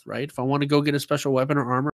over with, right? If I want to go get a special weapon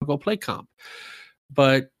or armor, I'll go play comp.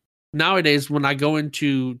 But nowadays, when I go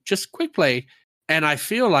into just quick play, and I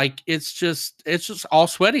feel like it's just all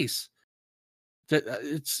sweaties.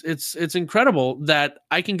 It's incredible that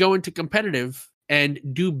I can go into competitive and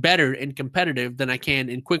do better in competitive than I can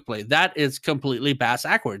in quick play. That is completely bass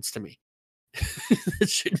backwards to me. It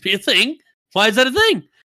shouldn't be a thing. Why is that a thing?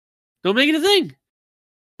 Don't make it a thing.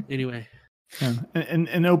 Anyway,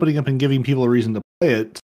 and opening up and giving people a reason to play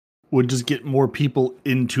it would just get more people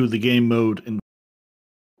into the game mode. And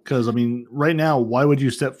because I mean, right now, why would you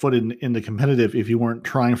step foot in the competitive if you weren't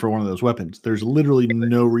trying for one of those weapons? There's literally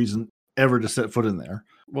no reason ever to set foot in there.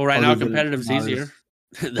 Well, right now, competitive's easier.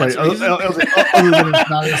 Right, other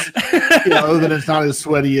than it's not as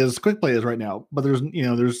sweaty as quick play is right now. But it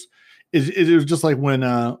was just like when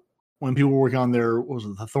people were working on their, what was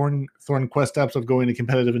it, the Thorn Quest apps of going to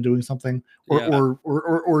competitive and doing something,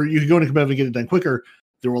 or you could go into competitive and get it done quicker.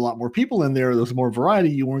 There were a lot more people in there. There was more variety.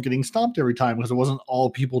 You weren't getting stomped every time because it wasn't all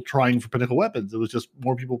people trying for Pinnacle weapons. It was just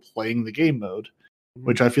more people playing the game mode,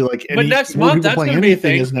 which I feel like next month that's going to be a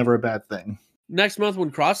thing. Is never a bad thing. Next month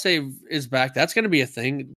when cross save is back, that's going to be a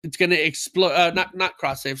thing. It's going to explode. Not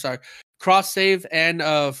cross save. Sorry, cross save and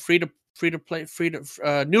free to play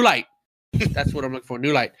New Light. That's what I'm looking for.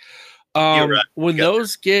 New Light. When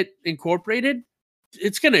those get incorporated,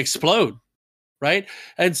 it's going to explode, right?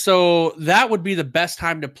 And so that would be the best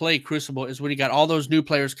time to play Crucible is when you got all those new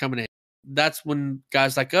players coming in. That's when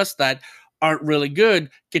guys like us that aren't really good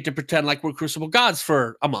get to pretend like we're Crucible gods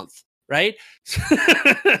for a month, right?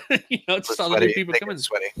 Just all the new people coming.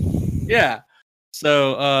 Sweaty. Yeah.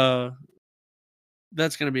 So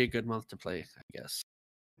that's going to be a good month to play, I guess.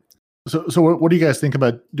 So what do you guys think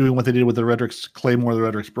about doing what they did with the Redrix Claymore, the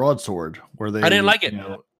Redrix Broadsword, where they? I didn't like it.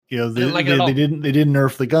 They didn't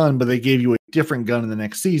nerf the gun, but they gave you a different gun in the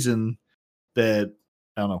next season that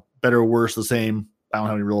I don't know, better or worse, the same. I don't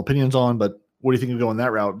have any real opinions on, but what do you think of going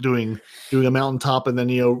that route? Doing a mountaintop and then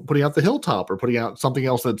putting out the hilltop, or putting out something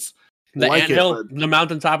else that's the like anthill, the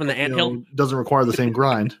mountaintop and the anthill doesn't require the same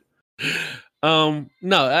grind. No,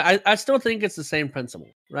 I still think it's the same principle,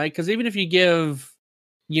 right? Because even if you give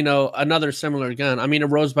another similar gun, I mean, it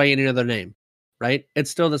rose by any other name, right? It's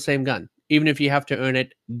still the same gun, even if you have to earn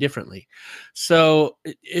it differently. So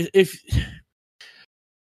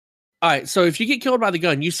all right, so if you get killed by the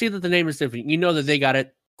gun, you see that the name is different. You know that they got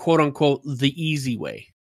it, quote unquote, the easy way,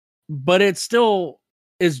 but it still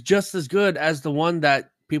is just as good as the one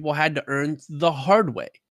that people had to earn the hard way,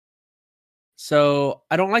 So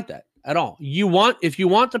I don't like that at all. If you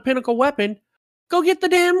want the pinnacle weapon, go get the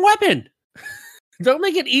damn weapon. Don't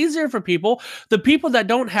make it easier for people. The people that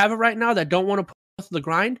don't have it right now, that don't want to put the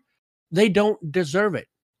grind, they don't deserve it.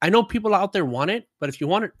 I know people out there want it, but if you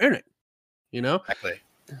want it, earn it. You know? Exactly.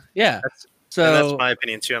 Yeah. That's my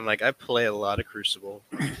opinion too. I'm like, I play a lot of Crucible.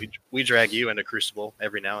 We drag you into Crucible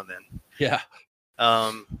every now and then. Yeah.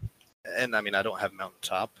 And I mean, I don't have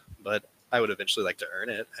Mountaintop, but I would eventually like to earn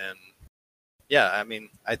it. And yeah, I mean,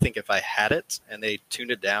 I think if I had it and they tuned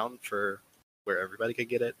it down for where everybody could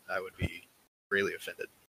get it, I would be really offended.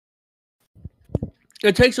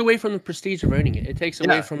 It takes away from the prestige of earning it. It takes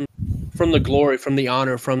away from the glory, from the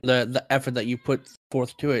honor, from the effort that you put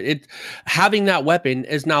forth to it. Having that weapon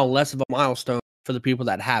is now less of a milestone for the people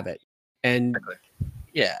that have it. And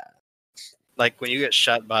yeah. Like when you get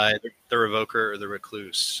shot by the Revoker or the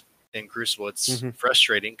Recluse in Crucible, it's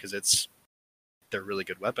frustrating because they're really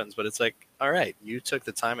good weapons, but it's like, all right, you took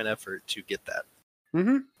the time and effort to get that.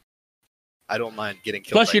 Mm-hmm. I don't mind getting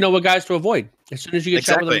killed. Plus, you know what guys to avoid. As soon as you get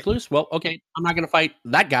shot with a Recluse, well, okay, I'm not going to fight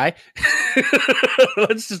that guy.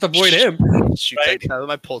 Let's just avoid him. Shoot that guy with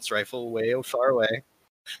my pulse rifle way far away.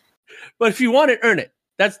 But if you want it, earn it.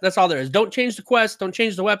 That's all there is. Don't change the quest. Don't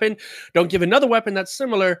change the weapon. Don't give another weapon that's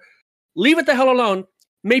similar. Leave it the hell alone.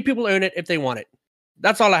 Make people earn it if they want it.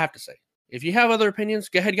 That's all I have to say. If you have other opinions,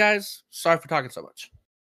 go ahead, guys. Sorry for talking so much.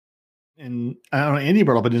 And I don't know, Andy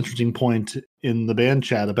brought up an interesting point in the band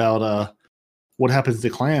chat about what happens to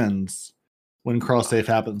clans when cross save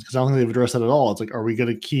happens, because I don't think they've addressed that at all. It's like, are we going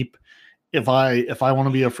to keep if I want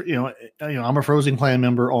to be I'm a Frozen Clan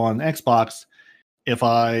member on Xbox. If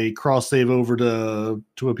I cross save over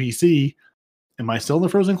to a PC, am I still in the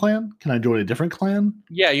Frozen Clan? Can I join a different clan?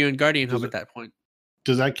 Yeah, you and Guardian Hub at that point.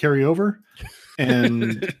 Does that carry over?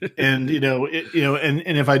 And and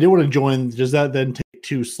if I do want to join, does that then take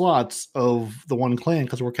 2 slots of the one clan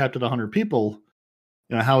because we're capped at 100 people?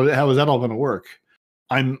 You know, how is that all going to work?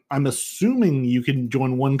 I'm assuming you can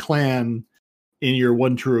join one clan in your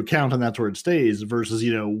one true account and that's where it stays versus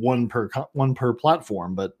one per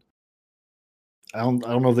platform. But I don't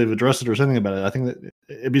know if they've addressed it or something about it. I think that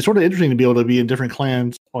it'd be sort of interesting to be able to be in different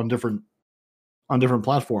clans on different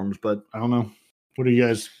platforms. But I don't know. What are you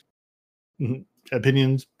guys'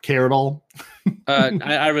 opinions? Care at all?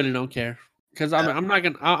 I really don't care because I'm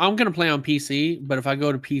gonna play on PC. But if I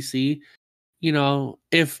go to PC,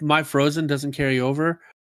 if my Frozen doesn't carry over,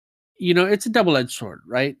 it's a double-edged sword,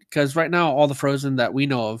 right? Because right now all the Frozen that we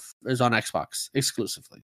know of is on Xbox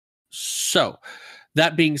exclusively. So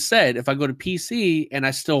that being said, if I go to PC and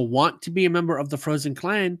I still want to be a member of the Frozen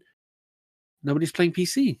Clan, nobody's playing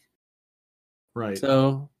PC, right?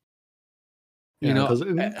 So. That's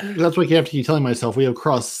what I have to keep telling myself. We have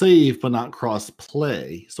cross save, but not cross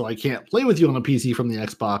play. So I can't play with you on a PC from the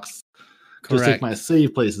Xbox. Correct. Just take my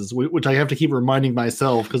save places, which I have to keep reminding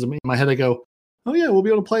myself because in my head I go, "Oh yeah, we'll be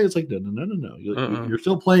able to play." It's like no. You're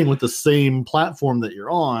still playing with the same platform that you're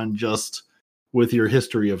on, just with your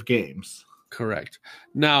history of games. Correct.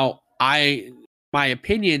 Now, my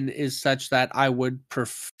opinion is such that I would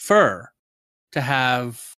prefer to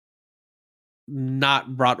have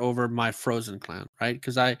not brought over my Frozen Clan, right?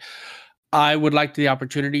 Because I would like the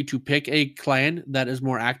opportunity to pick a clan that is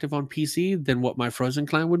more active on PC than what my Frozen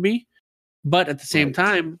Clan would be. But at the same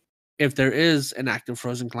time, if there is an active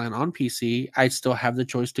Frozen Clan on PC, I still have the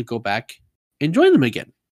choice to go back and join them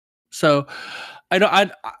again. So I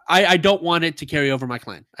don't want it to carry over my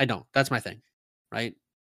clan. I don't. That's my thing, right?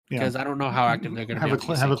 Because I don't know how active they're going to be.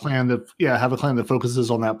 Have a clan that focuses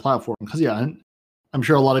on that platform. Because I'm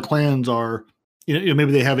sure a lot of clans are,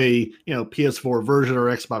 maybe they have a PS4 version or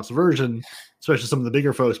Xbox version, especially some of the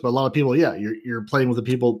bigger folks. But a lot of people, you're playing with the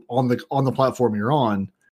people on the platform you're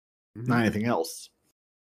on, not anything else.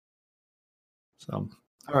 So,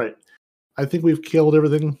 all right, I think we've killed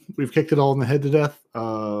everything. We've kicked it all in the head to death.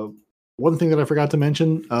 One thing that I forgot to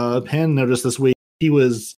mention, Pan noticed this week, he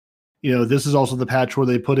was, this is also the patch where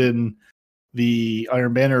they put in the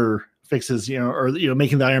Iron Banner fixes,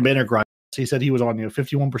 making the Iron Banner grind. He said he was on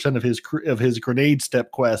 51% of his grenade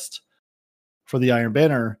step quest for the Iron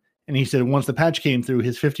Banner, and he said once the patch came through,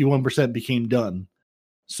 his 51% became done.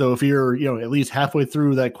 So if you're at least halfway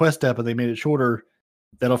through that quest step and they made it shorter,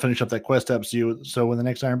 that'll finish up that quest step. So when the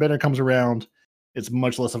next Iron Banner comes around, it's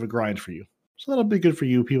much less of a grind for you. So that'll be good for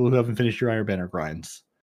you people who haven't finished your Iron Banner grinds.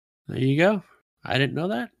 There you go. I didn't know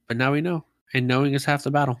that, but now we know, and knowing is half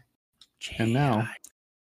the battle. And now,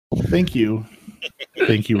 thank you.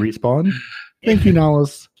 Thank you, Respawn. Thank you,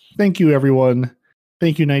 Nahlas. Thank you, everyone.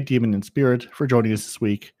 Thank you, Night Demon and Spirit, for joining us this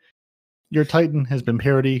week. Your Titan has been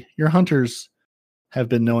Parody. Your Hunters have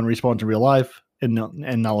been known Respawn to real life and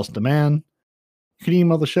Nahlas the Man. You can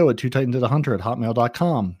email the show at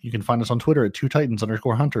twotitansandahunter@hotmail.com. You can find us on Twitter at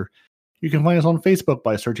twotitans_hunter. You can find us on Facebook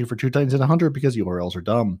by searching for Two Titans and a Hunter because URLs are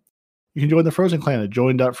dumb. You can join the Frozen Clan at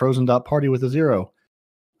join.frozen.party with a 0.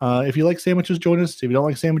 If you like sandwiches, join us. If you don't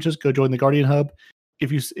like sandwiches, go join the Guardian Hub.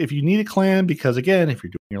 If you need a clan, because again, if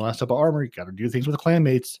you're doing your last up of armor, you got to do things with clan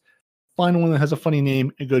mates. Find one that has a funny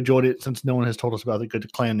name and go join it, since no one has told us about a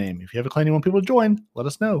good clan name. If you have a clan you want people to join, let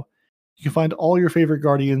us know. You can find all your favorite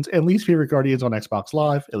Guardians and least favorite Guardians on Xbox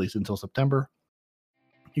Live, at least until September.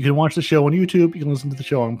 You can watch the show on YouTube. You can listen to the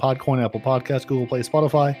show on Podcoin, Apple Podcasts, Google Play,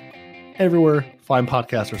 Spotify. Everywhere fine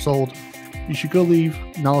podcasts are sold. You should go leave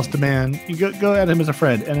Nollis Demand. You go add him as a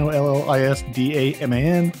friend.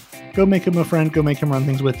 NOLLISDAMAN. Go make him a friend. Go make him run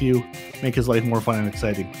things with you. Make his life more fun and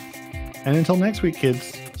exciting. And until next week,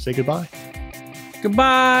 kids, say goodbye.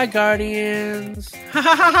 Goodbye, Guardians.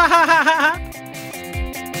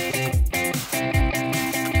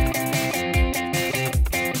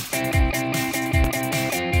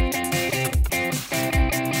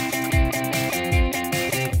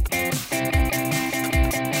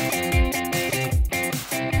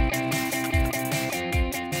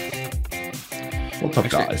 What's up,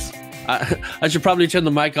 guys? I should probably turn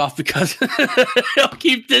the mic off because I'll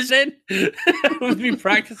keep this in with me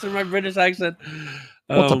practicing my British accent.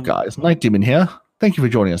 What's up, guys? Night Demon here. Thank you for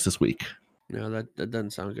joining us this week. No, that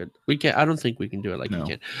doesn't sound good. We can't. I don't think we can do it like you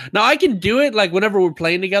can. Now I can do it like whenever we're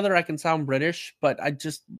playing together. I can sound British, but I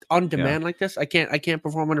just on demand like this. I can't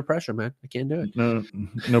perform under pressure, man. I can't do it.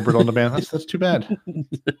 No Brit on demand. That's too bad.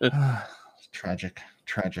 Tragic.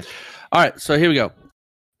 All right, so here we go.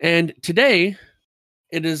 And today,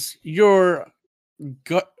 it is your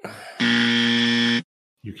gut.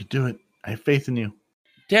 You can do it. I have faith in you.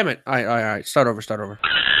 Damn it! All right. Start over.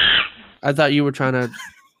 I thought you were trying to.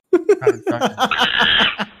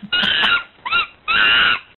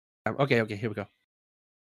 Okay. Here we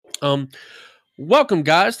go. Welcome,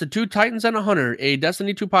 guys, to Two Titans and a Hunter, a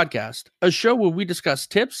Destiny 2 podcast, a show where we discuss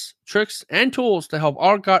tips, tricks, and tools to help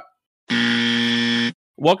our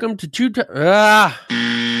Welcome to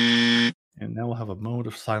And now we'll have a moment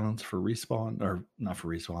of silence for respawn, or not for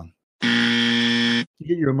respawn. You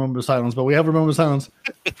get your moment of silence, but we have a moment of silence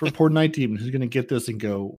for poor Night Demon, who's going to get this and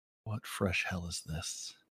go, "What fresh hell is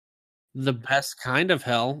this?" The best kind of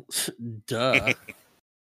hell. Duh.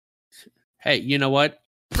 Hey, you know what?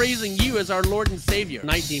 Praising you as our Lord and Savior,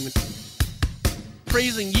 Night Demon.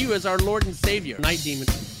 Praising you as our Lord and Savior, Night Demon.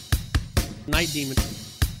 Night Demon.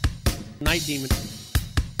 Night Demon.